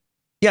schools.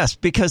 Yes,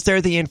 because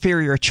they're the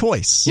inferior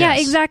choice. Yeah,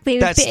 exactly.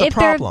 That's the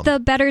problem. If they're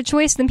the better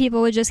choice, then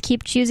people would just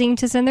keep choosing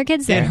to send their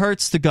kids there. It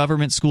hurts the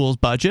government schools'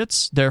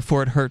 budgets,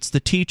 therefore it hurts the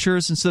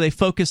teachers, and so they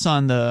focus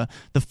on the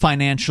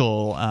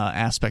financial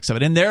aspects of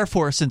it. And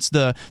therefore, since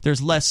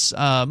there's less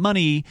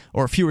money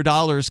or fewer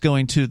dollars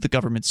going to the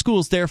government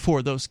schools,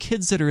 therefore those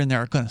kids that are in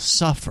there are going to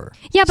suffer.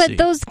 Yeah, but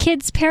those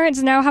kids'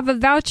 parents now have a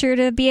voucher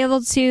to be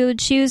able to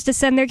choose to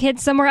send their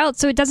kids somewhere else,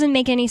 so it doesn't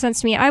make any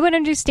sense to me. I would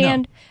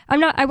understand.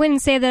 No. I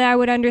wouldn't say that I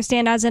would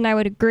understand as in I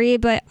would agree,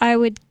 but I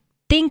would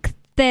think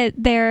that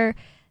their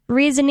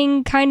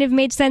reasoning kind of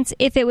made sense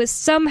if it was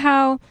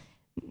somehow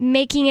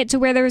making it to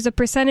where there was a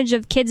percentage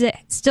of kids that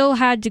still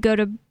had to go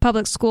to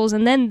public schools,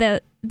 and then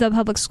the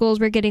public schools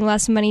were getting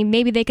less money.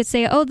 Maybe they could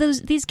say,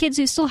 these kids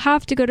who still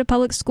have to go to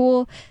public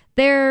school,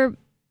 they're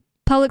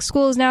public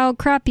school is now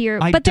crappier.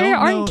 But there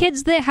aren't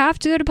kids that have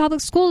to go to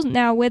public schools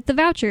now with the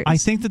vouchers. I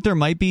think that there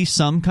might be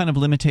some kind of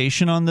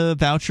limitation on the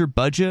voucher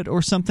budget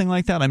or something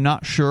like that. I'm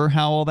not sure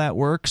how all that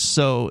works,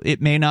 so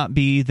it may not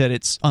be that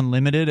it's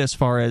unlimited as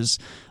far as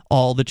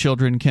all the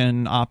children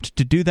can opt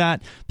to do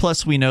that.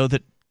 Plus, we know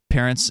that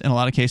parents in a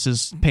lot of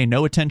cases pay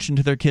no attention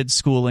to their kids'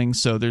 schooling,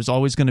 so there's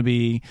always going to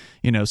be,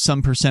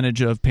 some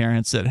percentage of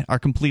parents that are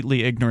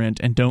completely ignorant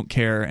and don't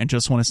care and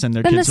just want to send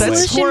their kids away.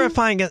 That's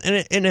horrifying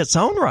in its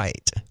own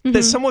right. Mm-hmm.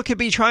 That someone could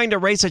be trying to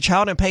raise a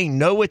child and paying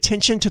no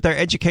attention to their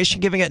education,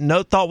 giving it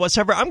no thought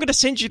whatsoever. I'm going to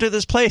send you to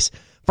this place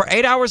for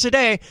 8 hours a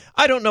day.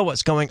 I don't know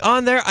what's going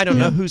on there. I don't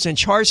know who's in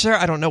charge there.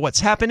 I don't know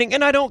what's happening,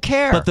 and I don't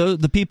care. But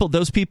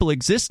those people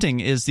existing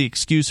is the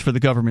excuse for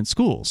the government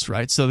schools,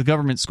 right? So the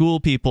government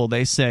school people,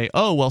 they say,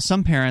 oh, well,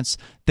 some parents,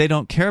 they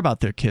don't care about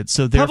their kids,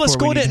 so therefore public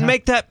school didn't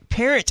make that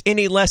parent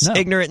any less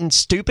ignorant and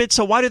stupid,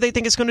 so why do they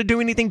think it's going to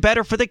do anything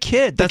better for the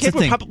kid? The kid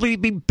would probably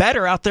be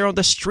better out there on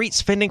the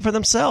streets fending for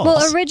themselves.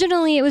 Well,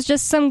 originally it was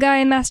just some guy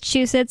in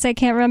Massachusetts, I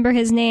can't remember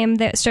his name,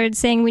 that started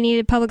saying we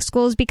needed public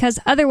schools because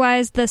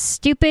otherwise the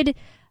stupid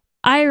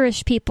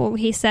Irish people,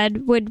 he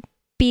said, would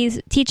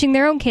be teaching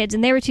their own kids,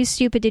 and they were too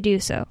stupid to do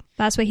so.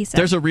 That's what he said.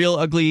 There's a real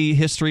ugly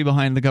history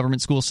behind the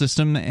government school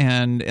system,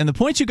 and the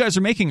points you guys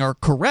are making are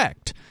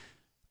correct.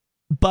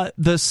 But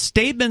the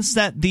statements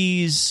that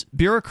these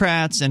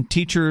bureaucrats and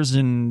teachers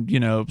and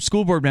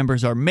school board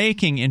members are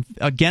making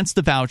against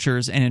the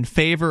vouchers and in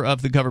favor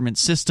of the government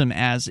system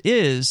as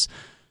is,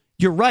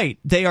 you're right.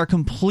 They are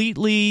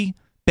completely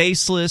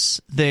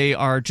baseless. They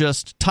are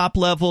just top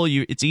level.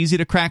 It's easy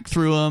to crack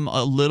through them.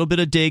 A little bit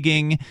of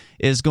digging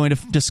is going to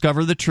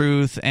discover the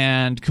truth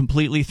and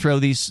completely throw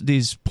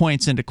these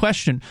points into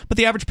question. But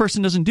the average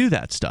person doesn't do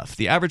that stuff.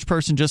 The average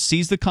person just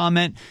sees the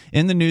comment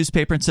in the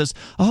newspaper and says,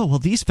 oh, well,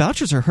 these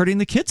vouchers are hurting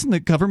the kids in the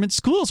government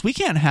schools. We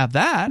can't have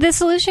that. The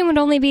solution would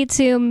only be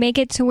to make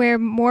it to where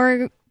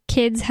more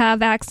kids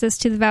have access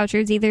to the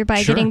vouchers, either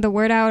by getting the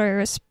word out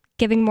or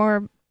giving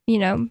more,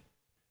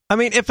 I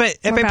mean, if a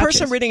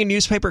person reading a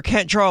newspaper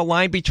can't draw a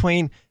line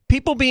between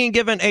people being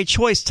given a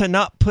choice to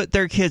not put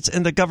their kids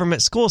in the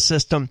government school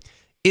system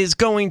is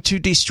going to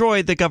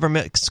destroy the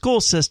government school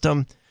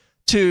system,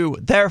 to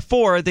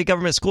therefore the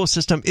government school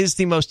system is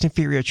the most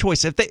inferior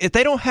choice. If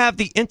they don't have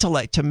the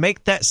intellect to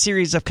make that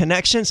series of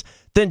connections,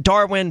 then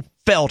Darwin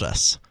failed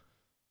us.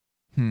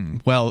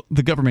 Well,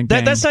 the government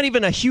that's not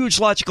even a huge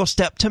logical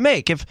step to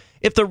make.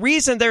 If the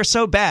reason they're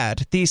so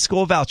bad, these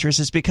school vouchers,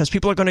 is because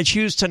people are going to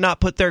choose to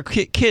not put their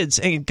kids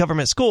in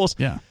government schools,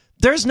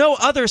 there's no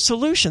other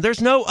solution.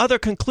 There's no other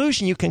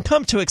conclusion you can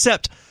come to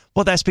except,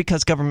 well, that's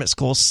because government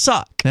schools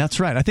suck.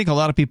 That's right. I think a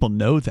lot of people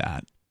know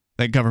that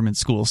government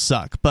schools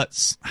suck.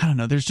 But, I don't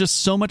know, there's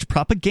just so much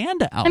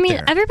propaganda out there. I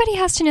mean, everybody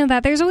has to know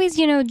that. There's always,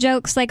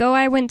 jokes like, oh,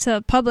 I went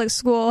to public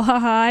school.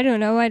 Haha, I don't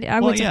know. I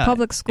went to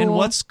public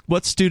school. And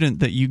what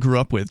student that you grew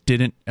up with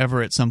didn't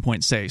ever at some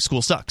point say,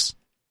 school sucks?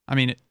 I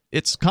mean,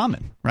 it's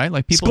common, right?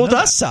 Like people School know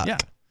does suck. Yeah.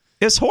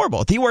 It's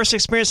horrible. The worst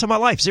experience of my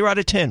life. 0 out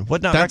of 10.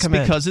 Would not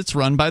recommend. That's because it's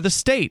run by the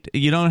state.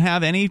 You don't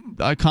have any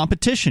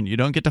competition. You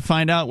don't get to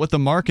find out what the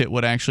market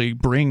would actually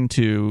bring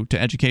to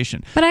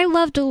education. But I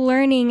loved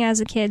learning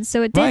as a kid,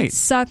 so it didn't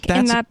suck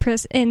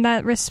in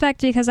that respect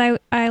because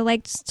I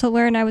liked to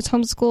learn. I was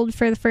homeschooled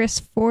for the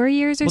first 4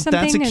 years or something.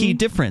 That's a key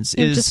difference.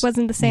 It just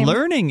wasn't the same.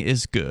 Learning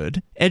is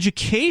good.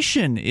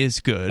 Education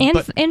is good.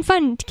 And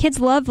fun. Kids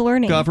love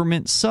learning.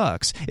 Government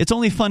sucks. It's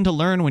only fun to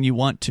learn when you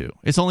want to.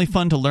 It's only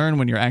fun to learn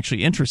when you're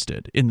actually interested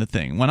in the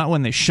thing, not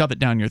when they shove it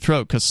down your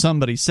throat because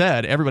somebody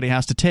said everybody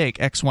has to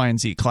take X, Y, and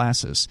Z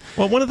classes.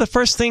 Well, one of the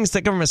first things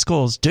that government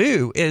schools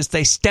do is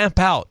they stamp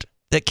out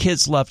that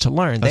kids love to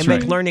learn. They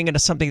make learning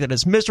into something that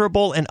is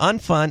miserable and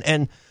unfun,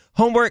 and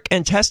homework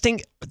and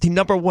testing the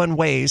number one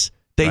ways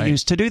they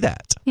use to do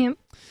that. Yep.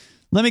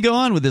 Let me go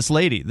on with this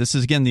lady. This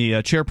is, again, the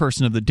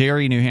chairperson of the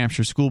Derry, New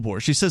Hampshire School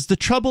Board. She says, the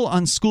trouble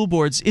on school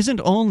boards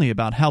isn't only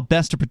about how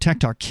best to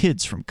protect our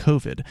kids from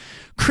COVID.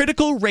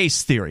 Critical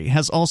race theory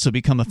has also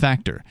become a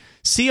factor.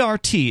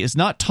 CRT is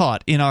not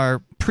taught in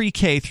our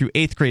pre-K through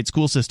 8th grade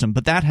school system,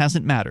 but that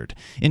hasn't mattered.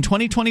 In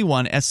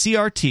 2021, as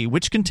CRT,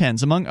 which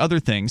contends, among other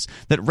things,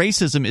 that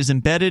racism is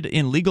embedded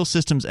in legal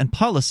systems and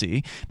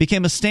policy,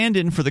 became a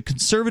stand-in for the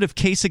conservative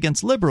case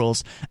against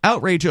liberals,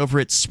 outrage over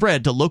it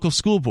spread to local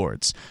school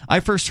boards. I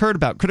first heard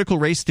about critical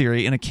race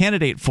theory in a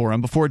candidate forum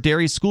before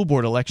Derry's school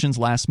board elections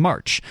last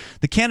March.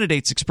 The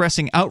candidates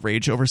expressing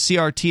outrage over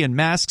CRT and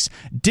masks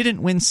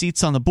didn't win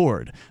seats on the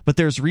board, but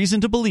there's reason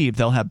to believe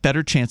they'll have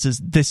better chances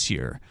this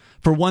year.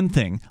 For one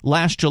thing,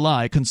 last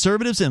July,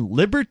 conservatives and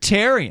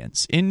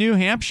libertarians in New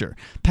Hampshire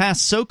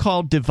passed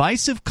so-called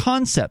divisive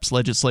concepts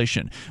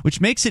legislation,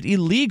 which makes it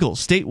illegal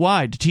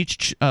statewide to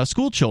teach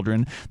school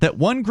children that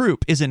one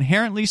group is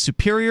inherently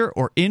superior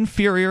or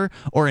inferior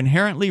or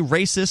inherently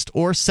racist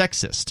or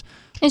sexist.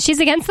 And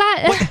she's against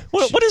that?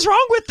 What is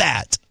wrong with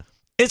that?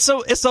 It's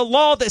a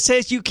law that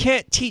says you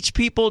can't teach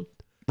people to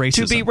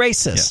be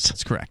racist. Yes,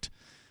 that's correct.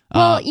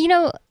 Well,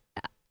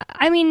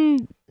 I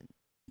mean,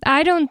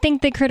 I don't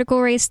think that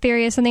critical race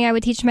theory is something I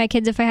would teach my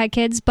kids if I had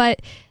kids,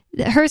 but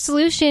her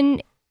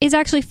solution is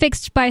actually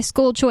fixed by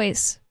school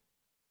choice.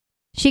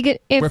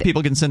 Where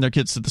people can send their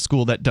kids to the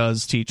school that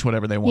does teach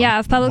whatever they want. Yeah,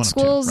 if public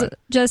schools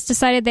just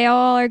decided they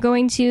all are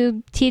going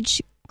to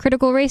teach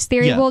critical race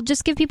theory, well,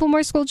 just give people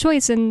more school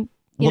choice. And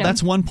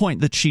that's one point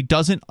that she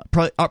doesn't,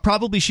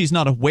 probably she's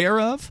not aware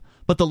of,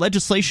 but the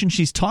legislation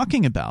she's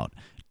talking about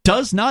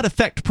does not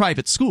affect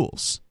private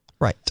schools.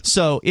 Right.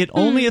 So it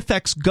only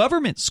affects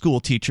government school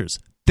teachers.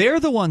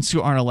 They're the ones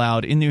who aren't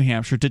allowed in New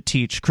Hampshire to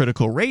teach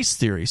critical race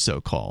theory,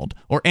 so-called,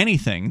 or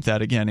anything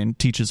that, again,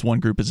 teaches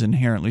one group as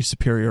inherently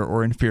superior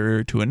or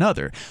inferior to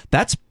another.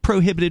 That's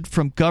prohibited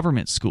from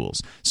government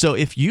schools. So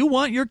if you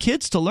want your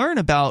kids to learn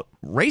about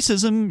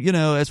racism,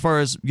 as far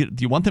as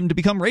you want them to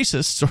become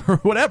racists or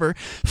whatever,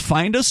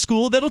 find a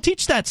school that'll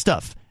teach that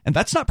stuff. And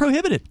that's not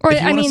prohibited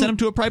if you want to send them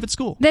to a private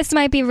school. This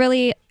might be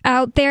really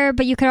out there,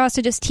 but you could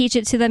also just teach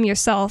it to them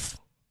yourself.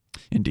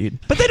 Indeed.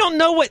 But they don't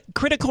know what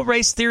critical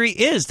race theory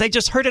is. They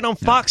just heard it on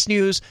Fox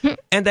News,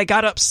 and they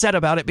got upset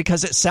about it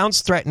because it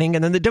sounds threatening.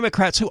 And then the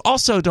Democrats, who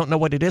also don't know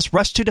what it is,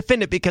 rushed to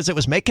defend it because it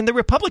was making the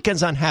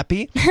Republicans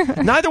unhappy.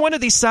 Neither one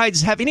of these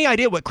sides have any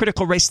idea what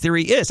critical race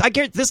theory is. I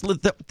guarantee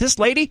this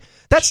lady,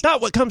 that's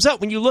not what comes up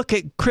when you look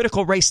at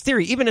critical race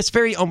theory. Even its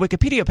very own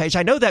Wikipedia page.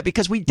 I know that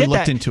because we did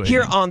that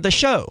here on the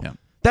show. Yeah.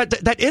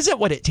 That isn't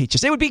what it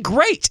teaches. It would be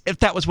great if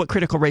that was what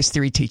critical race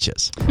theory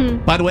teaches.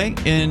 By the way,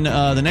 in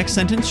the next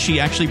sentence, she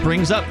actually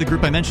brings up the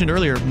group I mentioned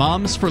earlier,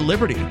 Moms for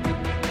Liberty.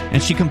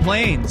 And she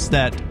complains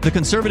that the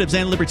conservatives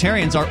and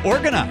libertarians are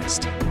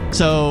organized.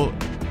 So,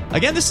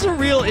 again, this is a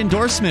real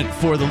endorsement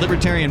for the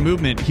libertarian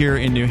movement here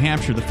in New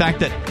Hampshire. The fact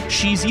that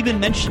she's even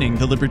mentioning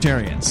the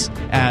libertarians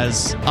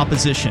as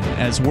opposition,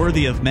 as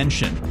worthy of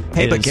mention.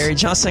 Hey, but Gary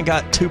Johnson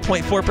got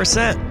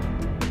 2.4%.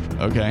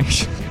 Okay.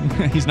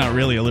 He's not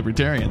really a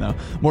libertarian, though.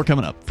 More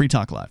coming up. Free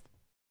Talk Live.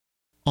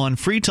 On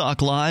Free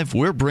Talk Live,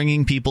 we're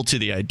bringing people to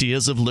the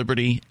ideas of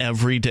liberty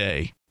every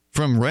day.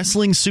 From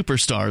wrestling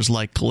superstars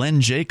like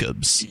Glenn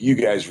Jacobs. You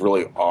guys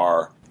really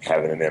are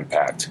having an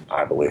impact,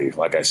 I believe.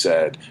 Like I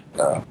said,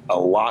 a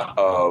lot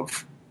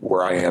of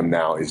where I am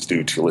now is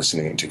due to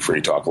listening to Free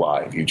Talk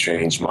Live. You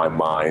changed my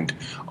mind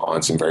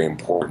on some very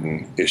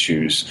important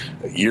issues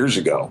years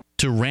ago.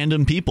 To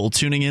random people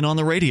tuning in on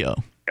the radio.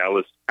 I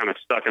was kind of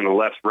stuck in the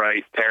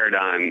left-right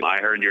paradigm. I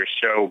heard your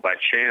show by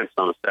chance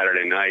on a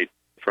Saturday night.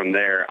 From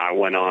there, I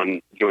went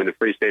on, joined the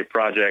Free State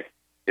Project,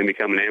 and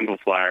become an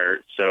amplifier.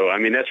 So, I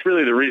mean, that's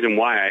really the reason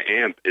why I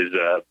amp is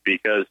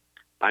because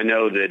I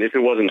know that if it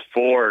wasn't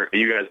for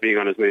you guys being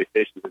on as many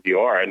stations as you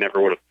are, I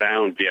never would have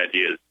found the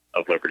ideas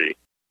of liberty.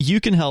 You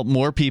can help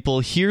more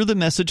people hear the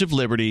message of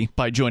liberty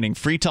by joining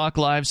Free Talk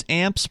Live's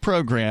AMPS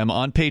program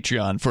on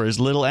Patreon for as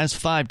little as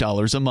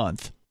 $5 a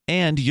month.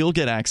 And you'll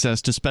get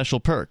access to special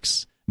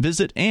perks.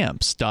 Visit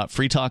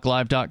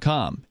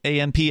amps.freetalklive.com,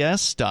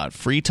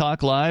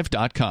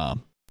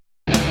 amps.freetalklive.com.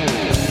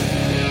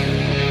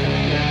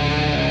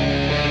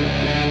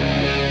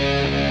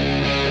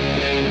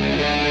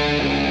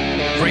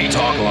 Free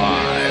Talk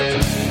Live.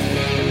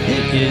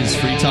 It is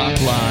Free Talk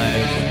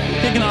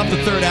Live. Kicking off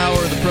the third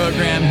hour of the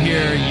program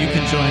here. You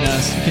can join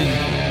us. You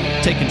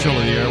can take control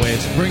of the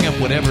airwaves. Bring up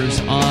whatever's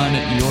on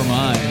your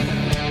mind.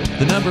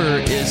 The number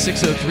is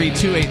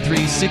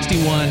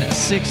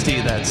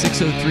 603-283-6160. That's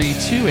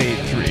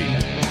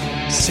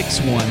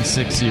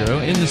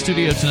 603-283-6160. In the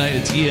studio tonight,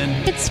 it's Ian.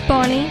 It's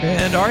Bonnie.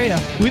 And Aria.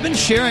 We've been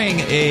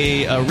sharing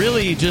a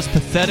really just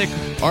pathetic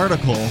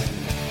article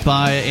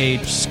by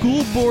a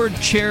school board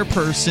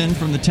chairperson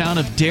from the town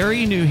of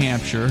Derry, New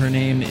Hampshire. Her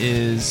name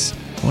is,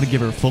 I want to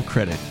give her full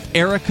credit,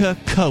 Erica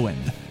Cohen.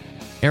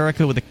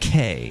 Erica with a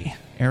K.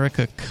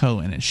 Erica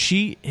Cohen. And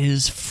she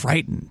is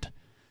frightened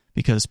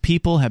because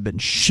people have been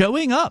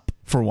showing up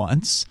for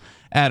once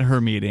at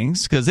her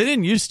meetings, because they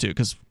didn't used to,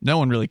 because no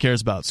one really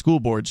cares about school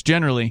boards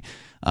generally.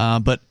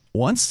 But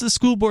once the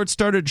school board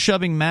started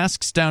shoving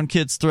masks down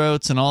kids'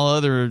 throats and all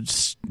other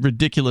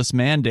ridiculous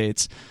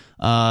mandates,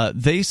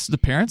 the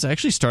parents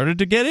actually started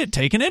to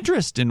take an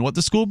interest in what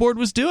the school board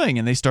was doing,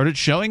 and they started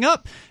showing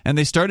up, and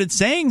they started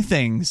saying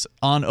things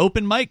on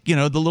open mic,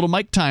 the little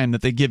mic time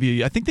that they give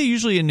you. I think they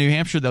usually in New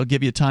Hampshire, they'll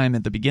give you time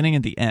at the beginning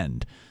and the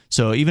end.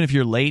 So even if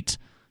you're late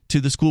to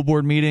the school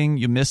board meeting,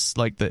 you miss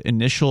like the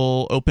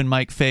initial open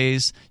mic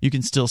phase, you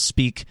can still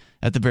speak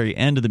at the very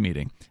end of the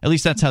meeting. At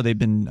least that's how they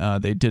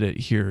did it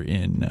here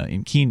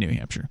in Keene, New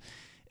Hampshire.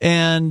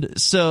 And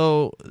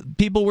so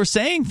people were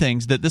saying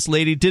things that this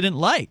lady didn't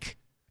like.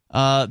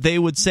 They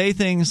would say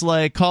things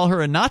like call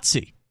her a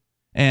Nazi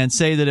and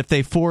say that if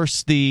they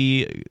force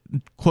the,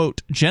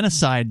 quote,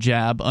 genocide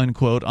jab,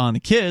 unquote, on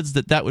the kids,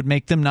 that would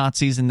make them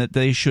Nazis and that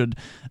they should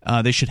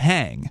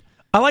hang.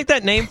 I like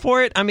that name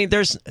for it. I mean,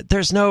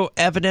 there's no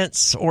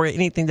evidence or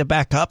anything to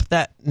back up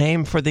that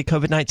name for the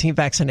COVID-19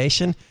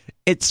 vaccination.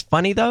 It's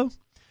funny, though.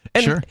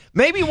 And sure.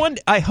 Maybe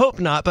I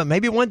hope not, but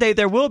maybe one day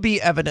there will be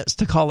evidence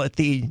to call it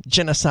the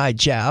genocide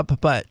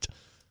jab. But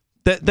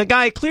the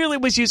guy clearly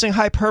was using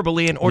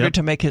hyperbole in order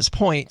to make his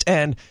point.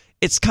 And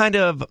it's kind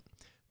of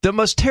the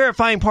most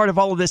terrifying part of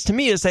all of this to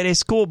me is that a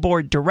school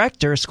board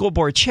director, school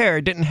board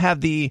chair, didn't have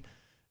the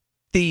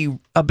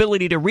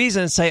ability to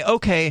reason and say,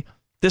 okay,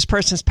 this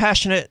person's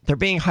passionate, they're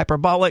being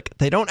hyperbolic,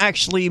 they don't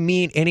actually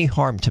mean any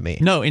harm to me.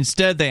 No,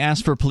 instead they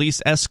ask for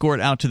police escort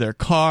out to their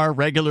car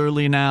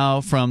regularly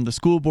now from the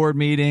school board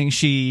meeting.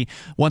 She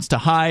wants to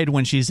hide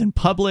when she's in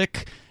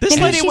public. Maybe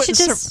she should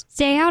just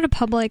stay out of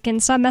public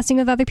and stop messing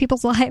with other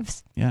people's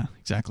lives. Yeah,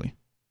 exactly.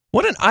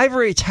 What an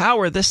ivory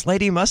tower this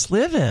lady must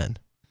live in.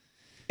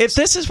 If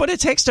this is what it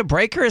takes to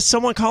break her, is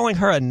someone calling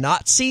her a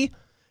Nazi?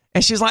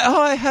 And she's like,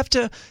 I have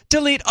to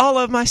delete all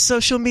of my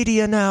social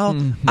media now.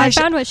 Mm-hmm. I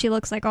found what she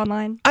looks like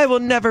online. I will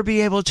never be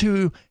able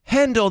to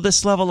handle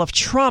this level of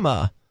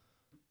trauma.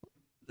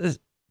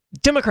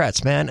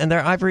 Democrats, man, and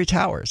their ivory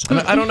towers.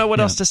 I don't know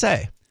what else to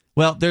say.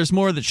 Well, there's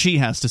more that she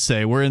has to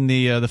say. We're in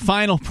the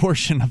final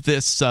portion of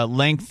this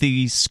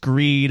lengthy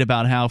screed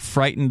about how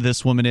frightened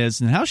this woman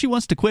is and how she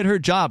wants to quit her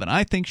job, and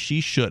I think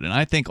she should. And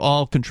I think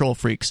all control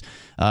freaks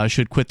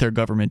should quit their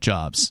government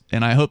jobs.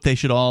 And I hope they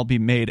should all be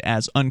made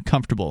as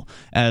uncomfortable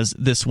as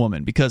this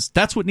woman, because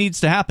that's what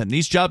needs to happen.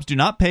 These jobs do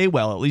not pay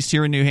well, at least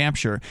here in New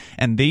Hampshire,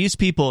 and these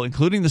people,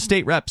 including the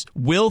state reps,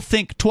 will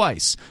think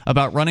twice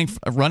about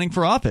running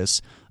for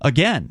office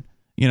again.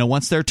 You know,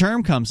 once their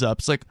term comes up,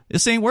 it's like,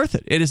 this ain't worth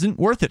it. It isn't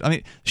worth it. I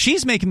mean,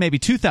 she's making maybe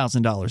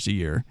 $2,000 a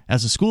year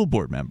as a school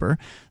board member.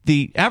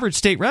 The average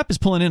state rep is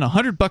pulling in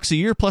 $100 a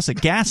year plus a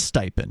gas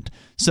stipend.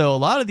 So a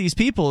lot of these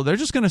people, they're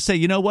just going to say,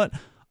 you know what?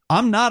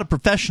 I'm not a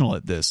professional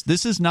at this.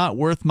 This is not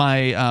worth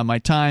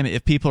my time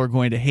if people are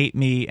going to hate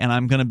me and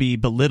I'm going to be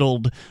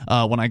belittled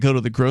when I go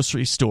to the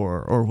grocery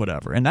store or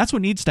whatever. And that's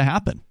what needs to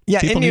happen.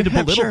 Yeah, people need to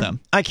belittle them.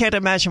 I can't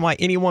imagine why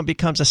anyone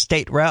becomes a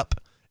state rep,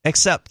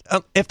 except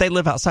if they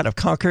live outside of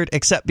Concord,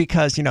 except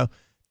because, you know,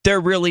 they're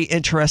really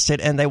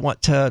interested and they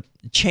want to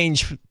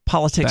change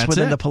politics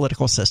within the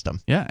political system.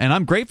 Yeah, and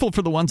I'm grateful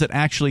for the ones that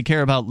actually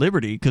care about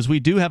liberty, because we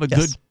do have a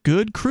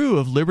good crew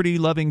of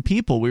liberty-loving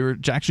people. We were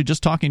actually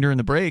just talking during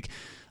the break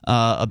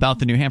about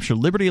the New Hampshire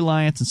Liberty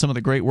Alliance and some of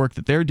the great work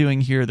that they're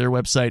doing here. Their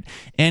website,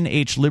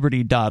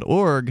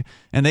 nhliberty.org,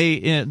 and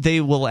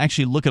they will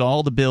actually look at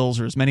all the bills,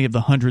 or as many of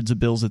the hundreds of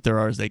bills that there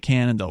are as they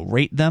can, and they'll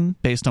rate them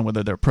based on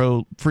whether they're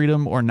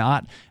pro-freedom or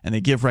not, and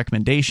they give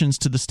recommendations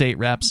to the state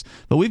reps.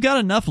 But we've got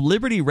enough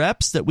liberty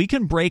reps that we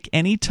can break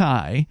any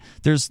tie.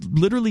 There's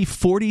literally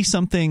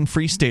 40-something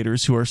free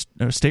staters who are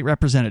state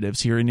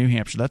representatives here in New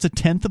Hampshire. That's a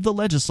tenth of the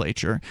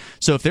legislature.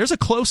 So if there's a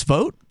close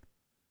vote,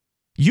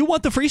 you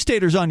want the Free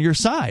Staters on your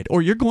side,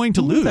 or you're going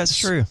to lose. That's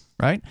true,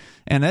 right?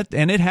 And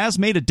it has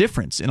made a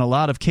difference in a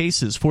lot of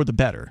cases for the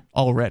better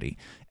already.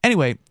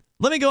 Anyway,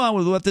 let me go on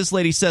with what this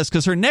lady says,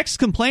 because her next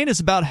complaint is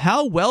about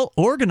how well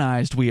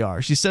organized we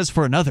are. She says,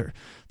 for another,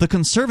 the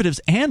conservatives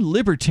and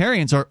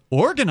libertarians are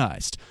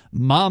organized.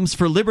 Moms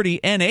for Liberty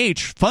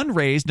NH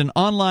fundraised an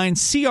online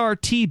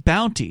CRT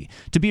bounty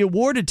to be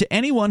awarded to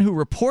anyone who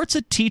reports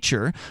a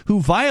teacher who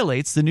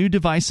violates the new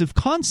divisive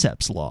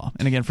concepts law.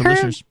 And again, for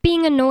listeners,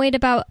 being annoyed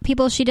about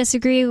people she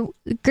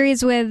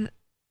agrees with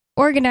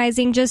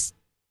organizing just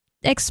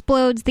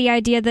explodes the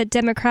idea that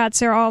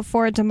Democrats are all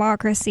for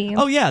democracy.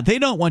 Oh, yeah, they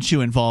don't want you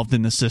involved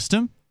in the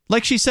system.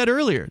 Like she said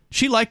earlier,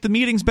 she liked the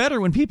meetings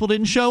better when people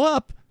didn't show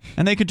up,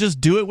 and they could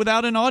just do it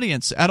without an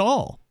audience at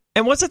all.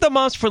 And wasn't the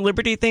Moms for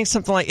Liberty thing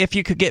something like if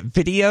you could get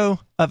video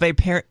of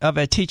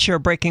a teacher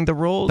breaking the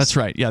rules? That's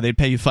right. Yeah, they'd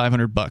pay you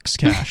 $500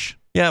 cash.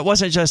 Yeah, it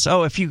wasn't just,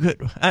 if you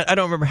could. I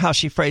don't remember how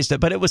she phrased it,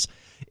 but it would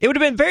have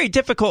been very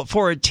difficult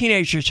for a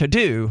teenager to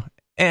do.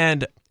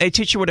 And a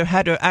teacher would have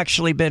had to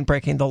actually been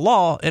breaking the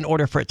law in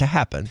order for it to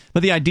happen.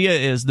 But the idea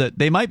is that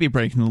they might be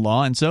breaking the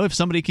law, and so if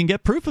somebody can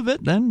get proof of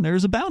it, then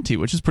there's a bounty,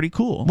 which is pretty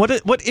cool.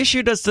 What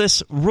issue does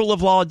this rule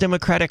of law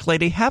Democratic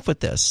lady have with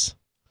this?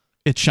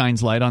 It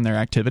shines light on their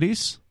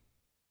activities.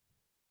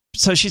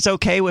 So she's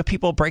okay with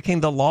people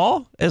breaking the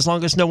law as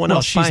long as no one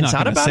else finds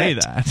out about it?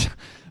 She's not going to say that.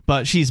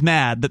 But she's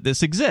mad that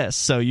this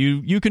exists, so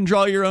you can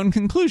draw your own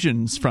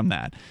conclusions from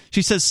that.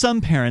 She says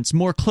some parents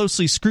more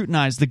closely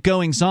scrutinize the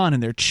goings-on in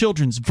their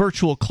children's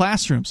virtual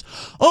classrooms.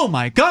 Oh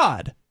my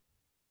God!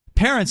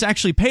 Parents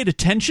actually paid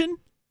attention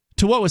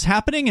to what was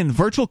happening in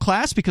virtual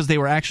class because they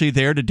were actually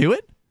there to do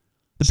it?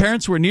 The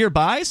parents were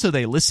nearby, so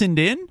they listened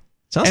in?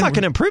 Sounds like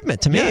an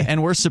improvement to me. Yeah,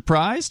 and were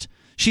surprised.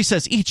 She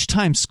says each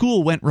time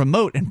school went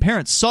remote and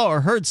parents saw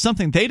or heard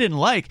something they didn't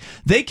like,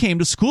 they came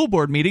to school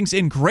board meetings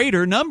in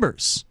greater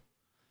numbers.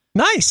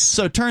 Nice.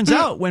 So it turns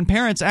out when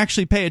parents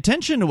actually pay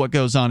attention to what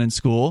goes on in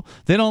school,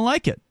 they don't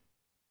like it.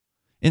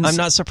 I'm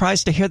not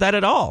surprised to hear that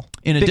at all.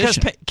 In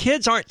addition, because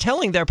kids aren't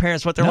telling their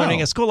parents what they're learning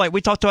at school. Like we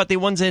talked about the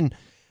ones in,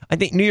 I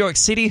think, New York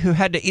City who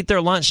had to eat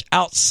their lunch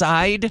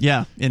outside.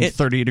 Yeah, in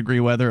 30-degree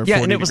weather or 40-degree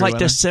weather. And it was like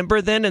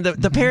December then, and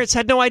the parents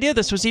had no idea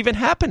this was even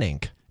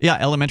happening. Yeah,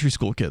 elementary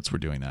school kids were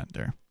doing that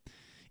there.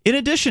 In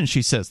addition,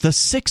 she says, the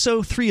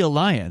 603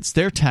 Alliance,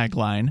 their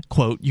tagline,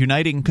 quote,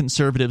 uniting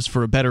conservatives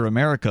for a better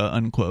America,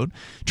 unquote,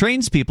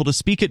 trains people to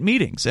speak at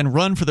meetings and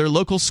run for their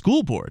local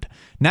school board.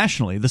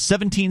 Nationally, the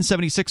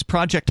 1776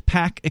 Project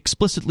PAC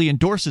explicitly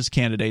endorses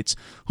candidates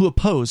who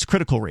oppose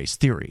critical race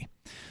theory.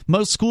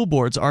 Most school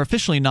boards are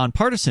officially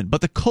nonpartisan,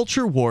 but the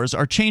culture wars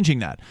are changing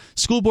that.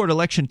 School board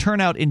election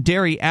turnout in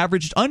Derry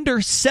averaged under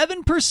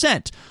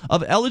 7%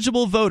 of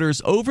eligible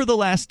voters over the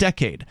last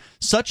decade.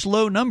 Such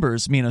low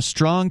numbers mean a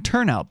strong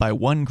turnout by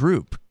one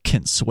group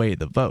can sway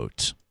the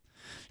vote.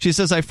 She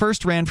says, I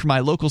first ran for my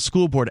local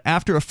school board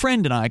after a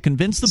friend and I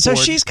convinced the board...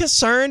 So she's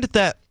concerned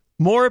that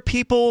more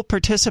people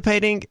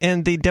participating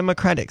in the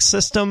democratic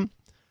system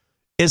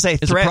is a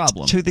threat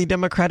to the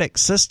democratic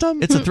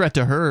system? It's a threat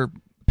to her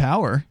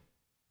power.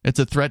 It's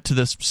a threat to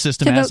this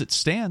system as it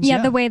stands.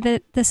 Yeah, the way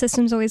that the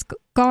system's always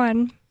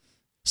gone.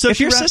 So if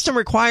your system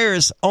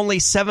requires only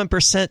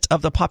 7%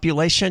 of the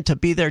population to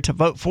be there to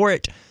vote for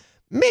it,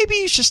 maybe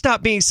you should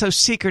stop being so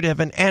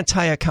secretive and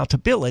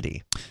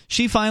anti-accountability.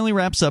 She finally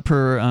wraps up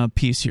her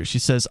piece here. She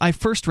says, I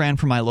first ran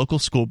for my local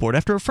school board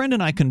after a friend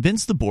and I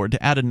convinced the board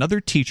to add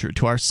another teacher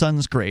to our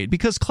son's grade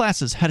because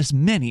classes had as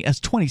many as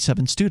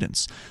 27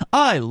 students.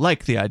 I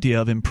like the idea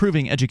of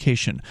improving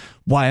education.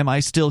 Why am I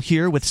still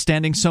here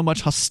withstanding so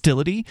much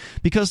hostility?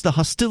 Because the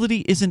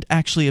hostility isn't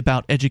actually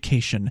about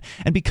education,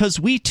 and because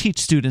we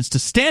teach students to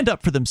stand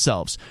up for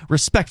themselves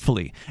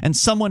respectfully, and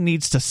someone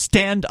needs to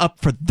stand up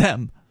for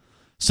them.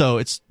 So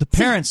it's the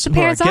parents who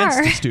are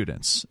against the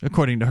students,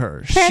 according to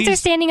her. Parents are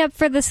standing up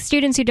for the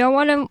students who don't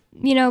want to,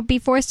 be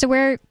forced to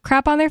wear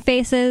crap on their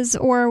faces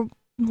or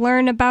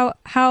learn about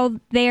how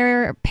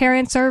their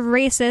parents are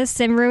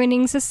racist and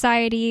ruining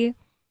society.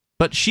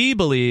 But she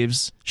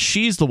believes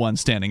she's the one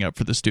standing up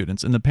for the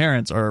students, and the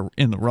parents are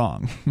in the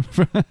wrong.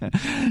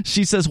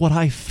 She says, what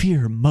I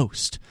fear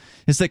most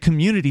is that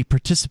community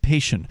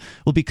participation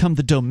will become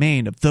the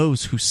domain of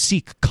those who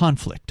seek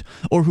conflict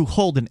or who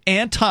hold an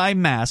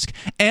anti-mask,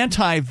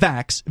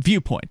 anti-vax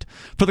viewpoint.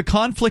 For the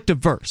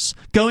conflict-averse,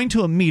 going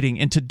to a meeting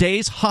in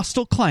today's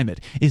hostile climate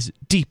is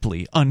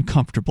deeply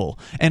uncomfortable,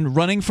 and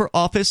running for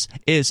office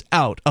is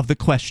out of the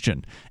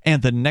question.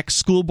 And the next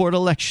school board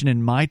election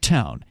in my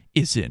town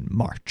is in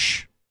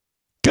March.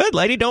 Good,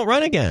 lady, don't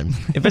run again.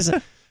 If it's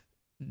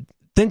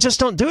then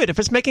just don't do it. If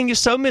it's making you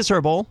so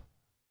miserable,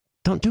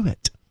 don't do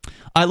it.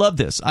 I love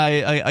this.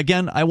 I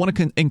want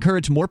to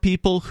encourage more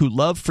people who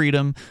love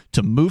freedom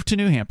to move to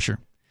New Hampshire.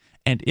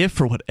 And if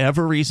for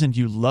whatever reason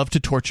you love to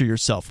torture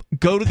yourself,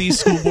 go to these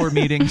school board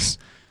meetings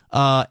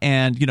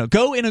and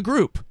go in a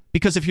group,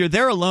 because if you're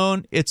there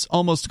alone, it's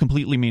almost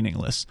completely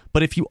meaningless.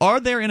 But if you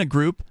are there in a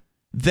group,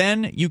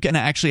 then you can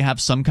actually have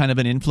some kind of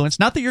an influence.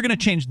 Not that you're going to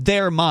change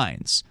their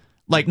minds.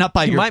 Like, not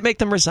by you might make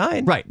them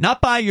resign. Right.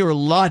 Not by your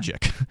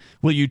logic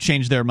will you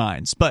change their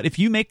minds. But if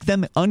you make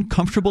them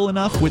uncomfortable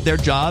enough with their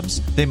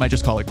jobs, they might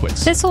just call it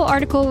quits. This whole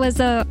article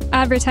was a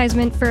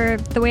advertisement for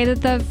the way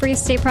that the Free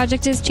State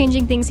Project is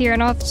changing things here,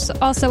 and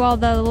also all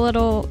the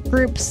little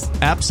groups.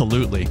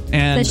 Absolutely.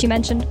 And that she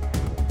mentioned.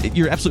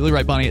 You're absolutely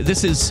right, Bonnie.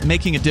 This is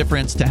making a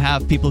difference to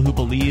have people who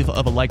believe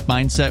of a like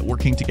mindset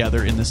working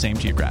together in the same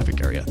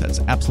geographic area.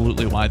 That's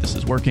absolutely why this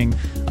is working.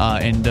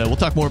 And we'll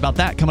talk more about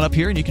that coming up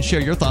here, and you can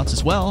share your thoughts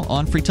as well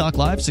on Free Talk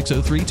Live,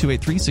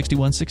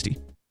 603-283-6160.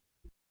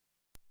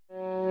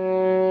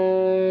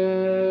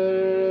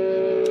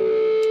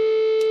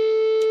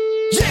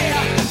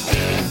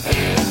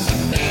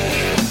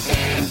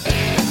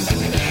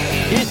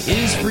 It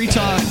is Free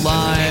Talk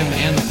Live,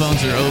 and the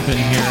phones are open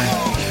here.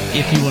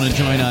 If you want to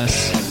join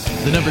us,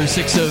 the number is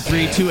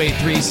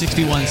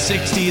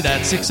 603-283-6160.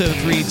 That's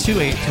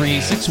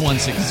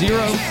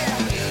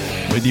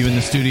 603-283-6160. With you in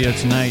the studio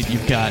tonight,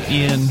 you've got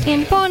Ian.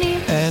 And Bonnie.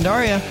 And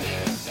Aria.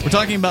 We're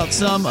talking about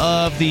some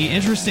of the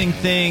interesting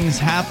things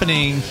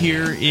happening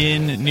here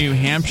in New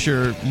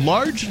Hampshire.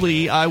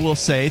 Largely, I will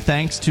say,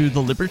 thanks to the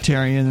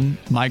libertarian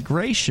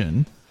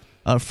migration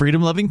of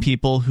freedom-loving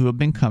people who have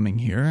been coming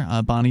here.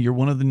 Bonnie, you're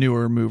one of the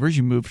newer movers.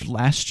 You moved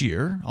last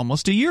year,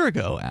 almost a year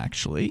ago,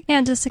 actually.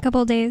 Yeah, just a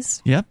couple of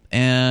days. Yep.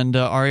 And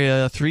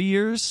Aria, 3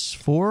 years,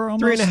 4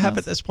 almost? 3.5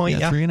 at this point,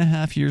 yeah.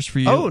 3.5 years for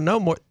you. Oh, no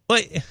more.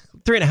 Wait,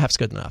 3.5 is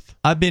good enough.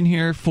 I've been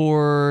here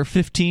for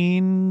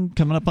 15,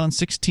 coming up on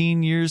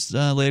 16 years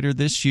later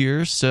this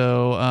year.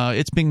 So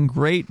it's been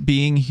great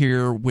being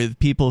here with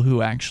people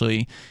who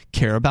actually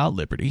care about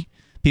liberty.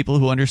 People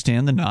who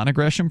understand the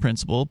non-aggression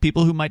principle,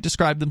 people who might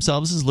describe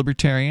themselves as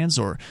libertarians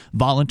or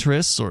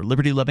voluntarists or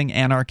liberty-loving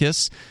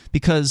anarchists,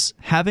 because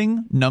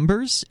having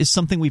numbers is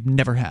something we've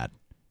never had.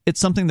 It's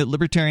something that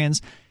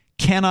libertarians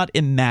cannot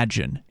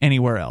imagine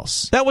anywhere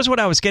else. That was what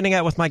I was getting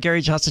at with my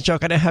Gary Johnson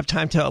joke. I didn't have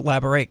time to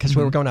elaborate because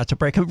we were going out to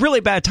break. A really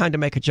bad time to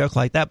make a joke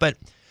like that, but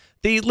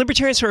the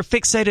libertarians who are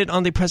fixated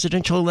on the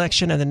presidential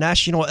election and the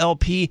national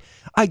LP,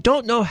 I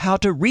don't know how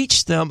to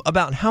reach them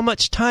about how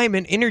much time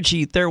and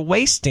energy they're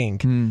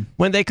wasting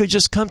when they could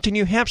just come to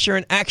New Hampshire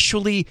and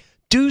actually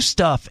do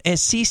stuff and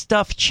see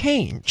stuff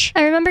change.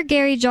 I remember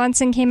Gary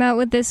Johnson came out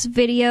with this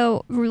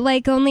video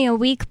like only a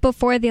week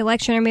before the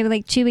election, or maybe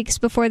like 2 weeks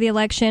before the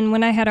election,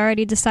 when I had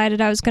already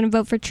decided I was going to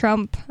vote for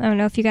Trump. I don't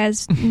know if you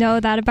guys know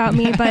that about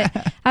me,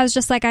 but I was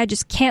just like, I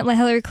just can't let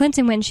Hillary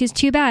Clinton win. She's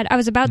too bad. I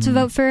was about to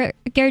vote for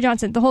Gary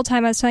Johnson. The whole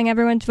time I was telling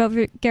everyone to vote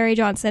for Gary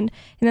Johnson.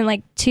 And then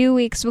like 2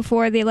 weeks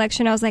before the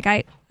election, I was like,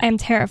 I I'm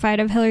terrified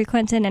of Hillary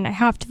Clinton and I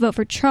have to vote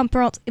for Trump,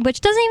 or else,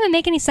 which doesn't even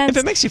make any sense. If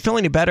it makes you feel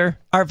any better,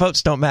 our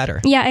votes don't matter.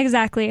 Yeah,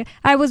 exactly.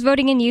 I was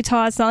voting in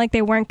Utah. It's not like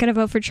they weren't going to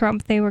vote for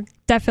Trump. They were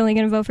definitely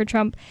going to vote for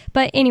Trump.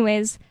 But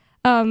anyways,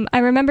 I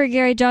remember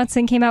Gary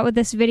Johnson came out with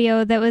this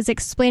video that was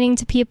explaining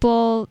to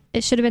people,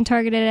 it should have been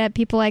targeted at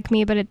people like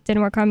me, but it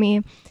didn't work on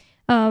me.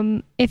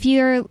 If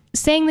you're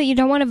saying that you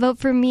don't want to vote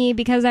for me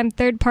because I'm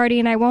third party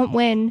and I won't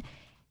win,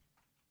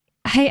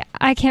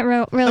 I can't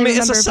really remember.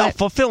 It's a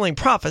self-fulfilling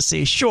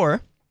prophecy,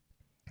 sure.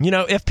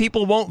 If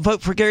people won't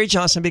vote for Gary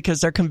Johnson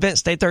because they're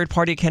convinced a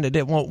third-party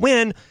candidate won't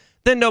win,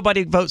 then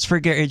nobody votes for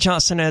Gary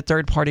Johnson and a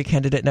third-party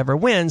candidate never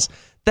wins.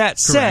 That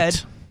said,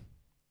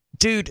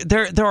 dude,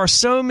 there are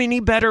so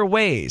many better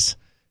ways.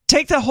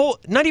 Take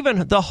not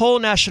even the whole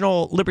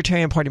National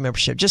Libertarian Party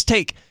membership. Just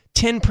take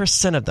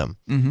 10% of them.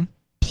 Mm-hmm.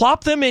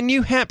 Plop them in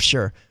New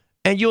Hampshire,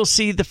 and you'll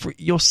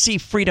see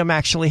freedom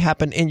actually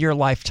happen in your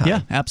lifetime.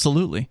 Yeah,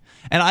 absolutely.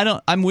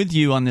 And I'm with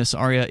you on this,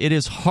 Arya. It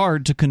is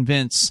hard to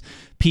convince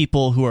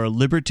people who are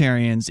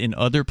libertarians in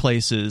other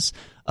places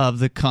of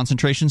the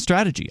concentration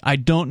strategy. I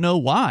don't know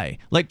why.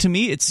 Like, to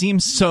me, it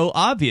seems so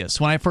obvious.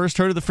 When I first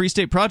heard of the Free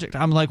State Project,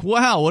 I'm like,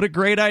 wow, what a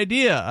great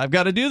idea. I've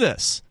got to do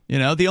this.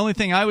 The only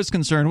thing I was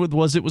concerned with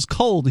was it was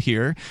cold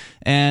here.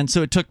 And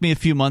so it took me a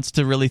few months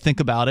to really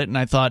think about it. And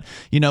I thought,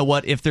 you know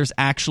what, if there's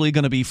actually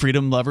going to be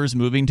freedom lovers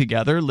moving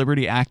together,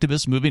 liberty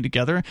activists moving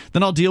together,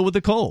 then I'll deal with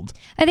the cold.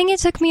 I think it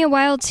took me a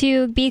while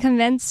to be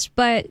convinced,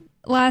 but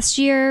last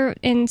year,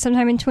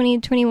 sometime in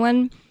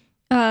 2021,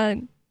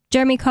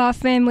 Jeremy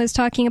Kauffman was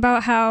talking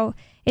about how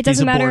it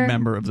doesn't matter. He's a board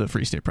member of the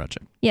Free State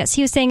Project. Yes,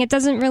 he was saying it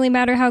doesn't really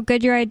matter how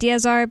good your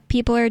ideas are.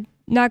 People are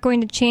not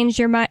going to change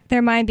their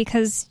mind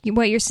because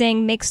what you're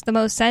saying makes the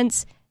most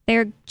sense.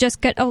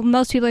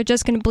 Most people are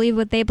just going to believe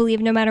what they believe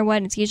no matter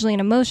what. It's usually an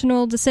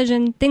emotional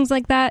decision, things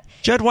like that.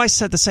 Judd Weiss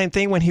said the same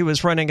thing when he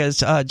was running as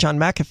John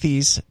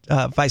McAfee's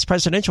vice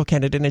presidential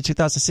candidate in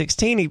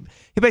 2016. He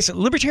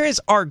basically, libertarians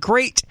are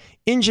great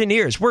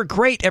engineers. We're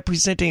great at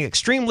presenting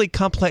extremely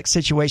complex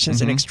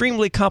situations and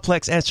extremely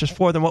complex answers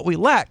for them. What we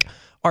lack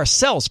are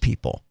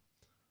salespeople.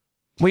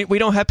 We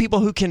don't have people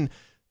who can...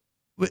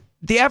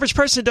 The average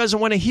person doesn't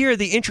want to hear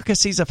the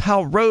intricacies of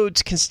how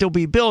roads can still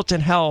be built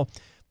and how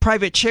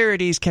private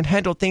charities can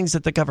handle things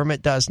that the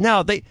government does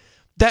now.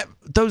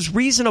 Those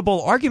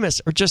reasonable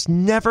arguments are just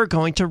never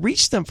going to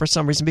reach them for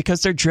some reason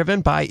because they're driven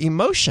by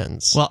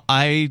emotions. Well,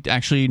 I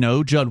actually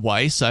know Judd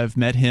Weiss. I've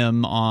met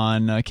him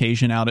on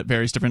occasion out at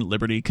various different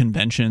liberty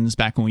conventions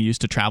back when we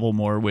used to travel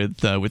more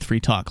with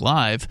Free Talk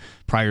Live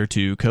prior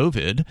to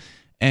COVID.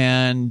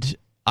 And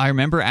I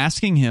remember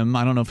asking him,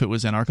 I don't know if it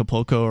was in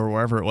Acapulco or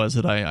wherever it was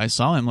that I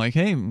saw him, like,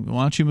 hey,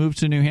 why don't you move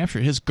to New Hampshire?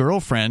 His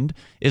girlfriend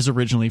is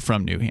originally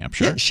from New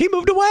Hampshire. Yeah, she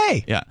moved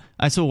away. Yeah.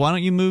 I said, why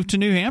don't you move to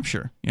New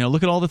Hampshire?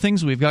 Look at all the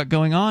things we've got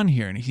going on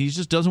here. And he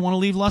just doesn't want to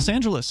leave Los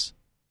Angeles.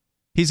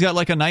 He's got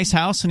like a nice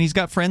house and he's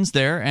got friends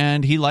there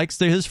and he likes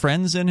his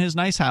friends in his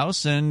nice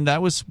house, and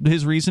that was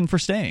his reason for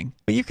staying.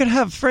 But you could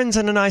have friends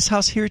in a nice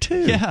house here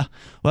too. Yeah.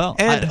 Well,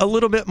 and a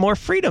little bit more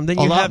freedom than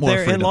you have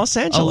there in Los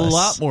Angeles. A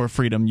lot more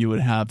freedom you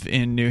would have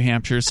in New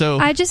Hampshire. So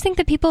I just think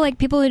that people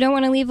who don't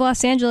want to leave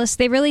Los Angeles,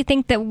 they really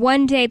think that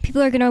one day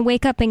people are going to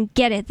wake up and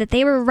get it, that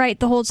they were right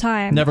the whole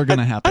time. Never going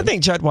to happen. I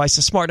think Judd Weiss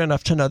is smart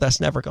enough to know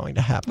that's never going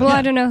to happen. Well, yeah.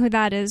 I don't know who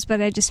that is,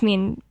 but I just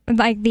mean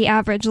like the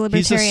average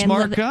libertarian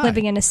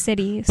living in a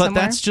city somewhere.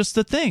 But that's just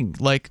the thing.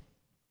 Like,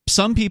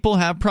 some people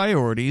have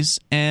priorities,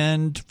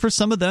 and for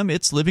some of them,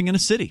 it's living in a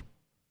city.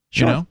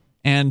 Sure.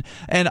 And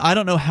I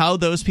don't know how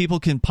those people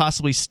can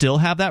possibly still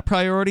have that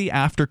priority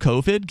after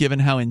COVID, given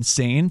how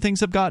insane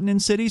things have gotten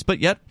in cities, but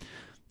yet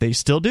they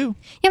still do.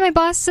 Yeah, my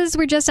bosses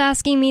were just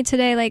asking me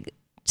today,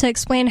 to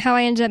explain how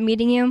I ended up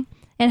meeting you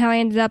and how I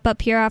ended up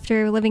here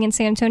after living in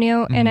San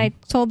Antonio. Mm-hmm. And I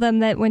told them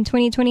that when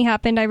 2020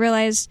 happened, I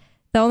realized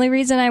the only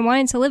reason I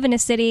wanted to live in a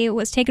city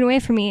was taken away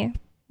from me.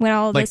 When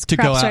all this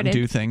crap started. To go out and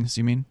do things,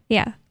 you mean?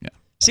 Yeah.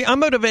 See, I'm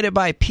motivated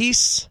by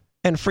peace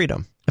and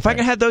freedom. If I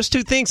can have those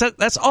two things,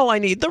 that's all I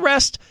need. The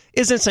rest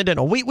is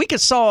incidental. We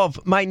could solve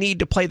my need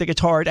to play the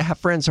guitar, to have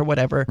friends or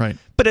whatever. Right.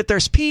 But if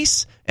there's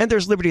peace and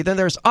there's liberty, then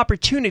there's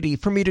opportunity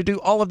for me to do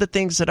all of the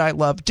things that I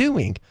love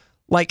doing,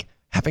 like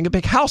having a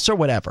big house or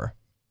whatever.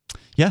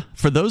 Yeah,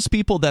 for those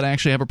people that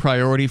actually have a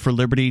priority for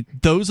liberty,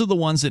 those are the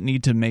ones that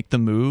need to make the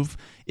move.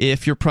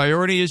 If your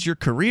priority is your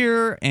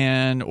career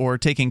or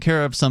taking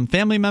care of some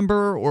family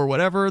member or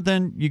whatever,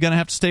 then you're going to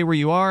have to stay where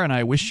you are. And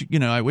I wish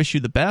you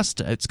the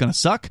best. It's going to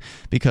suck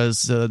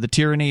because the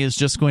tyranny is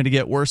just going to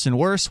get worse and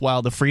worse,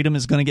 while the freedom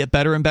is going to get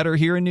better and better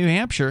here in New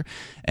Hampshire.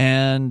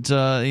 And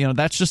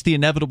that's just the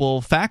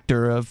inevitable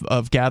factor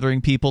of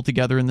gathering people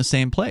together in the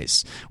same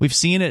place. We've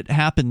seen it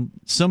happen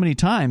so many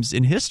times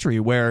in history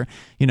where,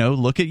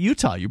 look at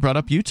Utah. You brought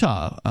up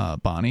Utah,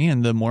 Bonnie,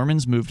 and the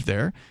Mormons moved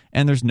there.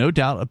 And there's no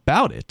doubt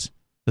about it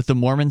that the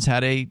Mormons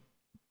had a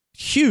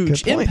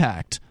huge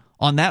impact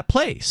on that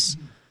place.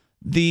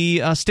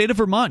 The state of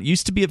Vermont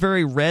used to be a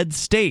very red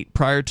state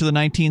prior to the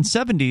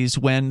 1970s,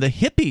 when the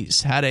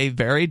hippies had a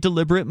very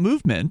deliberate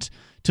movement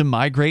to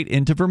migrate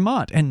into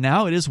Vermont, and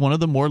now it is one of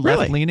the more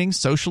left-leaning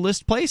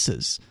socialist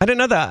places. I didn't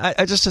know that.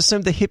 I just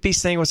assumed the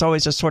hippies thing was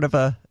always just sort of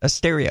a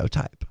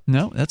stereotype.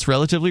 No, that's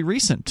relatively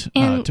recent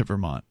to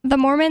Vermont. The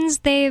Mormons,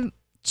 they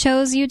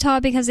chose Utah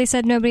because they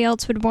said nobody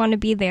else would want to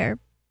be there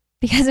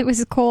because it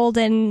was cold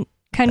and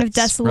kind of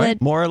desolate.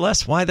 Right. More or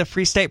less why the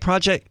Free State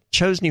Project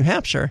chose New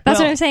Hampshire. That's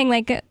what I'm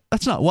saying.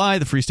 That's not why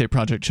the Free State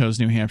Project chose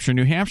New Hampshire.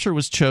 New Hampshire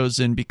was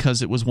chosen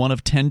because it was one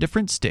of 10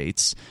 different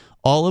states,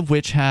 all of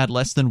which had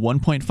less than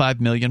 1.5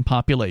 million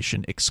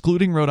population,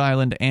 excluding Rhode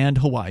Island and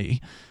Hawaii,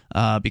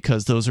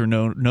 because those are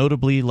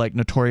notably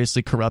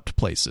notoriously corrupt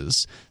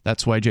places.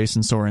 That's why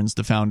Jason Sorens,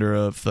 the founder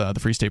of the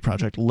Free State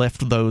Project,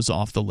 left those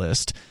off the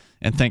list.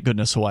 And thank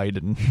goodness Hawaii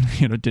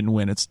didn't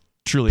win. It's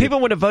truly people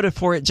would have voted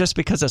for it just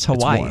because it's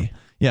Hawaii.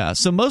 Yeah,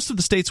 so most of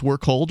the states were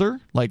colder.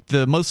 Like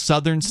the most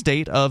southern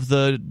state of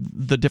the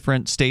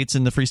different states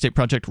in the Free State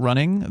Project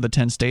running, the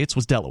 10 states,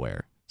 was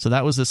Delaware. So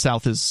that was as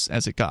south as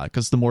it got,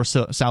 because the more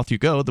south you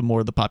go, the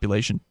more the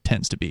population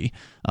tends to be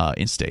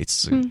in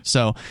states.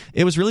 So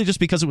it was really just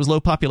because it was low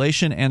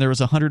population, and there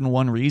was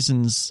 101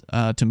 reasons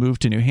to move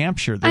to New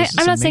Hampshire.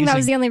 I'm not saying that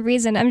was the only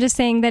reason. I'm just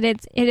saying that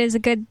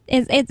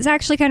it's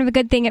actually kind of a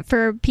good thing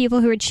for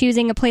people who are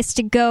choosing a place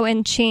to go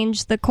and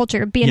change the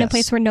culture, be in a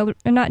place where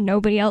not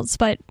nobody else,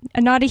 but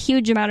not a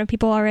huge amount of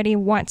people already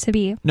want to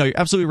be. No, you're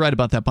absolutely right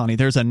about that, Bonnie.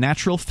 There's a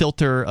natural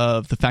filter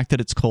of the fact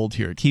that it's cold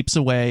here. It keeps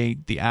away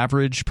the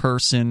average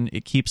person.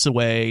 It keeps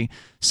away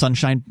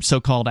sunshine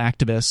so-called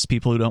activists,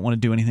 people who don't want to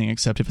do anything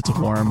except if it's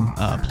a warm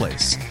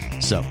place.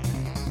 So,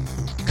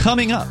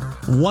 coming up,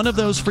 one of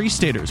those Free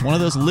Staters, one of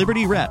those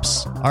Liberty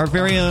reps, our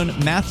very own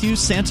Matthew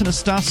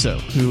Santanastasso,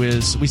 who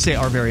is, we say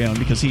our very own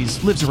because he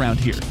lives around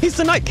here. He's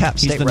the Nightcap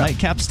State Rep.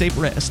 Nightcap State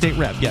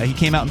Rep. Yeah, he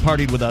came out and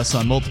partied with us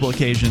on multiple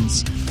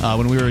occasions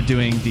when we were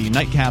doing the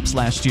Nightcaps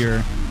last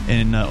year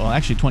in,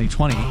 actually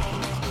 2020.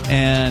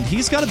 And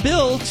he's got a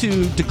bill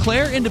to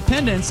declare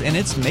independence, and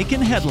it's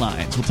making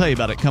headlines. We'll tell you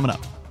about it coming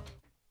up.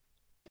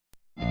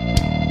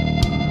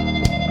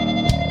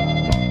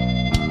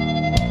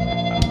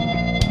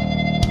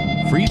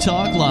 Free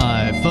Talk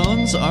Live.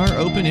 Phones are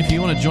open if you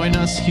want to join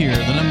us here.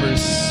 The number is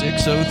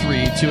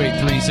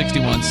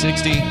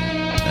 603-283-6160.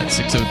 That's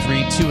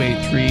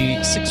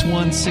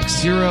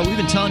 603-283-6160. We've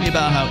been telling you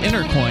about how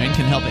Intercoin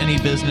can help any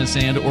business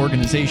and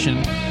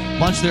organization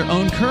launch their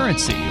own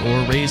currency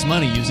or raise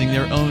money using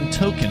their own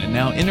token. And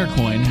now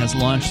Intercoin has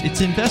launched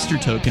its investor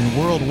token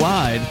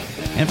worldwide.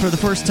 And for the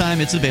first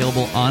time, it's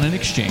available on an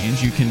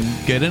exchange. You can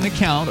get an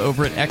account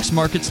over at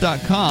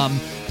xmarkets.com.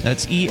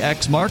 That's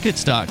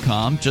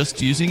exmarkets.com,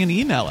 just using an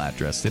email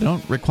address. They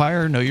don't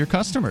require know your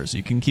customers.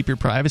 You can keep your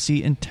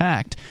privacy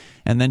intact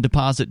and then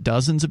deposit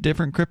dozens of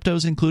different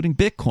cryptos, including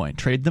Bitcoin.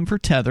 Trade them for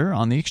Tether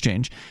on the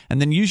exchange, and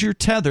then use your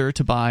Tether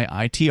to buy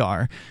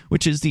ITR,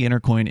 which is the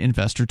Intercoin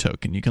Investor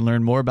Token. You can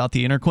learn more about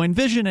the Intercoin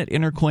vision at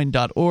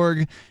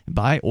intercoin.org.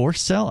 Buy or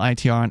sell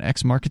ITR on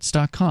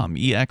xmarkets.com.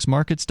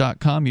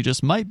 exmarkets.com. You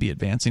just might be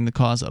advancing the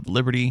cause of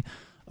liberty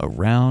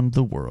around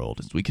the world.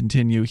 As we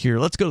continue here,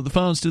 let's go to the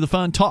phones. To the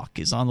phone. Talk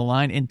is on the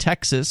line in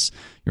Texas.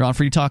 You're on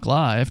Free Talk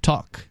Live.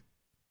 Talk.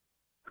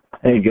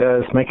 Hey,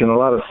 guys. Making a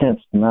lot of sense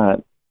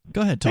tonight.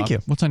 Go ahead, Talk. Thank you.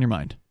 What's on your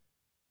mind?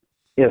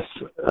 Yes.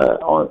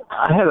 I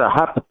had a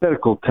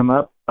hypothetical come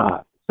up.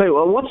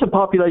 What's the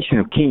population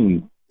of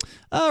Keene?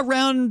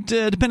 Around,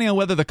 depending on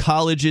whether the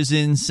college is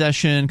in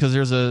session, because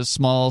there's a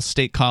small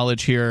state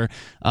college here,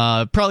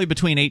 probably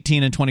between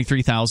 18 and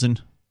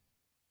 23,000.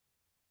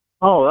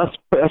 Oh,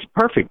 that's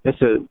perfect.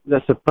 That's a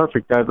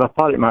perfect. I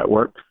thought it might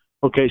work.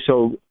 Okay,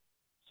 so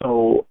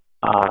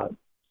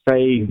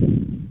say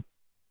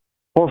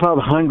 400 or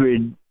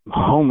 500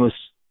 homeless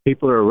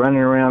people are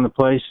running around the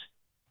place,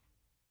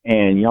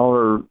 and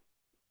y'all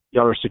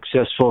are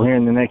successful here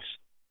in the next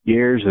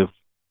years of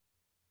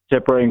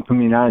separating from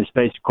the United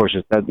States. Of course,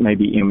 that may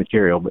be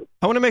immaterial, but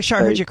I want to make sure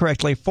I heard you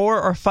correctly.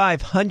 400 or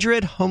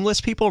 500 homeless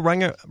people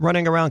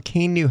running around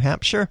Keene, New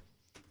Hampshire.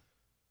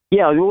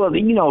 Yeah, well,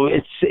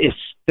 it's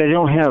they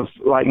don't have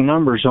like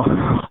numbers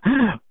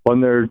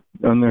on their.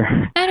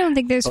 I don't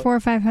think there's 400 or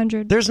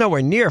 500. There's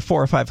nowhere near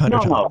 400 or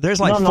 500. No. There's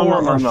like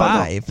 4 or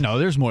 5. No,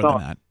 there's more than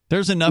that.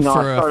 There's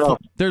enough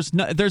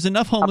there's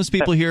enough homeless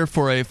people here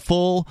for a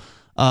full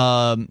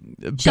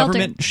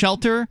government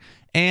shelter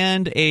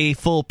and a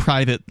full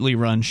privately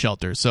run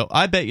shelter. So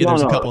I bet you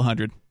there's a couple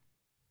hundred.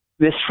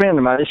 This friend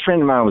of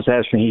mine was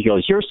asking me, he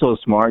goes, "You're so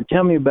smart.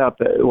 Tell me about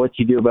what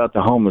you do about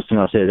the homeless." And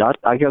I said,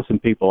 I got some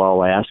people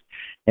I'll ask.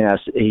 And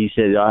he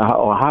said,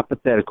 a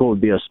hypothetical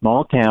would be a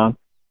small town,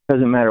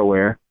 doesn't matter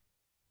where.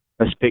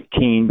 Let's pick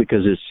Keene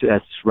because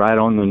that's right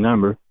on the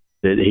number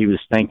that he was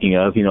thinking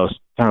of. It's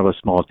kind of a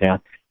small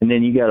town. And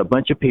then you got a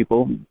bunch of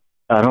people.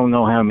 I don't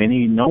know how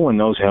many. No one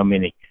knows how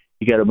many.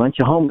 You got a bunch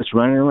of homeless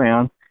running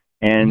around,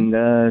 and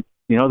they're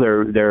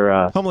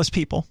homeless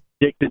people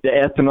addicted to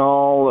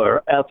ethanol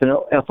or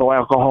ethyl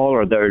alcohol,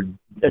 or they're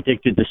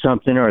addicted to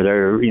something, or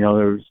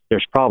there's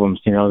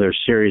problems. There's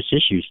serious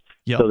issues.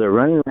 Yep. So they're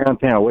running around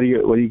town. What do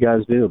you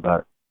guys do about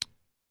it?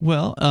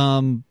 Well,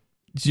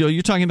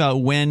 you're talking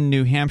about when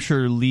New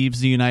Hampshire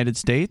leaves the United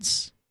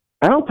States?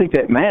 I don't think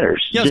that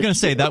matters. Yeah, I was going to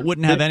say that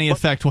wouldn't have any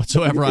effect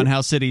whatsoever on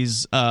how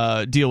cities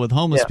deal with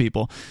homeless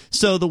people.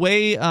 So the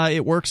way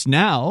it works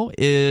now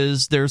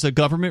is there's a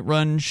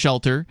government-run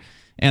shelter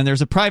and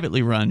there's a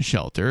privately run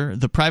shelter.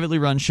 The privately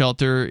run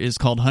shelter is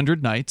called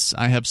 100 Nights.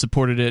 I have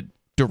supported it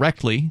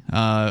directly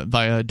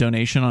via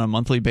donation on a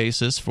monthly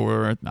basis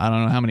for I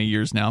don't know how many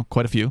years now,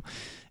 quite a few.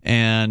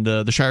 And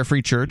the Shire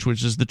Free Church,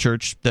 which is the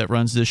church that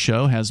runs this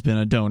show, has been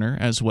a donor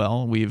as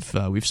well. We've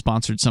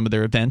sponsored some of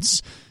their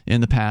events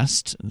in the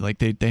past. Like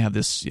they have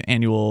this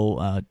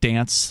annual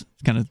dance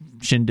kind of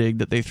shindig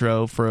that they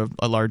throw for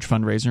a large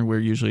fundraiser.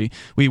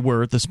 We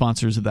were the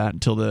sponsors of that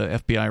until the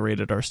FBI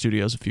raided our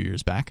studios a few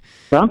years back.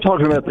 But I'm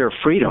talking about their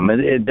freedom,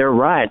 their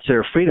rights,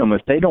 their freedom.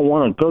 If they don't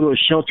want to go to a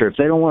shelter, if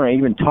they don't want to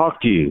even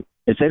talk to you,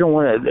 if they don't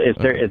want to,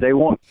 if they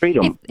want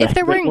freedom, if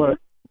there weren't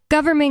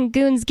government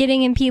goons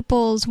getting in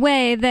people's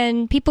way,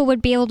 then people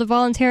would be able to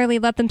voluntarily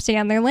let them stay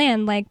on their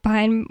land, like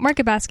behind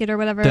Market Basket or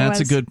whatever.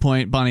 That's a good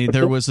point, Bonnie.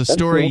 There was a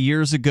story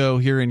years ago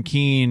here in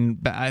Keene,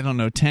 I don't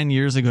know, 10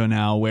 years ago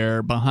now,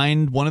 where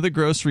behind one of the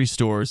grocery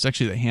stores,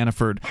 actually the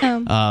Hannaford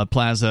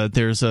Plaza,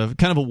 there's a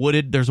kind of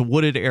a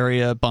wooded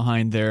area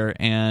behind there,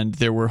 and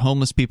there were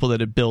homeless people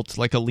that had built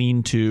like a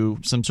lean-to,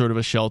 some sort of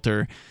a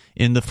shelter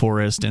in the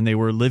forest, and they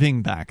were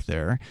living back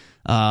there.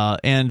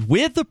 And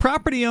with the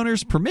property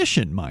owner's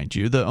permission, mind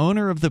you, the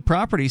owner of the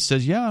property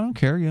says, yeah, I don't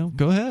care,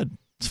 go ahead,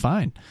 it's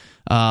fine.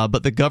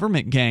 But the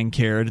government gang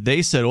cared.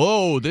 They said,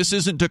 oh, this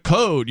isn't a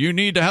code, you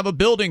need to have a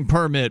building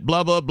permit,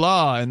 blah, blah,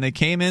 blah. And they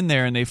came in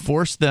there and they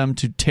forced them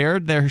to tear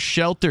their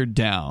shelter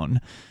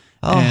down.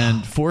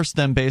 And forced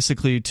them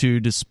basically to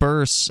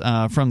disperse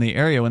from the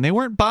area when they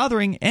weren't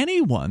bothering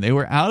anyone. They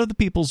were out of the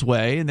people's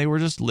way, and they were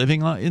just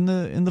living in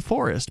the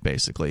forest,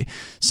 basically.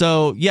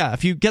 So, yeah,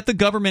 if you get the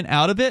government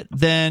out of it,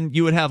 then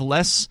you would have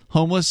less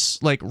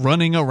homeless like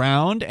running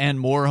around and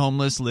more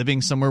homeless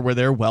living somewhere where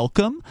they're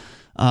welcome.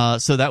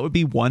 So that would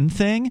be one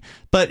thing.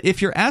 But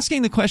if you're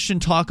asking the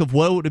question, talk of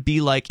what would it be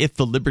like if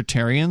the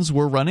Libertarians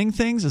were running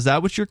things, is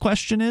that what your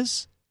question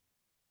is?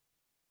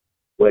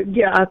 Well,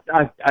 yeah,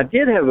 I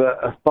did have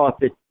a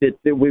thought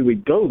that we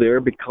would go there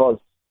because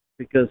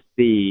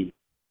the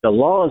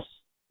laws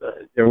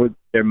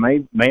there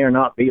may or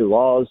not be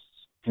laws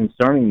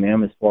concerning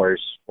them as far as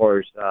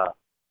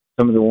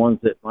some of the ones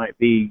that might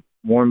be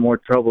more and more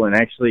trouble and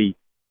actually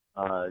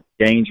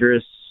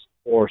dangerous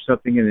or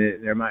something,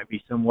 and there might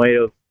be some way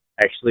of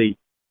actually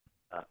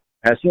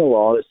passing a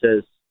law that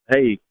says,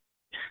 hey,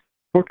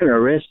 we're going to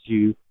arrest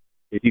you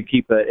if you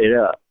keep it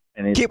up.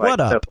 And it's keep what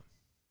up?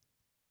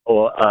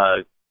 Or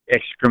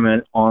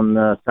excrement on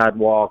the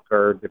sidewalk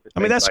or different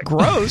things. That's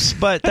gross,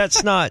 but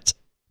that's not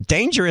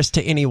dangerous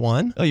to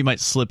anyone. Oh, you might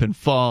slip and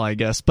fall, I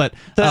guess. But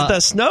the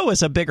snow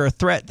is a bigger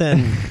threat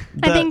than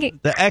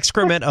the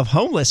excrement of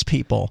homeless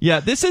people.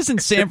 Yeah, this isn't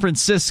San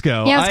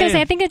Francisco. Yeah, I was going to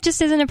say, I think it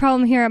just isn't a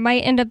problem here. It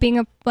might end up being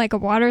a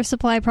water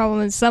supply problem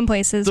in some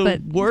places,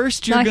 but the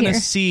worst you're going to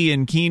see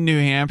in Keene, New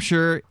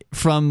Hampshire,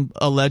 from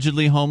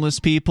allegedly homeless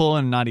people,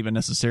 and not even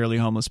necessarily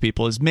homeless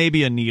people, is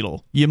maybe a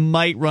needle. You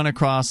might run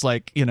across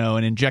an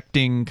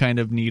injecting kind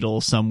of needle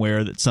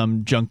somewhere that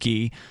some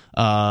junkie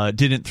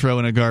didn't throw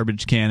in a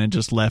garbage can and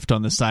just left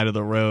on the side of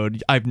the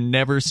road. I've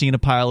never seen a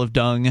pile of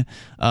dung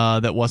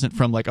that wasn't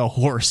from like a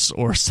horse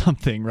or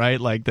something, right?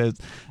 Like that.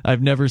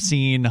 I've never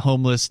seen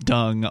homeless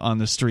dung on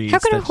the streets. How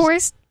could a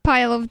horse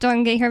pile of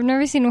dung get here? I've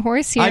never seen a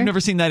horse here. I've never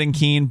seen that in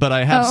Keene, but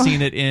I have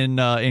seen it in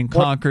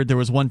Concord. There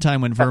was one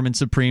time when Vermin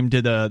Supreme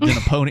did a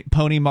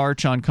pony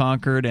march on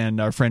Concord, and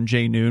our friend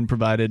Jay Noon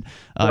provided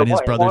and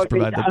his brothers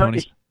provided the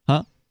ponies.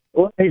 Huh?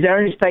 Well, he's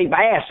Ernest Dave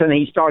Ass, and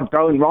he started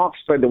throwing rocks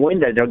through the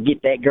window to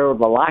get that girl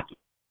to like it.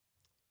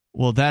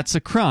 Well, that's a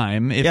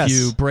crime if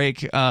you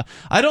break. I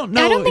don't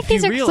know. I don't think if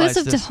these you are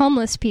exclusive to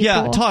homeless people.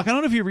 Yeah, I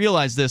don't know if you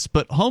realize this,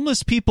 but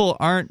homeless people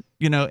aren't,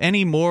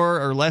 any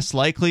more or less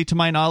likely, to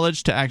my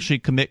knowledge, to actually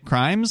commit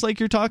crimes like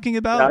you're talking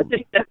about.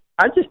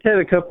 I just had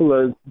a couple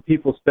of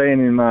people staying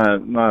in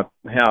my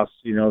house.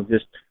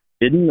 Just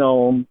didn't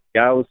know him.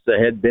 Guy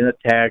had been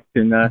attacked,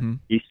 and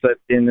he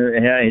slept in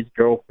there. His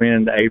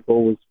girlfriend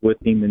April was with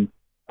him, and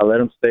I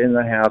let him stay in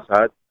the house.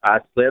 I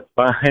slept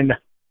fine.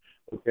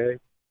 Okay.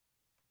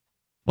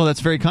 Well,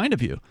 that's very kind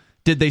of you.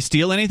 Did they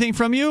steal anything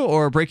from you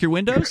or break your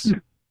windows?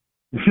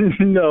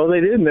 No, they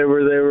didn't. They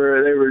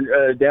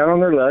were down on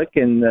their luck.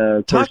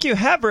 And Talk, you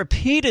have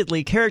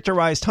repeatedly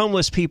characterized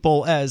homeless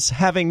people as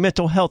having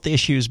mental health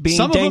issues,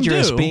 being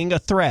dangerous, being a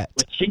threat.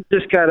 She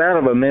just got out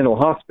of a mental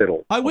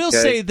hospital. I will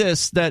say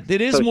this, that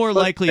it is more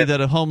likely that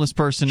a homeless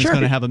person is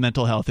going to have a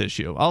mental health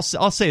issue. I'll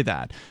say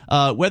that.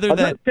 I'll tell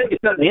you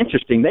something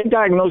interesting. They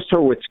diagnosed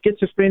her with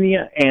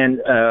schizophrenia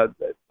and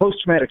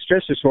post-traumatic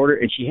stress disorder,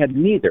 and she had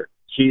neither.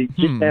 She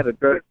just had a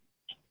drug.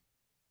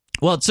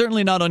 Well, it's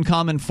certainly not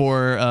uncommon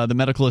for the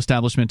medical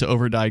establishment to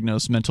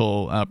overdiagnose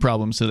mental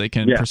problems so they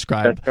can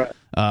prescribe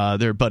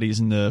their buddies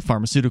in the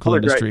pharmaceutical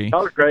industry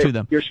to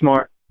them. You're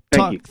smart.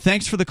 Thank you.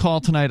 Thanks for the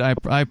call tonight.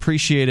 I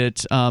appreciate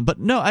it. But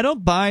no, I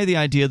don't buy the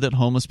idea that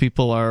homeless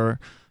people are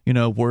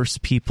worse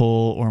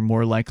people or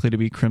more likely to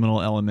be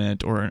criminal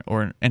element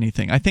or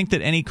anything. I think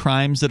that any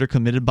crimes that are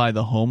committed by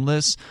the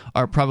homeless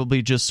are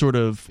probably just sort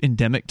of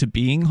endemic to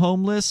being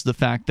homeless. The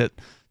fact that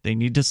they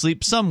need to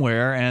sleep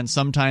somewhere, and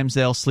sometimes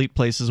they'll sleep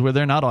places where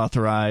they're not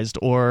authorized,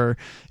 or,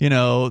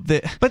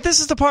 But this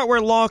is the part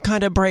where law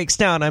kind of breaks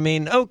down. I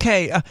mean,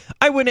 okay,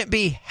 I wouldn't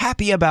be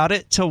happy about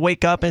it to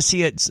wake up and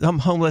see some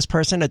homeless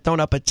person that thrown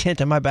up a tent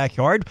in my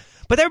backyard,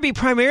 but that would be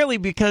primarily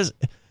because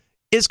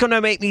it's going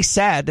to make me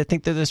sad to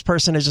think that this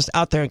person is just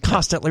out there and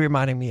constantly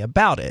reminding me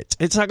about it.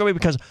 It's not going to be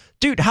because,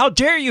 dude, how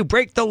dare you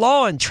break the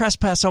law and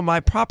trespass on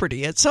my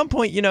property? At some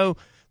point,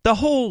 the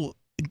whole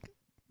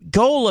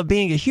goal of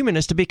being a human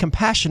is to be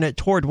compassionate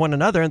toward one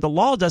another, and the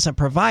law doesn't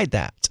provide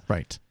that.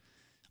 Right.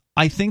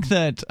 I think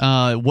that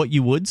what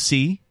you would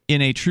see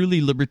in a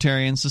truly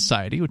libertarian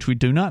society, which we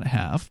do not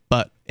have,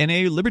 but in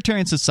a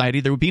libertarian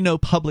society, there would be no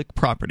public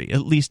property,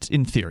 at least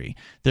in theory.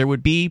 There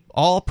would be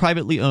all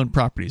privately owned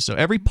property. So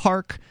every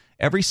park,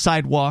 every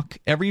sidewalk,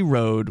 every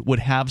road would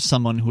have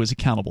someone who is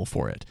accountable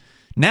for it.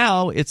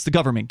 Now it's the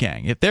government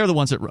gang. They're the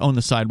ones that own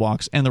the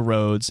sidewalks and the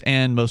roads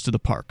and most of the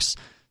parks.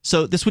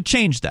 So this would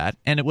change that,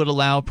 and it would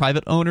allow a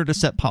private owner to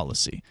set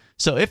policy.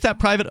 So if that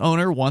private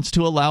owner wants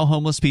to allow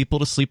homeless people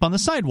to sleep on the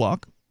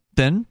sidewalk,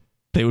 then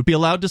they would be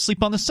allowed to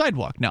sleep on the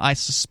sidewalk. Now, I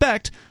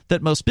suspect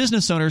that most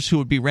business owners who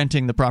would be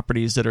renting the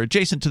properties that are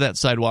adjacent to that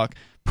sidewalk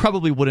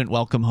probably wouldn't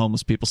welcome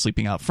homeless people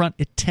sleeping out front.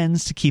 It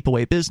tends to keep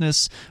away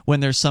business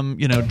when there's some,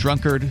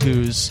 drunkard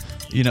who's,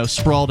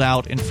 sprawled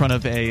out in front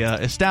of a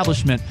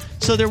establishment.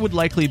 So there would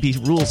likely be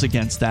rules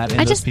against that,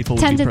 and those people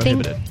would be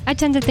prohibited. I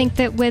tend to think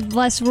that with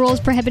less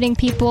rules prohibiting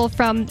people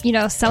from,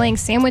 selling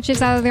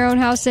sandwiches out of their own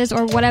houses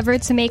or whatever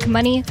to make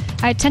money,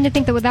 I tend to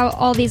think that without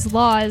all these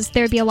laws,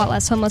 there would be a lot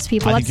less homeless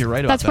people. I think you're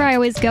right about that. That's where I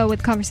always go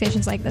with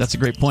conversations like this. That's a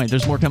great point.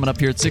 There's more coming up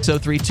here at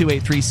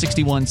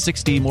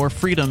 603-283-6160. More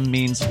freedom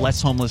means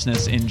less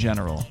homelessness in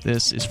general.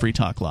 This is Free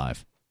Talk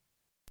Live.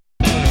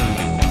 Free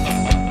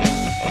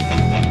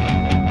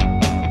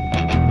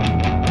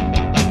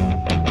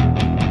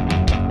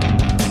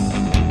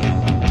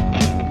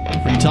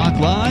Talk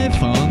Live,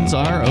 phones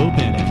are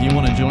open. If you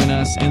want to join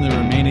us in the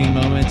remaining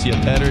moments, you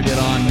better get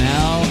on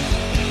now,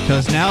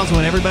 because now's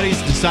when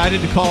everybody's decided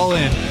to call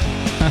in.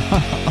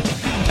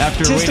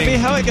 After Seems waiting to be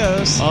how it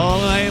goes all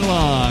night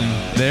long,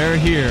 they're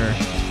here.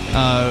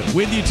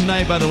 With you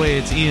tonight, by the way,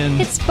 it's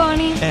Ian. It's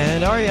Bonnie.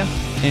 And Arya.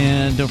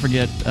 And don't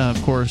forget,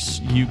 of course,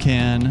 you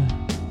can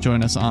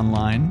join us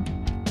online.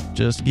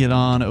 Just get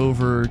on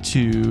over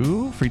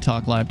to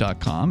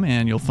freetalklive.com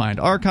and you'll find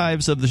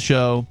archives of the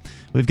show.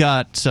 We've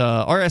got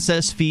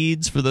RSS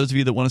feeds for those of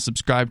you that want to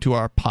subscribe to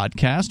our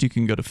podcast. You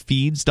can go to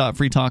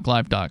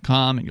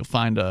feeds.freetalklive.com and you'll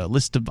find a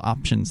list of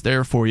options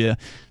there for you.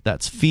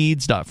 That's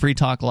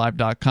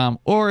feeds.freetalklive.com.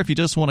 Or if you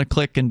just want to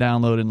click and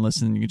download and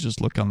listen, you can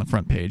just look on the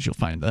front page. You'll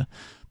find the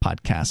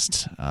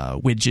podcast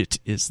widget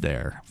is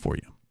there for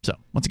you. So,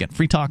 once again,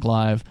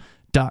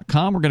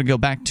 freetalklive.com. We're going to go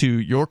back to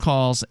your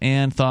calls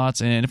and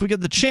thoughts, and if we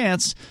get the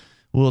chance,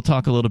 we'll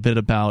talk a little bit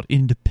about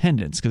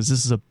independence, because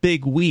this is a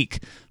big week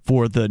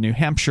for the New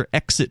Hampshire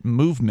exit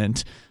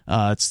movement.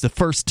 It's the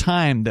first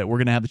time that we're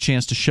going to have the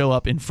chance to show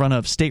up in front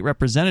of state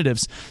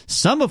representatives,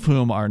 some of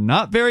whom are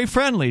not very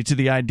friendly to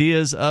the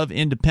ideas of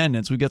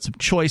independence. We've got some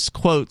choice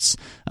quotes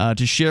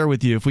to share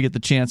with you if we get the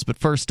chance. But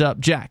first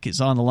up, Jack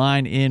is on the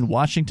line in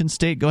Washington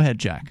State. Go ahead,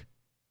 Jack.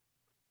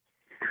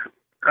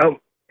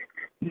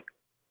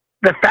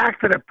 The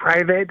fact that a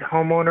private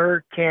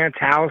homeowner can't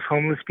house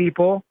homeless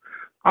people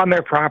on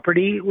their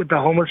property with the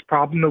homeless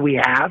problem that we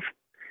have,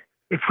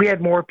 if we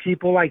had more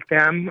people like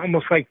them,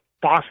 almost like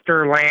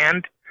foster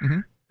land,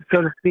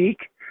 so to speak,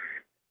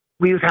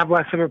 we would have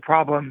less of a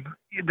problem.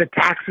 The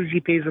taxes he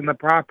pays on the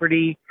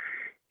property,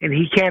 and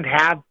he can't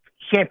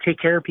take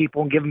care of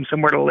people and give them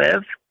somewhere to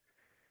live.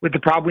 With the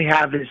problem we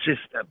have is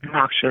just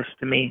obnoxious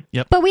to me.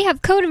 Yep. But we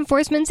have code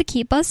enforcement to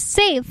keep us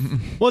safe.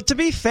 Well, to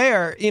be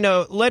fair,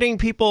 letting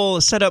people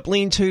set up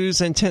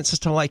lean-tos and tents and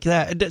stuff like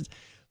that,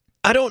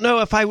 I don't know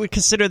if I would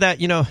consider that,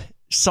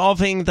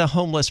 solving the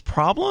homeless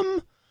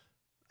problem.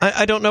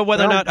 I don't know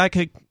whether or not I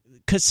could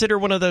consider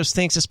one of those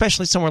things,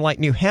 especially somewhere like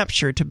New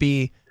Hampshire, to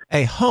be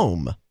a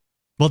home.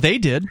 Well, they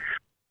did.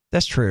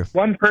 That's true.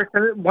 One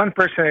person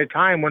at a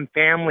time, one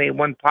family,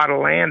 one plot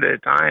of land at a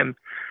time.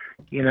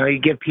 You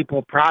give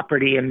people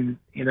property and,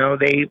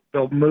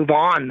 they'll move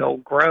on, they'll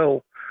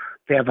grow,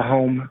 they have a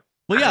home.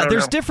 Well, yeah,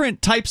 there's different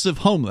types of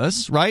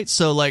homeless, right?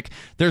 So,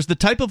 there's the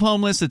type of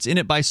homeless that's in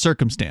it by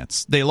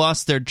circumstance. They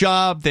lost their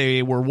job,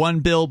 they were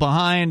one bill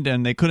behind,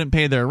 and they couldn't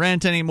pay their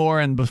rent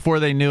anymore, and before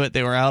they knew it,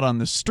 they were out on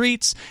the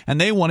streets,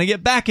 and they want to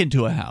get back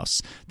into a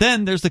house.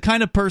 Then there's the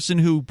kind of person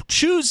who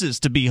chooses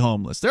to be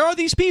homeless. There are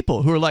these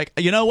people who are like,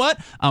 you know what?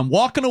 I'm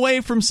walking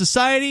away from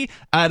society.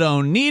 I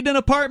don't need an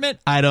apartment.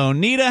 I don't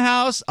need a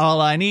house.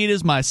 All I need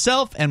is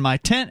myself and my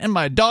tent and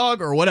my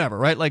dog or whatever,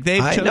 right? I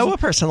know a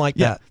person like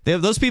that.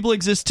 Those people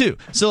exist too.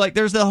 So like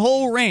there's the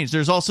whole range.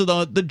 There's also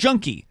the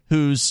junkie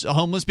who's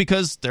homeless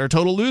because they're a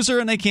total loser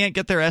and they can't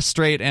get their S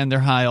straight and they're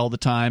high all the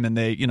time and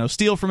they,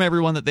 steal from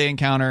everyone that they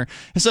encounter.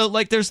 So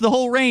like there's the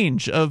whole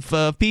range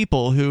of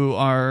people who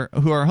are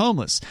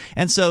homeless.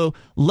 And so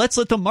let's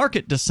let the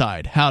market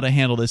decide how to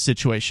handle this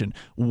situation.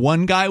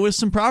 One guy with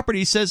some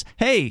property says,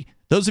 "Hey,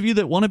 those of you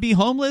that want to be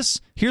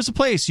homeless, here's a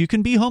place. You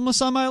can be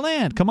homeless on my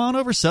land. Come on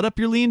over, set up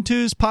your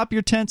lean-tos, pop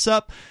your tents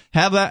up,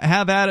 have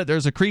at it.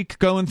 There's a creek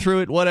going through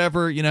it,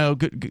 whatever,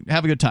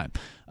 have a good time."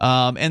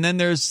 And then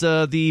there's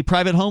the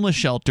private homeless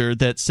shelter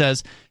that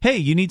says, "Hey,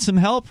 you need some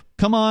help?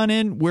 Come on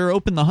in. We're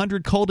open the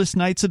 100 coldest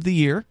nights of the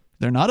year."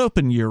 They're not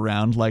open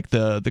year-round like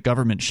the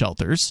government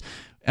shelters.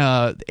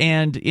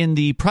 And in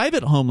the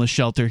private homeless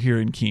shelter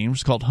here in Keene, which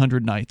is called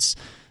 100 Nights,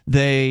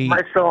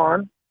 what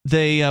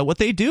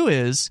they do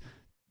is,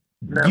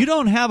 no. You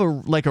don't have a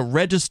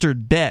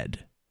registered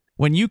bed.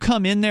 When you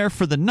come in there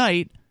for the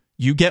night,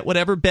 you get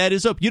whatever bed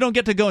is open. You don't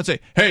get to go and say,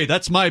 "Hey,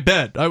 that's my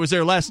bed. I was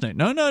there last night."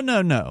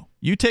 No.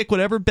 You take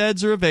whatever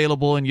beds are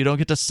available, and you don't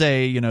get to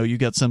say, you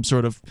get some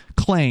sort of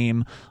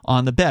claim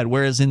on the bed.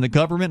 Whereas in the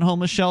government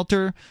homeless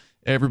shelter,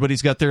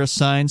 everybody's got their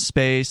assigned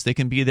space. They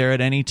can be there at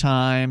any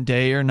time,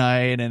 day or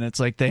night, and it's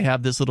like they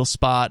have this little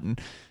spot,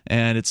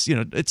 and it's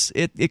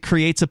it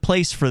creates a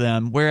place for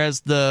them.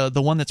 Whereas the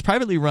one that's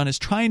privately run is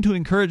trying to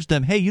encourage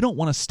them, "Hey, you don't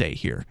want to stay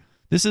here.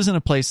 This isn't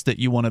a place that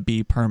you want to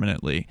be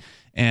permanently."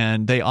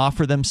 And they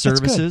offer them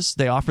services.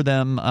 They offer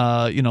them,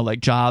 like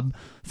job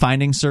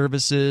finding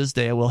services.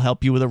 They will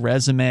help you with a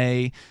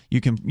resume. You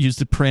can use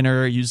the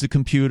printer, use the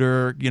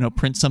computer,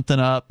 print something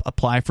up,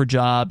 apply for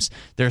jobs.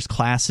 There's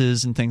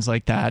classes and things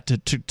like that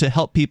to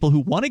help people who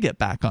want to get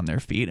back on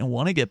their feet and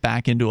want to get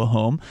back into a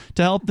home,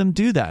 to help them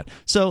do that.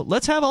 So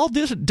let's have all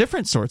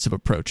different sorts of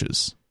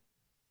approaches.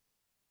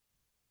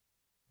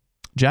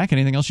 Jack,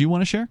 anything else you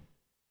want to share?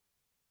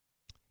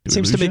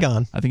 Seems to be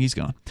gone. I think he's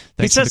gone.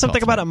 He said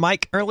something about a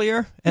mic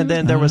earlier, and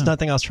then there was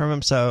nothing else from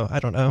him, so I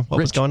don't know what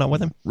was going on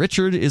with him.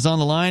 Richard is on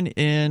the line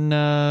in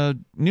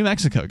New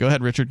Mexico. Go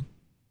ahead, Richard.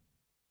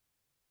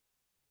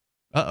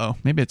 Uh-oh,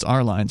 maybe it's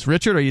our lines.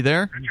 Richard, are you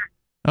there?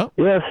 Oh,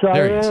 yes, I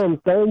am.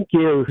 Thank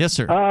you. Yes,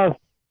 sir.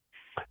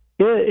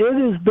 It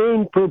is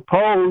being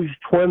proposed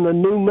when the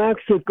New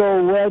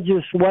Mexico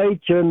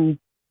legislation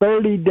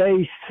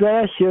 30-day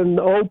session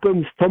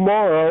opens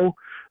tomorrow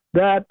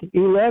that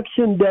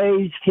election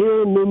days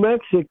here in New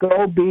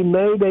Mexico be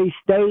made a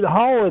state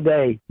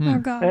holiday. Oh,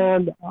 God.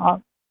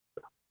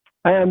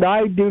 And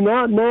I do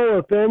not know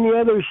if any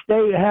other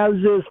state has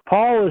this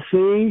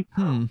policy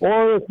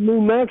or if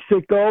New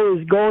Mexico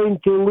is going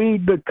to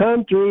lead the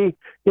country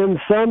in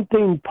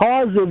something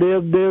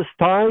positive this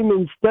time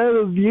instead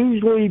of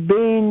usually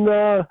being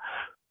on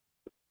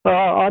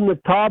the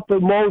top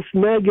of most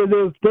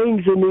negative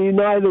things in the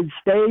United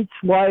States,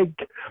 like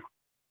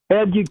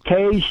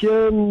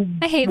education.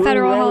 I hate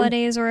federal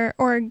holidays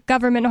or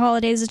government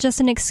holidays. It's just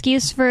an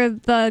excuse for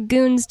the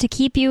goons to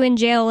keep you in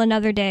jail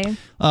another day.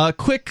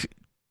 Quick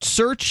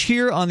search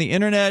here on the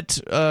internet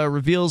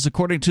reveals,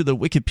 according to the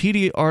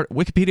Wikipedia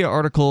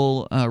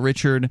article,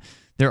 Richard,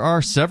 there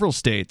are several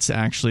states,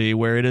 actually,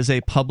 where it is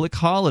a public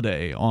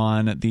holiday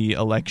on the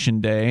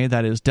election day.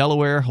 That is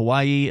Delaware,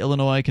 Hawaii,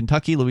 Illinois,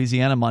 Kentucky,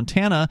 Louisiana,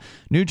 Montana,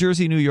 New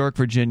Jersey, New York,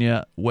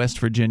 Virginia, West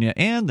Virginia,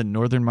 and the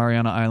Northern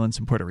Mariana Islands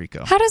and Puerto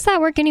Rico. How does that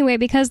work anyway?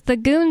 Because the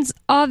goons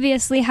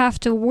obviously have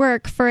to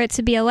work for it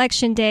to be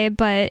election day,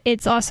 but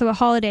it's also a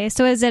holiday.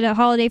 So is it a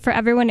holiday for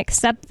everyone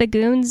except the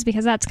goons?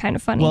 Because that's kind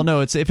of funny. Well, no,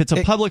 if it's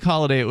a public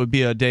holiday, it would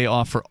be a day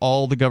off for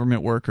all the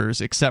government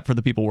workers except for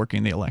the people working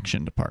in the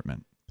election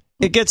department.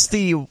 It gets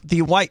the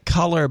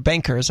white-collar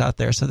bankers out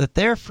there so that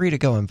they're free to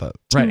go and vote.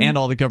 Right, and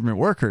all the government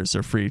workers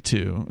are free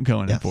to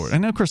go in and vote.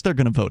 And, of course, they're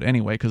going to vote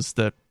anyway because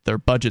their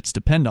budgets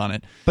depend on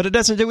it. But it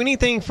doesn't do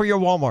anything for your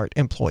Walmart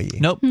employee.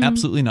 Nope,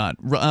 absolutely not.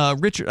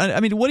 Richard, I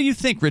mean, what do you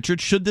think,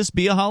 Richard? Should this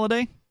be a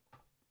holiday?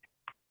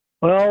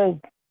 Well,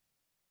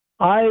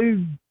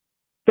 I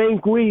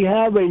think we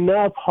have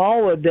enough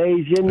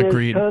holidays in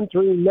this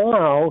country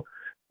now,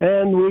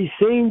 and we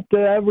seem to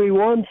every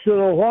once in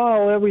a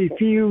while, every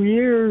few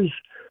years,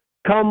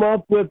 come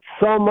up with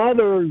some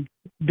other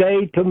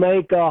day to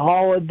make a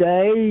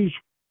holiday,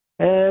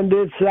 and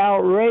it's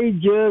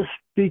outrageous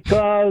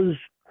because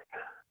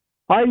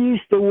I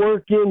used to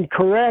work in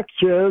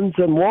corrections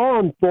and law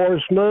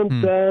enforcement,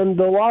 and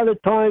a lot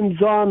of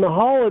times on the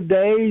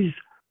holidays,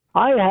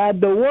 I had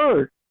to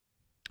work.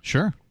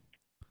 Sure.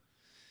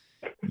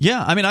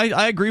 Yeah, I mean,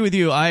 I agree with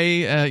you.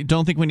 I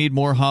don't think we need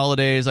more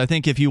holidays. I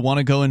think if you want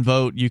to go and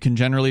vote, you can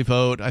generally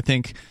vote. I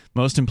think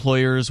most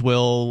employers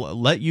will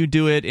let you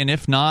do it, and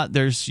if not,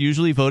 there's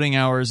usually voting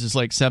hours is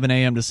like 7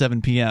 a.m. to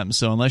 7 p.m.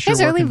 So unless you're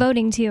There's early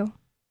voting, too.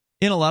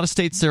 In a lot of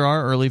states, there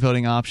are early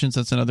voting options.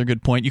 That's another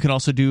good point. You can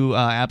also do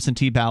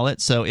absentee ballot.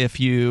 So if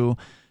you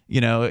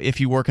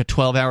work a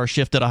 12-hour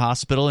shift at a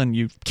hospital and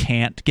you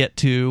can't get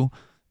to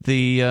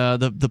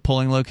the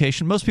polling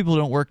location. Most people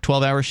don't work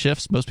 12-hour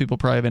shifts. Most people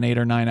probably have an 8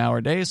 or 9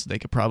 hour day, so they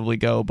could probably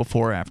go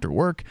before or after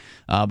work.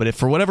 But if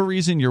for whatever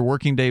reason your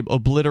working day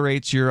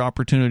obliterates your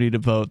opportunity to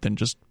vote, then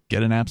just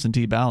get an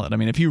absentee ballot. I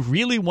mean, if you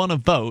really want to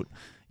vote,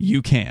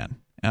 you can.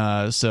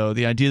 So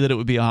the idea that it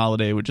would be a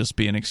holiday would just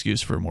be an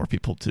excuse for more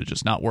people to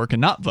just not work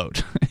and not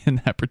vote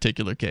in that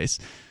particular case.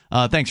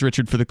 Thanks,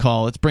 Richard, for the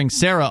call. Let's bring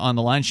Sarah on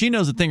the line. She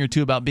knows a thing or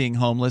two about being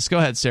homeless. Go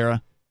ahead,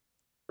 Sarah.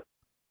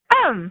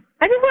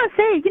 I just want to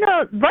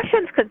say,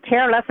 Russians could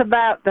care less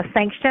about the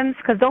sanctions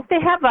because don't they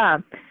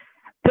have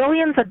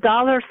billions of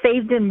dollars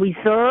saved in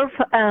reserve?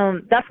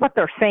 That's what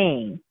they're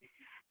saying.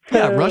 So,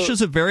 yeah,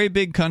 Russia's a very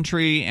big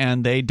country,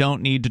 and they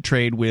don't need to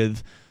trade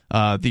with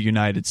the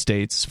United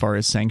States as far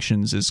as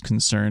sanctions is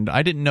concerned.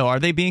 I didn't know. Are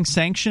they being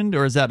sanctioned,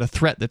 or is that a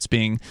threat that's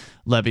being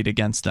levied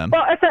against them?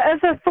 Well, it's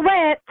a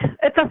threat.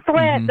 It's a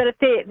threat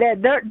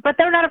but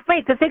they're not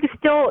afraid because they can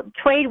still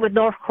trade with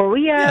North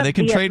Korea. Yeah, they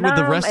can Vietnam, trade with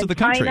the rest of the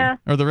country, China.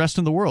 or the rest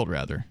of the world,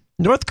 rather.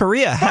 North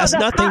Korea has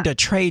nothing to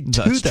trade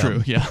to That's them.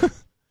 true, yeah.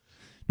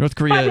 North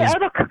Korea the is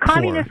other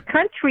communist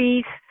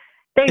countries,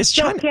 they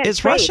still can't Is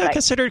trade. Russia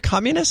considered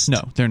communist?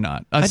 No, they're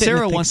not.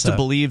 Sarah wants to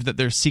believe that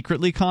they're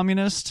secretly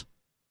communist,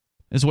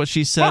 is what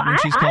she said when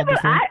she's called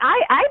before.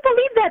 I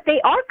believe that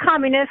they are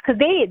communists because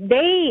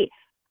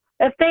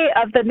if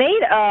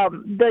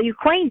the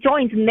Ukraine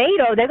joins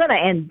NATO, they're going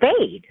to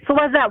invade. So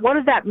what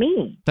does that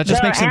mean? That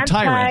just makes them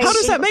tyrants. How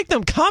does that make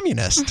them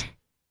communist?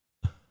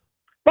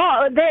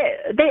 Well,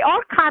 they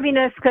are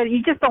communists because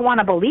you just don't want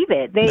to believe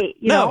it.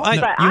 You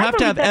have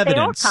to have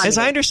evidence. As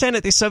I understand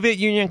it, the Soviet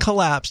Union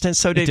collapsed, and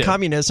so did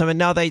communism. And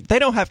now they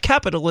don't have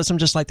capitalism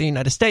just like the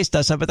United States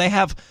does, but they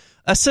have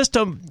a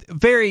system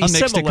very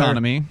similar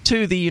economy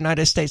to the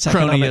United States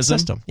economic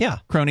system. Yeah,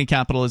 crony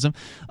capitalism.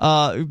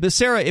 But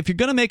Sarah, if you're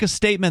going to make a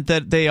statement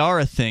that they are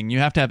a thing, you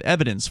have to have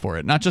evidence for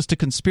it, not just a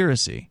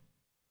conspiracy.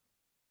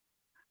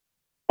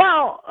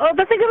 Well,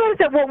 the thing about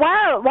it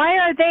is, why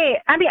are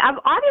they? I mean,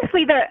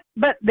 obviously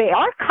they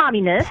are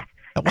communists.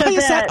 Why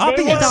is that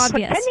obvious? They were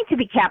pretending to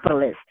be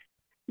capitalists.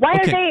 Why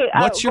are they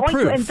going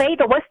to invade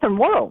the Western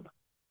world?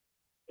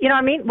 You know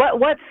what I mean?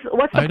 What's the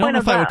point of that? I don't know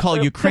if I would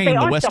call Ukraine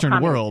the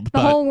Western world. The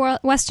whole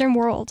Western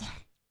world.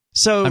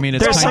 So I mean,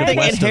 it's there's kind something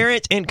of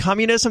inherent in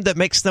communism that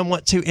makes them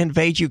want to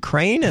invade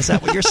Ukraine? Is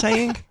that what you're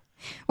saying?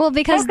 Well,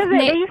 because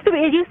it used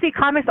to be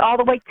communist all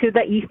the way to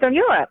the Eastern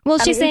Europe. Well,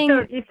 she's saying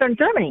Eastern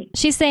Germany.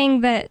 She's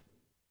saying that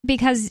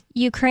because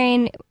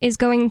Ukraine is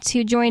going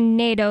to join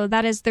NATO,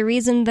 that is the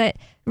reason that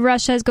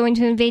Russia is going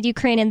to invade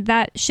Ukraine, and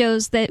that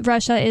shows that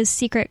Russia is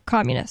secret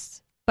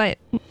communist. But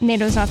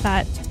NATO's not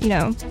that,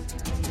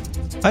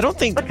 I don't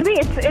think. But to me,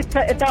 it's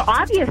an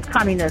obvious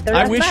communist.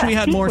 I wish we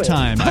had more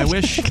time. I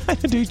wish. I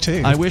kind of do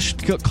too. I wish.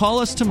 Call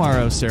us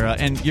tomorrow, Sarah,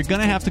 and you're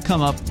going to have to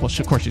come up. Well,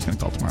 of course she's going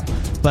to call tomorrow,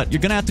 but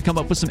you're going to have to come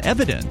up with some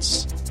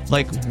evidence.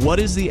 Like, what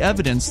is the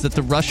evidence that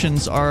the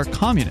Russians are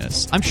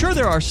communists? I'm sure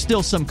there are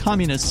still some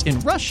communists in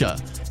Russia,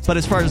 but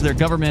as far as their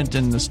government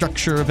and the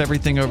structure of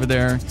everything over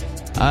there,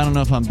 I don't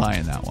know if I'm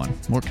buying that one.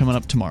 More coming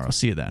up tomorrow.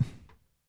 See you then.